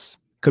 I guess.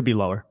 Could be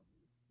lower.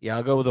 Yeah,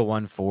 I'll go with a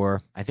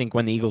 1-4. I think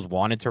when the Eagles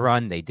wanted to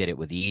run, they did it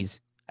with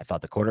ease. I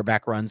thought the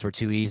quarterback runs were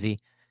too easy.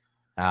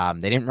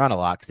 They didn't run a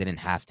lot because they didn't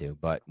have to,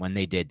 but when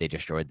they did, they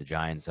destroyed the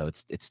Giants. So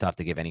it's tough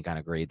to give any kind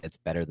of grade that's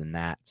better than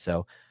that.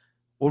 So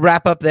we'll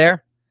wrap up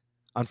there.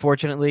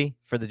 Unfortunately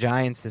for the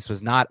Giants, this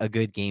was not a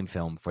good game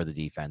film for the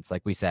defense.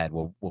 Like we said,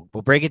 we'll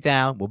break it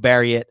down. We'll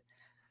bury it.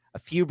 A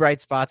few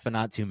bright spots, but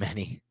not too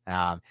many.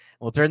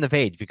 We'll turn the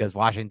page because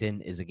Washington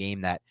is a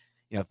game that,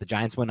 if the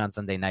Giants win on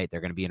Sunday night,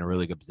 they're going to be in a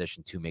really good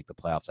position to make the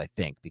playoffs, I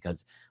think,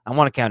 because I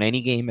want to count any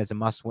game as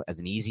as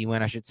an easy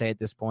win, I should say, at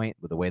this point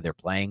with the way they're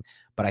playing.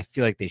 But I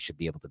feel like they should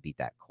be able to beat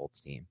that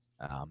Colts team.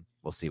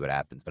 We'll see what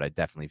happens, but I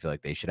definitely feel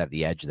like they should have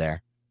the edge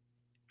there.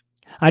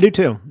 I do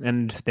too,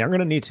 and they're going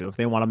to need to if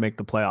they want to make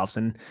the playoffs.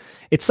 And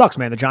it sucks,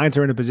 man. The Giants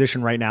are in a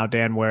position right now,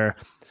 Dan, where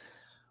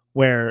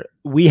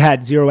we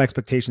had zero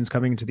expectations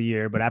coming into the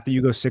year, but after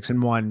you go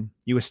 6-1,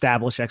 you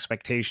establish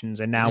expectations,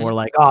 and now we're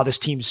like, oh, this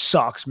team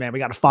sucks, man. We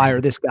got to fire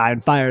this guy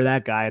and fire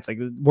that guy. It's like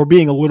we're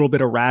being a little bit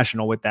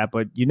irrational with that,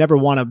 but you never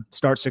want to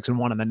start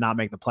 6-1 and then not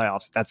make the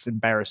playoffs. That's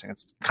embarrassing.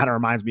 It kind of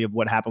reminds me of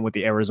what happened with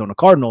the Arizona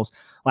Cardinals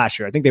last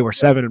year. I think they were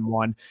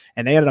 7-1,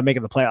 and they ended up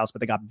making the playoffs,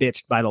 but they got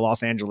bitched by the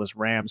Los Angeles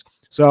Rams.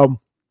 So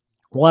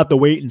we'll have to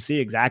wait and see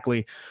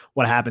exactly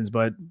what happens,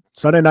 but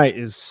Sunday night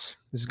is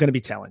going to be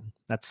telling.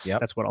 That's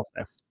what I'll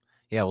say.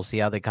 Yeah, we'll see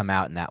how they come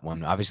out in that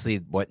one. Obviously,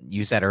 what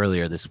you said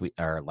earlier this week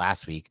or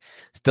last week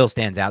still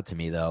stands out to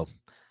me, though.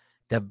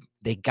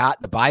 They got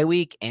the bye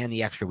week and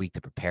the extra week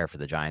to prepare for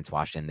the Giants,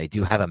 Washington. They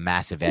do have a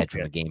massive edge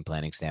from a game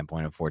planning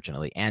standpoint,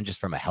 unfortunately, and just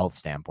from a health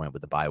standpoint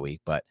with the bye week.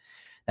 But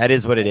that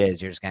is what it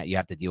is. You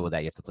have to deal with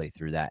that. You have to play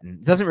through that, and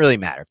it doesn't really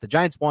matter if the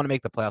Giants want to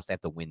make the playoffs. They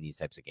have to win these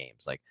types of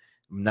games. Like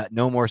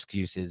no more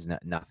excuses,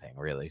 nothing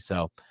really.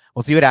 So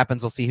we'll see what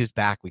happens. We'll see who's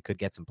back. We could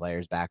get some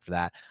players back for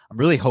that. I'm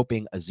really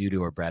hoping Azudu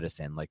or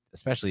Bredesen, like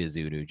especially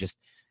Azudu.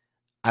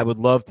 I would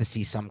love to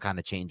see some kind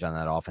of change on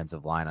that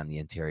offensive line on the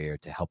interior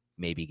to help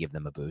maybe give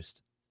them a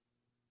boost.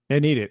 They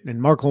need it. And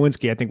Mark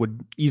Lewinsky, I think,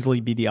 would easily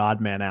be the odd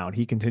man out.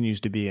 He continues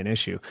to be an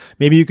issue.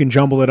 Maybe you can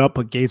jumble it up,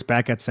 put Gates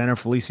back at center,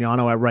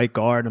 Feliciano at right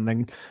guard, and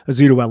then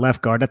Azudu at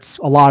left guard. That's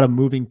a lot of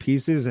moving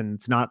pieces, and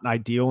it's not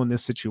ideal in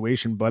this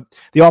situation, but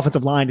the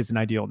offensive line isn't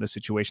ideal in this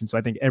situation. So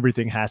I think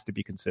everything has to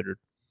be considered.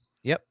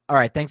 Yep. All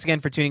right. Thanks again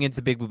for tuning into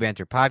the Big Blue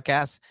Banter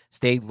podcast.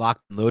 Stay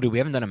locked and loaded. We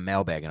haven't done a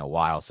mailbag in a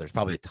while, so there's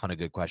probably a ton of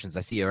good questions.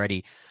 I see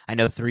already. I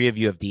know 3 of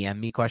you have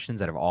DM'd me questions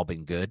that have all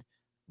been good.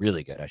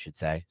 Really good, I should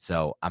say.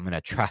 So I'm going to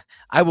try.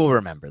 I will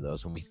remember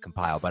those when we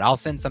compile, but I'll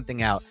send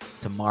something out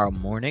tomorrow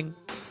morning,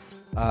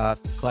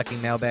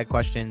 collecting mailbag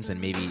questions,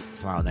 and maybe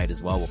tomorrow night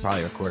as well. We'll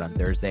probably record on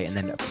Thursday and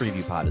then a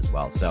preview pod as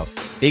well. So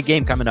big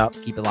game coming up.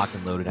 Keep it locked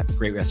and loaded. Have a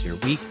great rest of your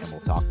week, and we'll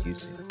talk to you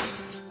soon.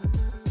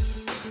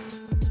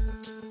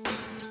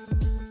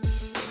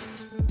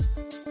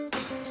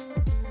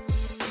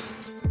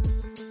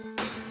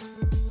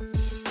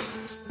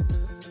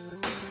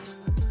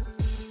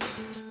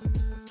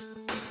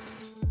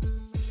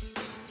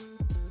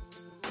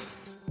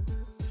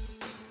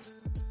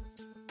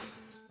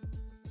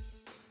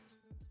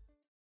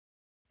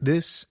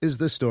 This is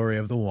the story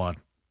of the one.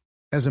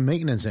 As a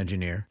maintenance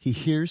engineer, he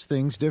hears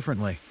things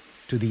differently.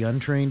 To the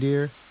untrained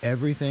ear,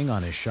 everything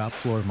on his shop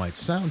floor might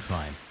sound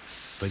fine,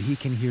 but he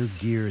can hear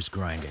gears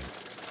grinding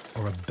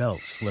or a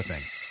belt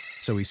slipping.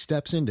 So he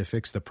steps in to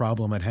fix the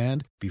problem at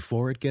hand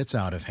before it gets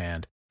out of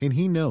hand. And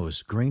he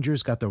knows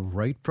Grainger's got the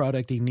right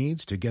product he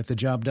needs to get the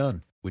job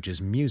done, which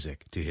is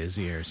music to his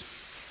ears.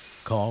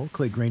 Call,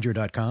 click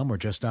Grainger.com, or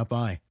just stop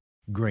by.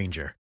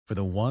 Grainger, for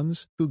the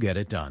ones who get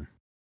it done.